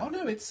narrows it down. Oh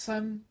no, it's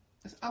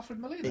Alfred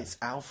Molina. It's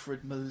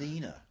Alfred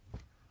Molina.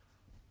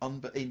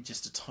 In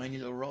just a tiny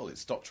little role.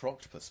 It's Dr.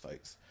 Octopus,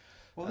 folks.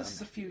 Well, this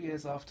is a few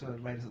years after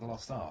Raiders of the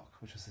Lost Ark,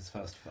 which was his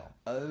first film.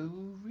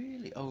 Oh,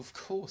 really? Oh, of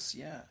course,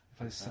 yeah. He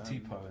plays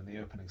Satipo in the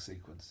opening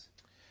sequence.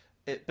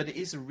 But it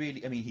is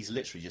he's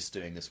literally just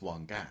doing this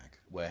one gag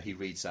where he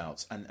reads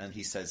out and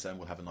he says,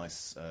 we'll have a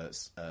nice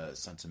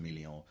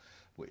Saint-Emilion,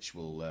 which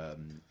will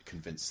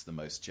convince the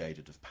most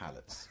jaded of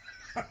palates.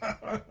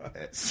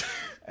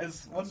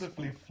 It's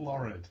wonderfully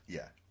florid.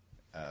 Yeah,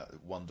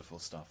 wonderful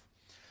stuff.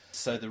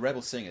 So the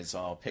rebel singers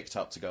are picked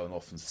up to go and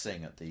off and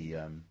sing at the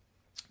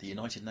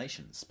United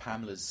Nations.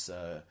 Pamela's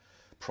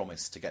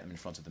promise to get them in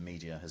front of the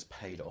media has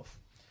paid off.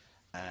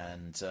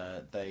 And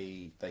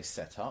they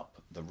set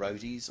up. The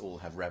roadies all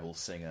have rebel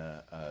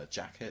singer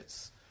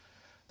jackets.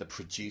 The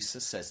producer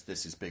says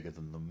this is bigger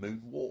than the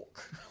moonwalk,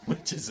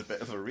 which is a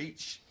bit of a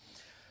reach.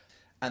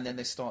 And then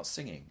they start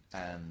singing.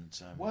 And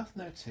worth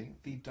noting,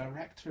 the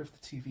director of the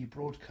TV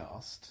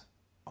broadcast.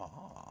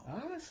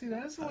 See,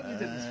 that's what you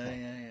did this for.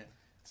 Yeah.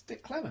 It's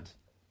Dick Clement.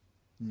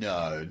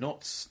 No,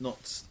 not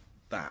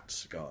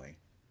that guy.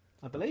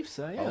 I believe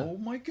so. Yeah. Oh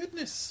my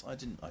goodness! I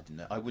didn't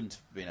know. I wouldn't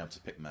have been able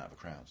to pick them out of a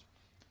crowd.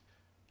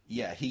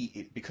 Yeah,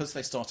 because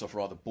they start off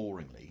rather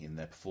boringly in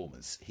their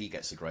performance, he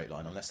gets a great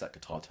line. Unless that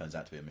guitar turns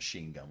out to be a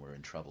machine gun, we're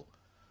in trouble.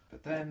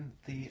 But then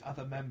the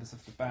other members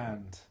of the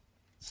band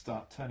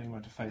start turning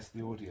around to face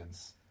the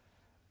audience,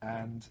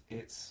 and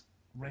it's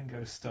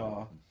Ringo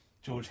Starr,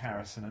 George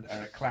Harrison, and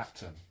Eric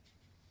Clapton.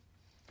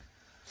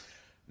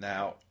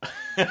 Now,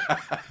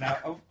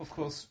 of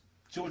course,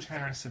 George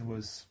Harrison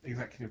was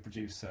executive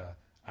producer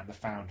and the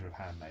founder of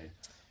Handmade,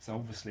 so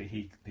obviously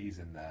he's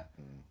in there.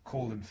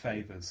 Call in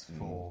favours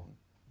for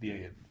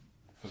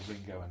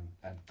Ringo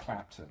and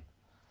Clapton,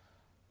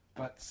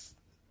 but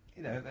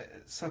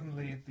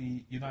suddenly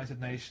the United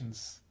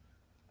Nations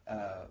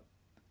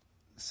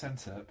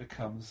Centre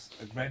becomes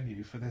a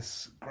venue for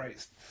this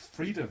great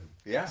freedom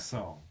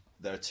song.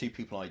 There are two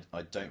people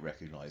I don't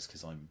recognise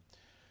because I'm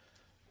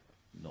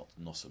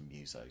not a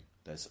muso.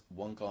 There's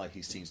one guy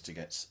who seems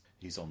to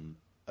he's on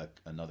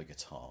another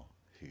guitar.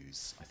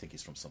 I think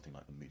he's from something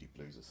like the Moody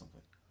Blues or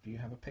something. Do you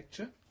have a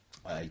picture?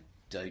 I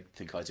don't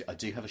think I do. I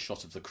do have a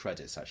shot of the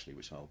credits, actually,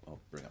 which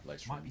I'll bring up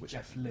later. Might be which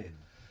Jeff Lynne.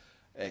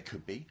 It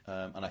could be.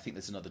 And I think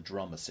there's another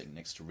drummer sitting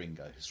next to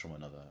Ringo who's from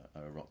another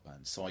rock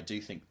band. So I do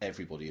think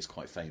everybody is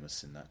quite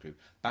famous in that group.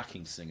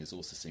 Backing singers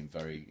also seem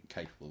very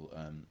capable.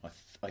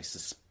 I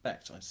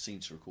suspect, I seem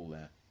to recall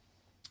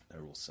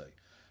they're also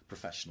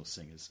professional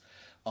singers.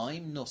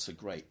 I'm not a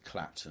great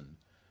Clapton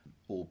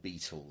or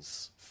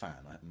Beatles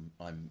fan.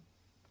 I'm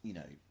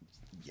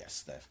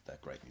yes, they're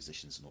great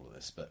musicians and all of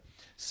this, but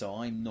so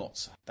I'm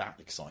not that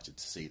excited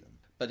to see them.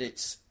 But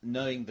it's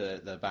knowing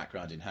the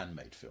background in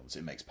Handmade films,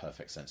 it makes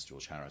perfect sense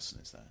George Harrison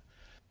is there.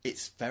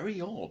 It's very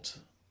odd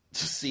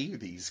to see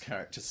these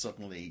characters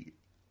suddenly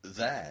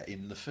there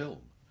in the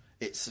film.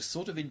 It's a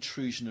sort of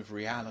intrusion of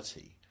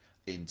reality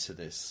into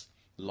this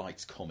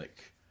light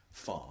comic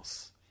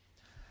farce.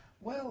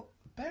 Well,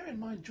 bear in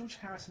mind, George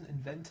Harrison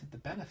invented the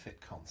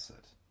benefit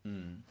concert.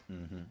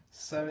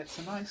 So it's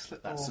a nice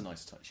little That's a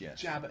nice touch,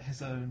 yes. jab at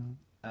his own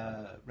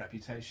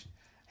reputation.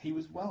 He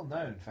was well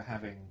known for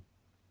having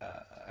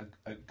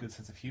a good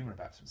sense of humour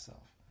about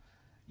himself.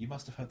 You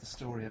must have heard the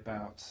story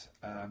about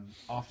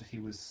after he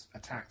was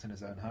attacked in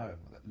his own home,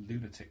 that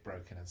lunatic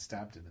broke in and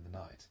stabbed him in the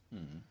night.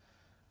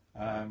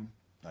 I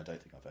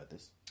don't think I've heard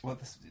this. Well,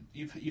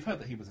 you've heard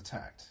that he was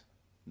attacked.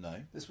 No.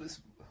 This was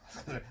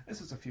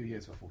a few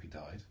years before he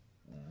died,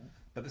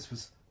 but this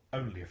was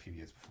only a few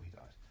years before he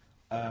died.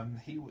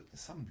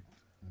 Some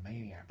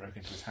maniac broke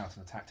into his house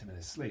and attacked him in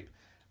his sleep,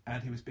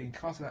 and he was being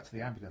carted out to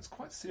the ambulance,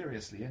 quite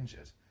seriously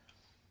injured.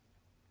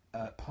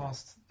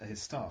 Past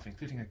his staff,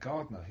 including a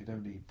gardener who'd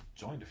only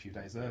joined a few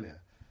days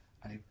earlier,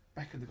 and he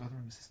beckoned the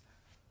gardener and says,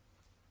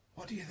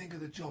 "What do you think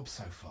of the job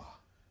so far?"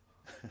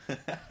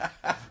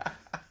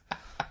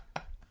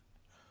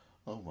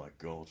 Oh my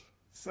God!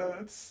 So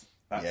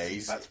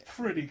that's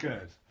pretty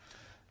good.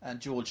 And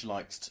George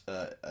liked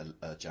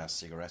a jazz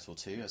cigarette or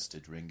two, as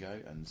did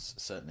Ringo, and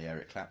certainly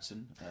Eric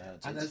Clapton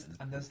did.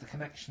 And there's the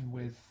connection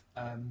with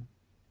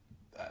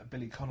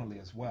Billy Connolly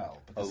as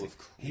well, because of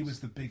course. he was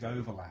the big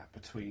overlap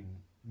between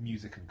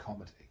music and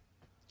comedy.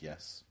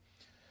 Yes.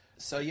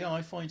 So yeah,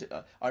 I find it.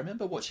 I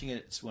remember watching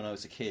it when I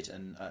was a kid,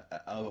 and I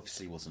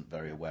obviously wasn't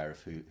very aware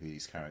of who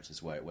these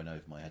characters were. It went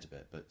over my head a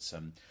bit,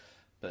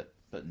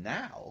 but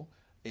now.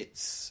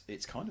 It's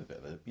kind of a bit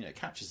of a, it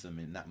captures them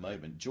in that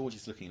moment. George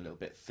is looking a little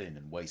bit thin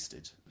and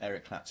wasted.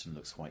 Eric Clapton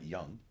looks quite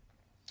young.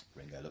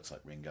 Ringo looks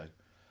like Ringo.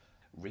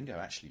 Ringo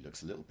actually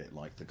looks a little bit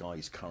like the guy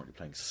who's currently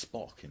playing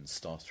Spock in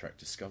Star Trek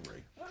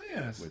Discovery. Oh,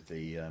 yes. With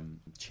the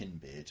chin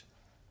beard.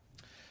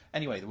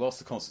 Anyway, whilst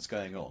the concert's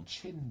going on...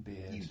 Chin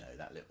beard. You know,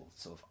 that little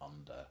sort of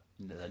under...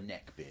 the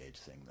neck beard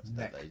thing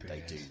that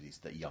they do,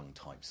 that young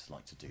types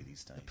like to do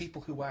these days. The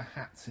people who wear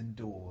hats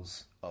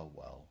indoors. Oh,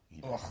 well,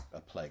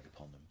 a plague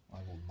upon them. I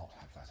will not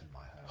have that in my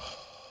home.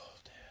 Oh,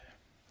 dear.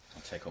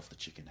 I'll take off the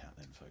chicken hat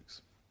then,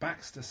 folks.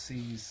 Baxter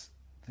sees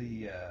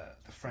the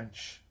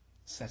French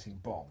setting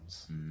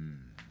bombs,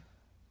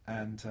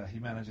 and he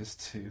manages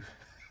to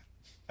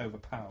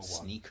overpower one.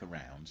 Sneak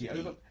around.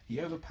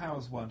 He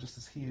overpowers one just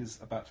as he is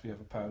about to be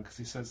overpowered, because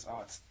he says, "Oh,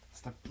 it's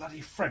the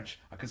bloody French.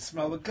 I can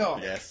smell the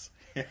garlic." Yes.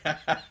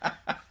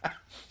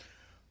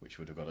 Which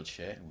would have got a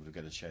chair, and would have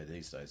got a chair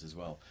these days as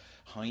well.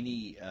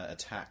 Heine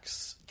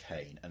attacks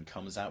Kane and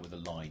comes out with a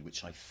line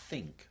which I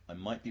think, I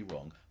might be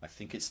wrong, I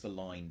think it's the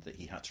line that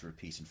he had to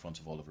repeat in front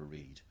of Oliver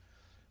Reed,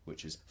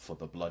 which is, "For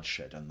the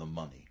bloodshed and the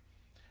money."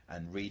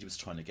 And Reed was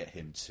trying to get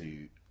him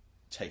to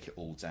take it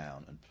all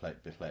down and play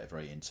it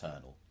very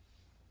internal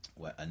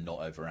and not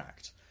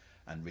overact.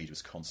 And Reed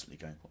was constantly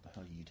going, "What the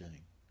hell are you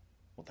doing?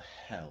 What the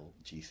hell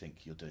do you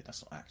think you're doing?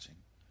 That's not acting."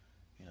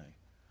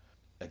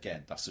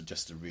 Again, that's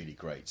just a really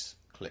great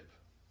clip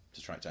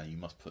to track down. You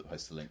must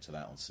post the link to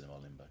that on Cinema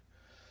Limbo.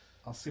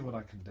 I'll see what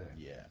I can do.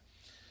 Yeah.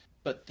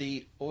 But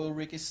the oil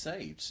rig is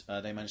saved.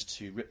 They managed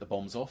to rip the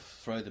bombs off,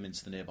 throw them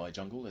into the nearby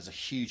jungle. There's a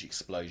huge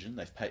explosion.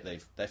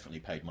 They've definitely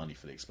paid money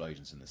for the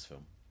explosions in this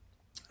film.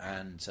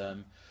 And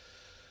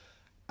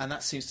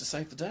that seems to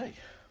save the day.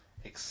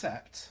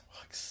 Except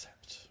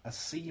a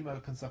seam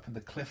opens up in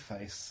the cliff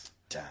face.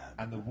 Damn.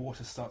 And the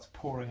water starts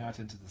pouring out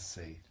into the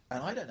sea.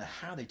 And I don't know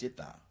how they did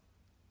that.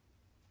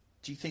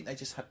 Do you think they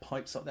just had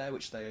pipes up there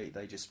which they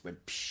just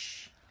went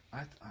psh?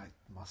 I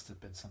must have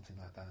been something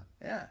like that.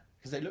 Yeah,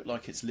 because they look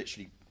like it's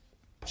literally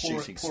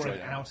shooting pouring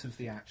straight out of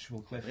the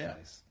actual cliff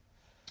face.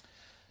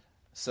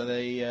 So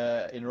they,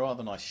 in a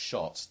rather nice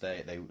shot,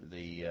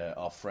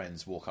 our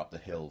friends walk up the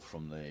hill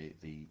from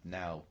the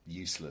now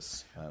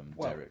useless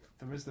Derek.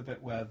 There is the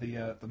bit where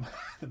the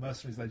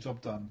mercenaries, their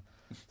job done.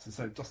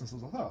 So Dawson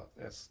says, "Oh,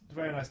 it's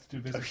very nice to do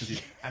business with you,"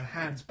 and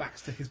hands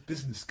Baxter his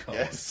business card.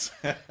 Yes.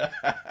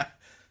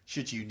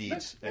 Should you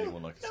need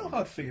anyone like us? No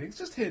hard feelings,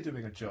 just here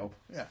doing a job.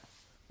 Yeah.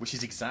 Which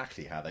is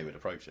exactly how they would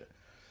approach it.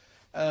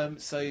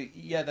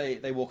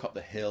 They walk up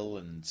the hill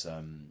and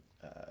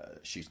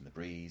shooting the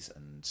breeze,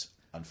 and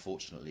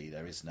unfortunately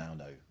there is now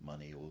no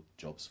money or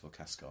jobs for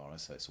Cascara,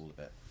 so it's all a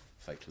bit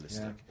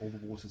fatalistic. Yeah, all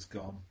the water's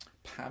gone.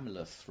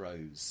 Pamela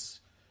throws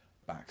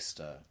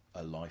Baxter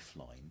a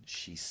lifeline.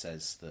 She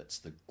says that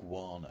the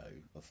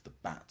guano of the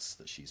bats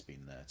that she's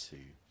been there to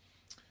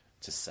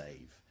to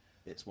save.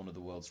 It's one of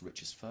the world's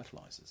richest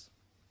fertilisers.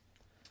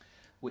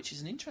 Which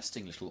is an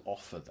interesting little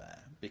offer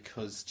there,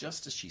 because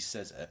just as she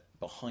says it,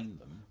 behind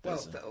them...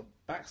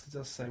 Baxter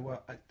does say,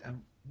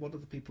 and what are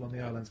the people on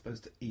the island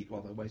supposed to eat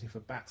while they're waiting for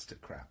bats to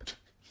crap?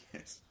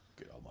 Yes,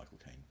 good old Michael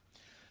Caine.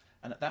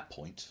 And at that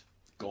point,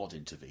 God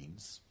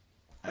intervenes,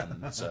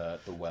 and the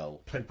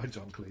well... Played by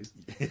John Cleese.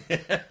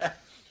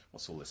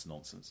 What's all this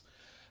nonsense?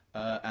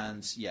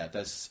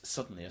 There's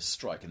suddenly a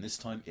strike, and this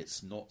time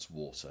it's not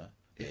water,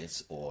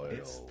 it's oil.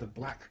 It's the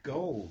black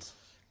gold.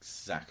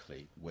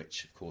 Exactly,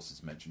 which of course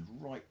is mentioned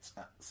right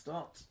at the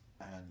start,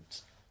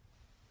 and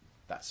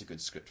that's a good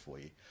script for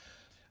you.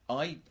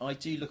 I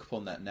do look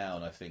upon that now,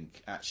 and I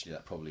think actually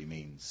that probably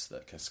means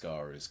that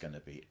Cascara is going to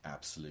be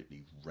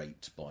absolutely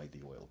raped by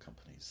the oil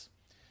companies,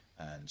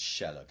 and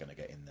Shell are going to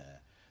get in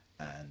there,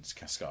 and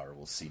Cascara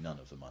will see none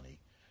of the money,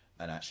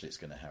 and actually it's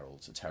going to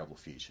herald a terrible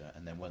future.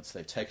 And then once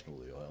they've taken all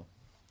the oil,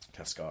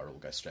 Cascara will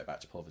go straight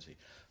back to poverty.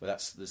 But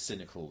that's the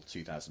cynical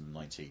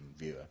 2019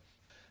 viewer.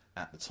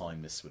 At the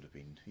time, this would have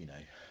been,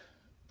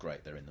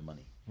 great, they're in the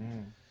money.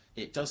 Mm.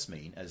 It does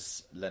mean,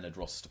 as Leonard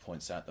Rossiter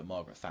points out, that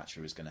Margaret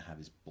Thatcher is going to have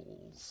his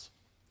balls.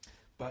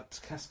 But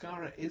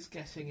Cascara is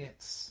getting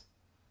its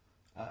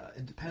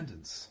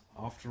independence,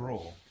 after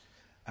all,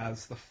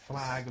 as the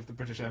flag of the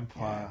British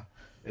Empire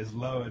is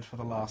lowered for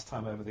the last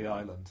time over the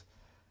island,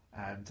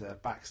 and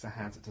Baxter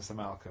hands it to Sir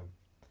Malcolm.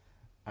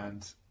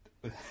 And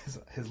with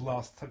his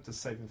last attempt to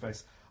save him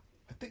face,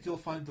 I think you'll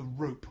find the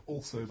rope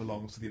also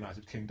belongs to the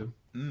United Kingdom.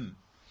 Mm.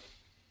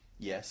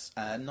 Yes,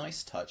 a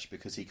nice touch,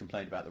 because he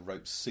complained about the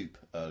rope soup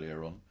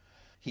earlier on.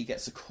 He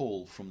gets a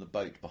call from the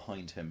boat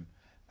behind him,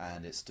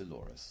 and it's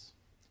Dolores,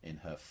 in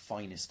her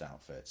finest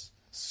outfit,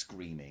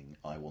 screaming,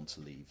 "I want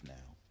to leave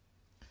now."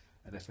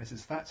 And if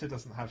Mrs. Thatcher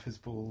doesn't have his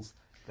balls,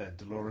 then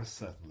Dolores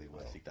certainly will.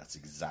 I think that's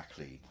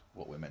exactly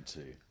what we're meant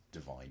to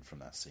divine from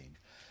that scene.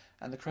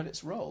 And the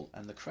credits roll,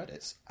 and the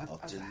credits are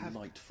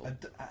delightful.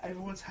 And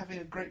everyone's having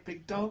a great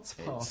big dance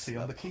party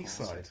on the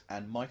quayside.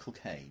 And Michael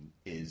Caine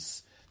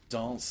is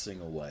dancing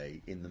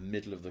away in the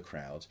middle of the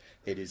crowd.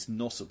 It is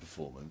not a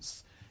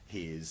performance.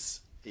 He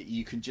is.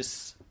 You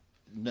just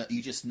know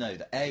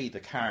that A, the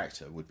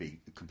character would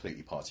be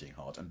completely partying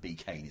hard, and B,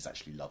 Caine is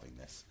actually loving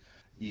this.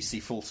 You see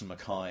Fulton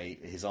Mackay,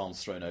 his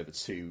arms thrown over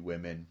two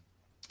women,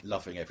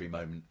 loving every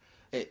moment.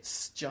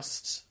 It's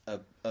just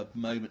a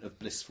moment of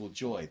blissful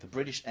joy. The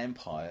British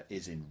Empire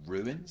is in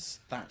ruins.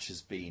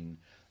 Thatcher's been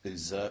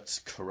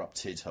usurped,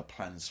 corrupted, her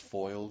plans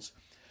foiled.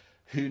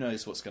 Who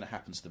knows what's going to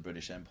happen to the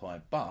British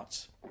Empire,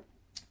 but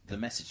the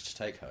message to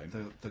take home...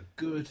 The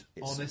good,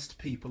 honest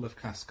people of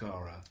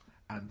Cascara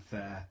and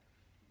their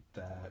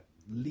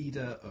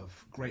leader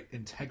of great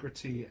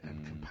integrity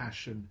and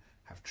compassion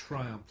have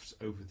triumphed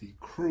over the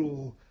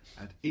cruel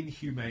and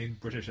inhumane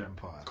British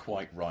Empire.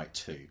 Quite right,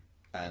 too.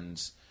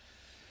 And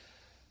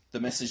the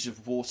message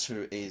of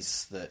Water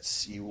is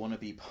that you want to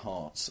be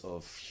part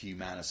of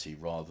humanity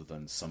rather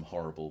than some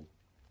horrible...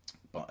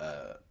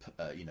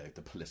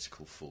 the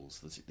political fools,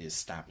 the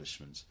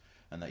establishment,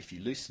 and that if you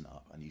loosen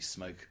up and you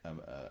smoke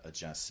a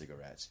jazz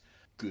cigarette,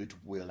 good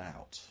will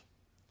out.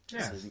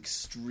 Yes. It's an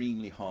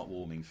extremely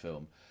heartwarming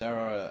film. There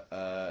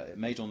are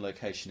made on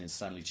location in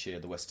San Lucia,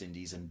 the West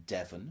Indies, and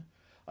Devon.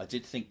 I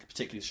did think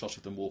particularly the shot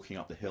of them walking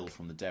up the hill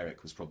from the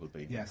derrick was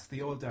probably... Yes,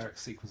 the oil derrick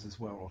sequences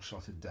were all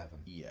shot in Devon.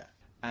 Yeah.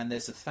 And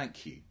there's a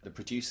thank you. The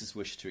producers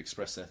wish to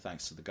express their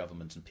thanks to the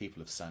government and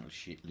people of San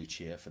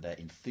Lucia for their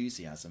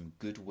enthusiasm,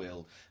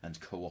 goodwill, and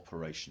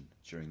cooperation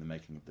during the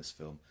making of this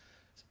film.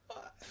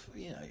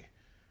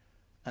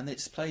 And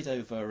it's played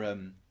over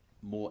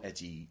more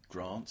Eddie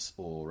Grant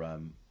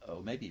or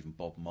maybe even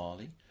Bob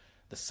Marley.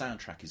 The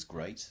soundtrack is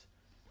great.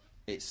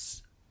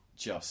 It's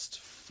just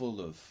full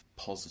of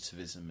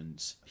positivism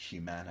and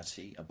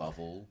humanity above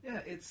all. Yeah,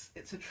 it's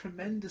a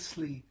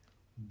tremendously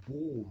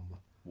warm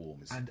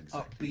and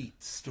upbeat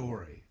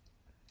story.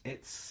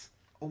 It's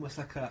almost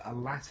like a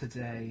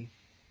latter-day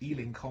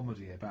Ealing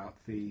comedy about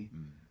the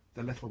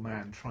little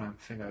man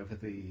triumphing over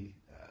the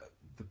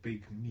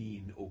big,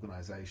 mean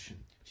organisation.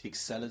 Do you think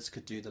Sellers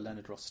could do the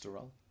Leonard Rossiter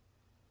role?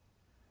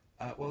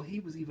 Well, he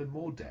was even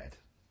more dead.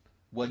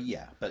 Well,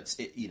 yeah, but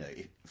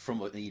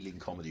from an Ealing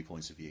comedy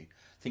point of view,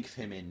 think of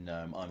him in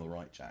I'm All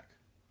Right, Jack.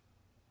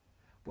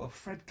 Well,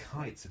 Fred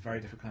Kite's a very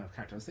different kind of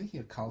character. I was thinking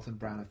of Carlton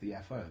Brown of the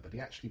FO, but he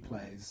actually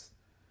plays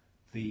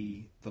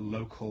the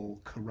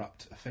local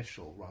corrupt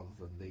official rather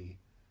than the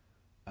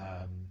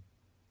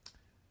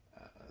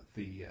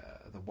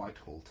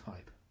Whitehall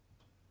type.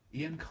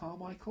 Ian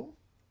Carmichael?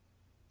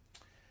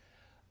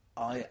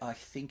 I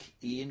think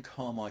Ian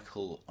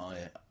Carmichael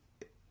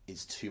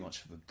is too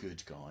much of a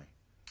good guy.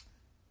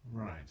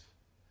 Right.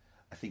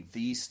 I think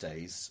these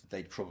days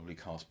they'd probably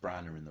cast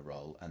Branagh in the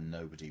role and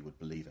nobody would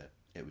believe it.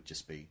 It would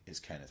just be, it's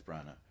Kenneth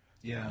Branagh.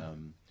 Yeah.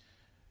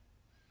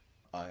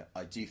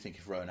 I do think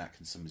if Rowan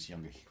Atkinson was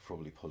younger, he could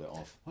probably pull it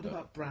off. What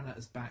about Branagh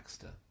as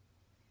Baxter?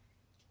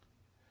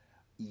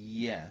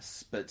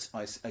 Yes, but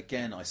I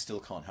still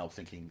can't help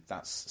thinking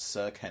that's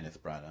Sir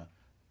Kenneth Branagh,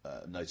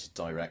 noted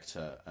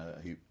director,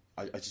 who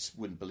I just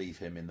wouldn't believe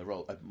him in the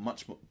role. I'd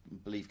much more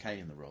believe Kane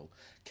in the role.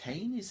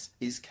 Kane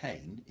is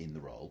Kane in the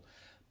role,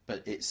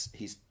 but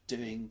he's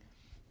doing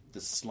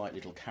the slight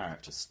little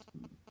character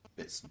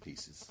bits and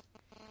pieces.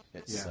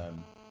 It's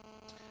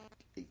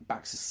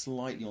Baxter's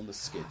slightly on the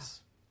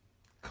skids.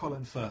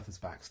 Colin Firth as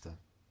Baxter.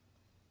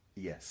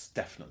 Yes,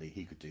 definitely,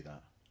 he could do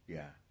that.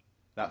 Yeah,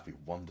 that'd be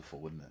wonderful,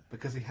 wouldn't it?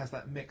 Because he has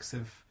that mix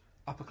of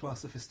upper class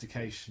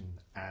sophistication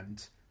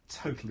and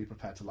totally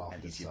prepared to laugh And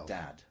at he's himself. your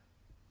dad.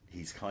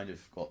 He's kind of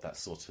got that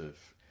sort of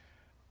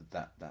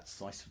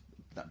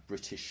that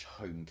British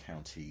home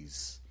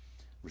counties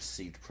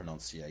received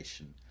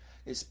pronunciation.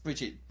 It's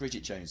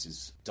Bridget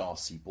Jones's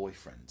Darcy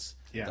boyfriend.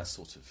 Yeah. That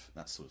sort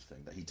of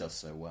thing that he does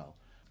so well.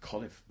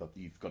 Colin,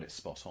 you've got it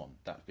spot on.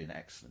 That would be an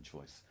excellent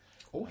choice.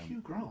 Or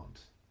Hugh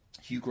Grant.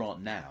 Hugh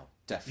Grant now,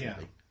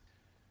 definitely.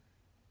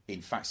 Yeah.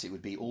 In fact, it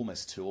would be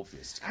almost too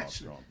obvious to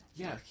cast Grant.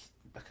 Yeah,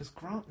 because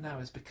Grant now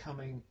is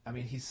becoming... I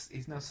mean, he's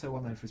now so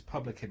well known for his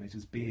public image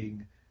as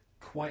being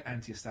quite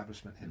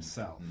anti-establishment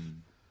himself,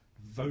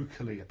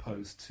 vocally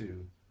opposed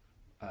to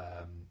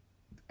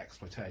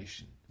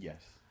exploitation.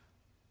 Yes.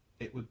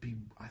 It would be,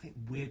 I think,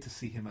 weird to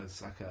see him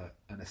as like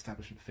an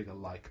establishment figure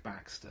like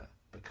Baxter,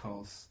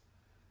 because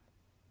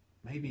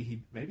maybe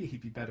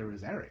he'd be better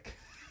as Eric,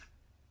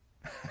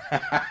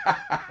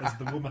 as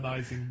the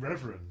womanising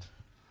Reverend.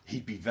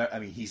 He'd be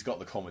he's got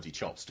the comedy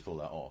chops to pull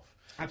that off.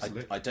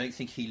 Absolutely. I don't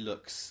think he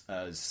looks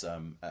as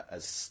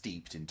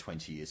steeped in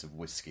 20 years of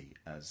whiskey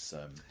as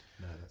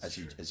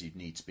you'd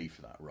need to be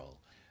for that role.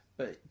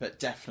 But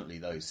definitely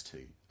those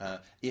two.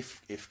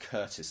 If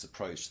Curtis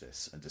approached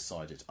this and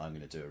decided, I'm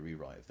going to do a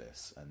rewrite of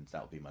this and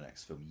that'll be my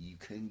next film, you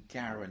can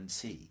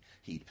guarantee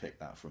he'd pick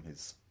that from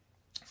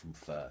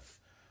Firth,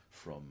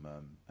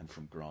 and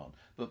from Grant.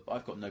 But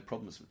I've got no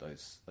problems with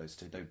those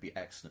two. They would be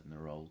excellent in the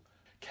role.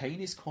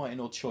 Kane is quite an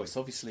odd choice.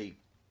 Obviously,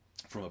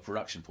 from a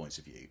production point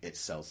of view, it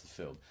sells the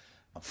film.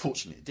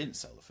 Unfortunately, it didn't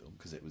sell the film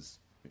because it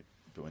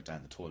went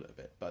down the toilet a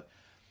bit. But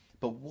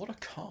what a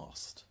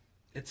cast!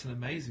 It's an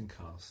amazing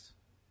cast.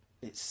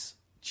 It's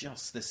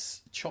just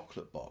this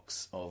chocolate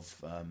box of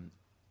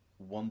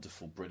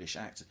wonderful British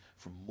actors,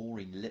 from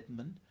Maureen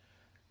Lipman,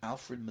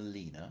 Alfred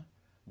Molina,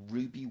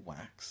 Ruby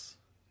Wax,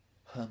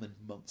 Herman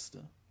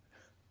Munster.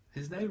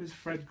 His name is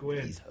Fred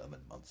Gwynne. He's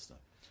Herman Munster.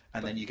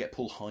 And then you get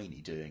Paul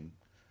Heine doing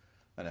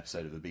an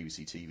episode of the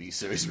BBC TV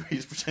series where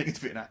he's pretending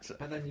to be an actor.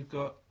 But then you've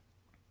got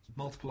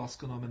multiple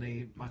Oscar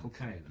nominee Michael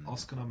Caine,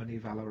 Oscar nominee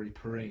Valerie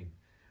Perrine,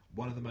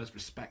 one of the most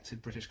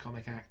respected British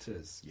comic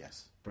actors.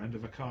 Yes. Brenda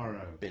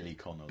Vaccaro. Billy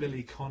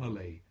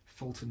Connolly.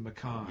 Fulton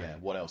Mackay. Yeah,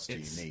 what else do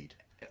you need?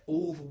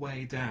 All the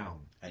way down.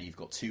 And you've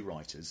got two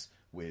writers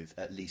with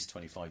at least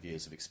 25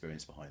 years of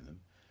experience behind them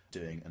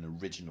doing an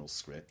original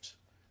script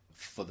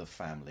for the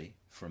family,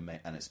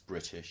 and it's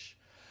British.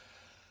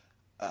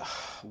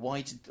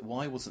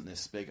 Why wasn't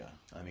this bigger?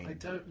 I mean, I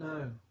don't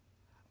know.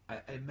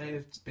 It may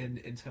have been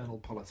internal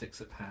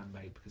politics at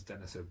Handmade, because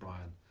Dennis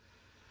O'Brien,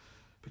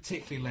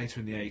 particularly later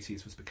in the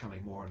 80s, was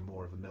becoming more and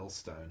more of a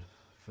millstone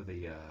for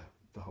the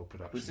whole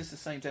production. Was this the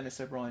same Dennis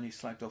O'Brien who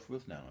slagged off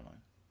Ruth Now and I?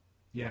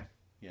 Yeah.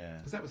 Yeah.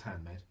 Because that was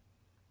Handmade.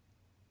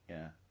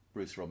 Yeah.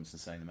 Bruce Robinson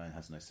saying the man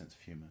has no sense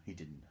of humour. He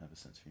didn't have a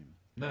sense of humour.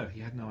 No, he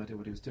had no idea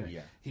what he was doing.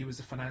 Yeah. He was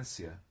a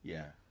financier.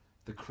 Yeah.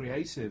 The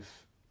creative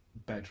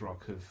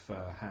bedrock of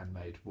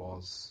Handmade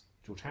was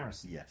George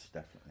Harrison. Yes,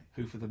 definitely.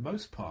 Who, for the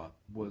most part,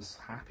 was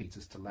happy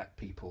just to let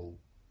people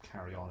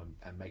carry on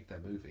and make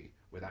their movie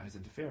without his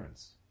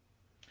interference.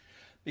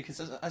 Because,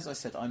 as I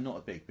said, I'm not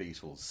a big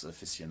Beatles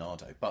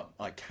aficionado, but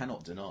I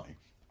cannot deny,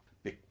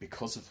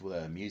 because of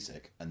their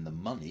music and the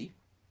money,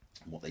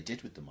 what they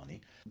did with the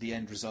money, the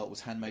end result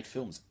was Handmade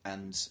films.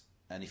 And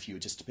if you were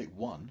just to pick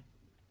one,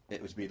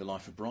 it would be The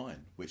Life of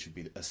Brian, which would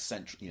be a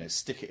central,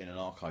 stick it in an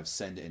archive,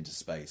 send it into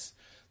space.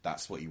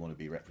 That's what you want to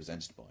be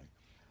represented by.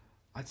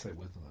 I'd say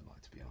With and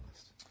Light, to be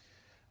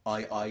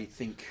honest. I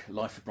think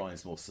Life of Brian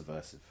is more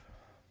subversive.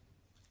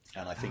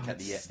 And I think at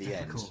the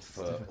end,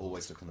 for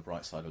Always Look on the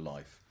Bright Side of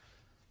Life,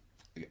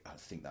 I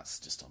think that's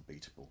just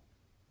unbeatable.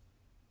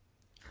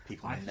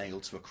 People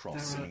nailed to a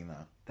cross singing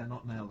that. They're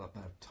not nailed up,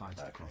 they're tied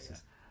to the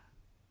crosses.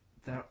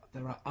 Yeah.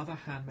 There are other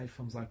Handmade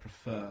films I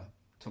prefer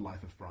to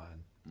Life of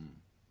Brian.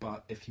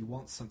 But if you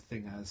want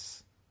something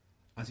as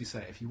you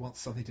say, if you want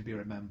something to be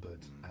remembered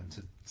and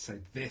to say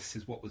this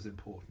is what was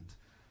important,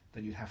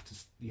 then you have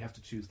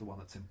to choose the one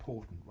that's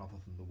important rather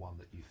than the one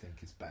that you think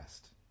is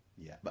best.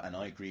 Yeah, and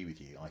I agree with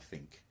you. I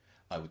think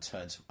I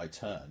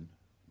turn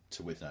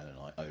to With Nan and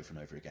I over and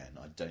over again.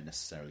 I don't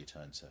necessarily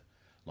turn to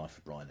Life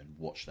of Brian and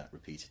watch that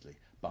repeatedly,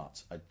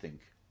 but I think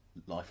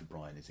Life of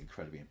Brian is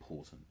incredibly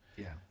important.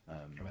 Yeah,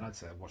 I'd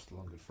say I watched The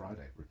Long Good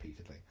Friday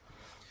repeatedly.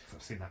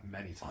 I've seen that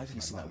many times. I've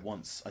only seen that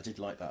once. I did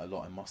like that a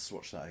lot. I must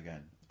watch that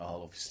again.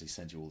 I'll obviously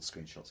send you all the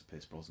screenshots of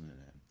Pierce Brosnan in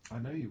it. I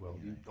know you will.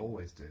 You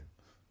always do.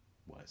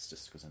 Well, it's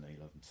just because I know you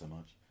love him so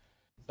much.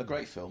 A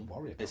great film.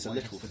 It's a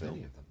little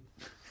film.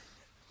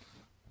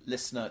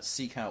 Listener,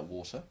 seek out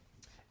Water.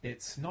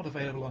 It's not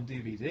available on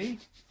DVD.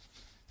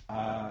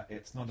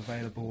 It's not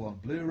available on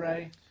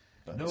Blu-ray.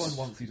 But no one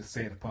wants you to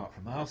see it apart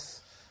from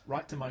us.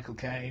 right to Michael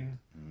Caine,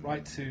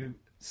 right to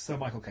Sir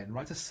Michael Caine,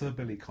 right to Sir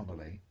Billy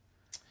Connolly.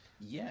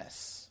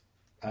 Yes.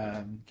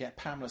 Get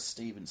Pamela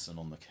Stevenson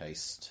on the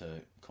case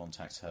to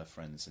contact her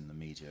friends in the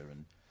media,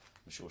 and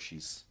I'm sure she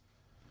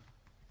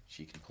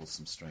can pull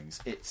some strings.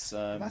 It's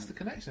That's the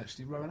connection,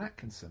 actually. Rowan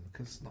Atkinson,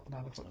 because not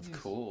 9 o'clock. Of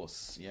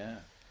course, yeah.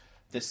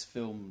 This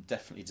film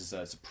definitely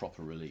deserves a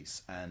proper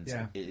release, and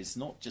it is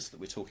not just that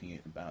we're talking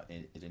about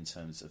it in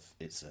terms of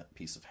it's a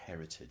piece of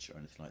heritage or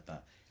anything like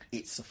that.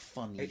 It's a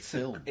funny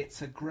film.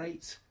 It's a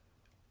great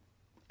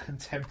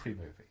contemporary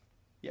movie.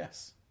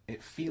 Yes.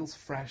 It feels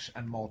fresh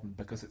and modern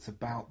because it's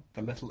about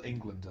the little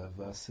Englander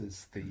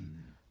versus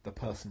the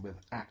person with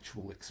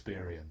actual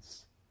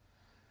experience.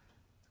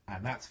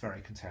 And that's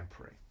very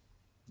contemporary.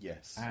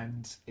 Yes.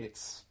 And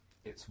it's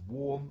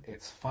warm,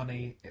 it's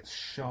funny, it's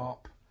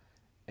sharp.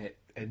 It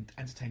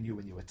entertained you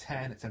when you were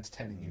 10. It's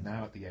entertaining you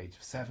now at the age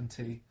of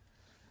 70.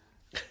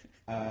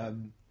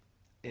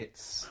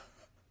 It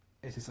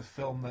is a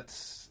film that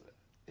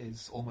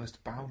is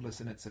almost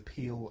boundless in its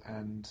appeal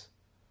and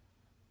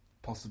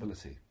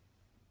possibility.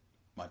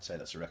 I'd say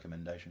that's a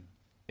recommendation.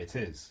 It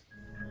is.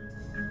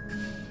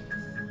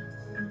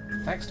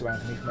 Thanks to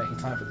Anthony for making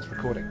time for this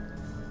recording.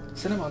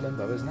 Cinema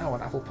Limbo is now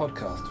on Apple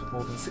Podcasts with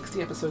more than 60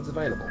 episodes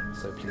available,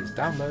 so please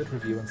download,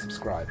 review and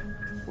subscribe.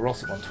 We're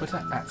also on Twitter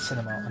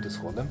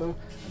 @cinema_limbo,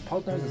 and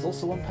Podnose is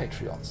also on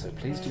Patreon, so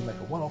please do make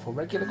a one-off or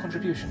regular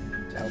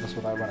contribution to help us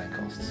with our running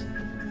costs.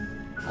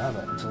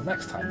 However, until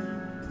next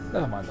time,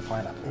 never mind the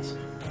pineapples.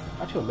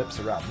 Wrap your lips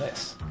around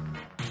this.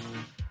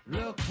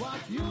 Look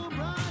what you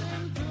brought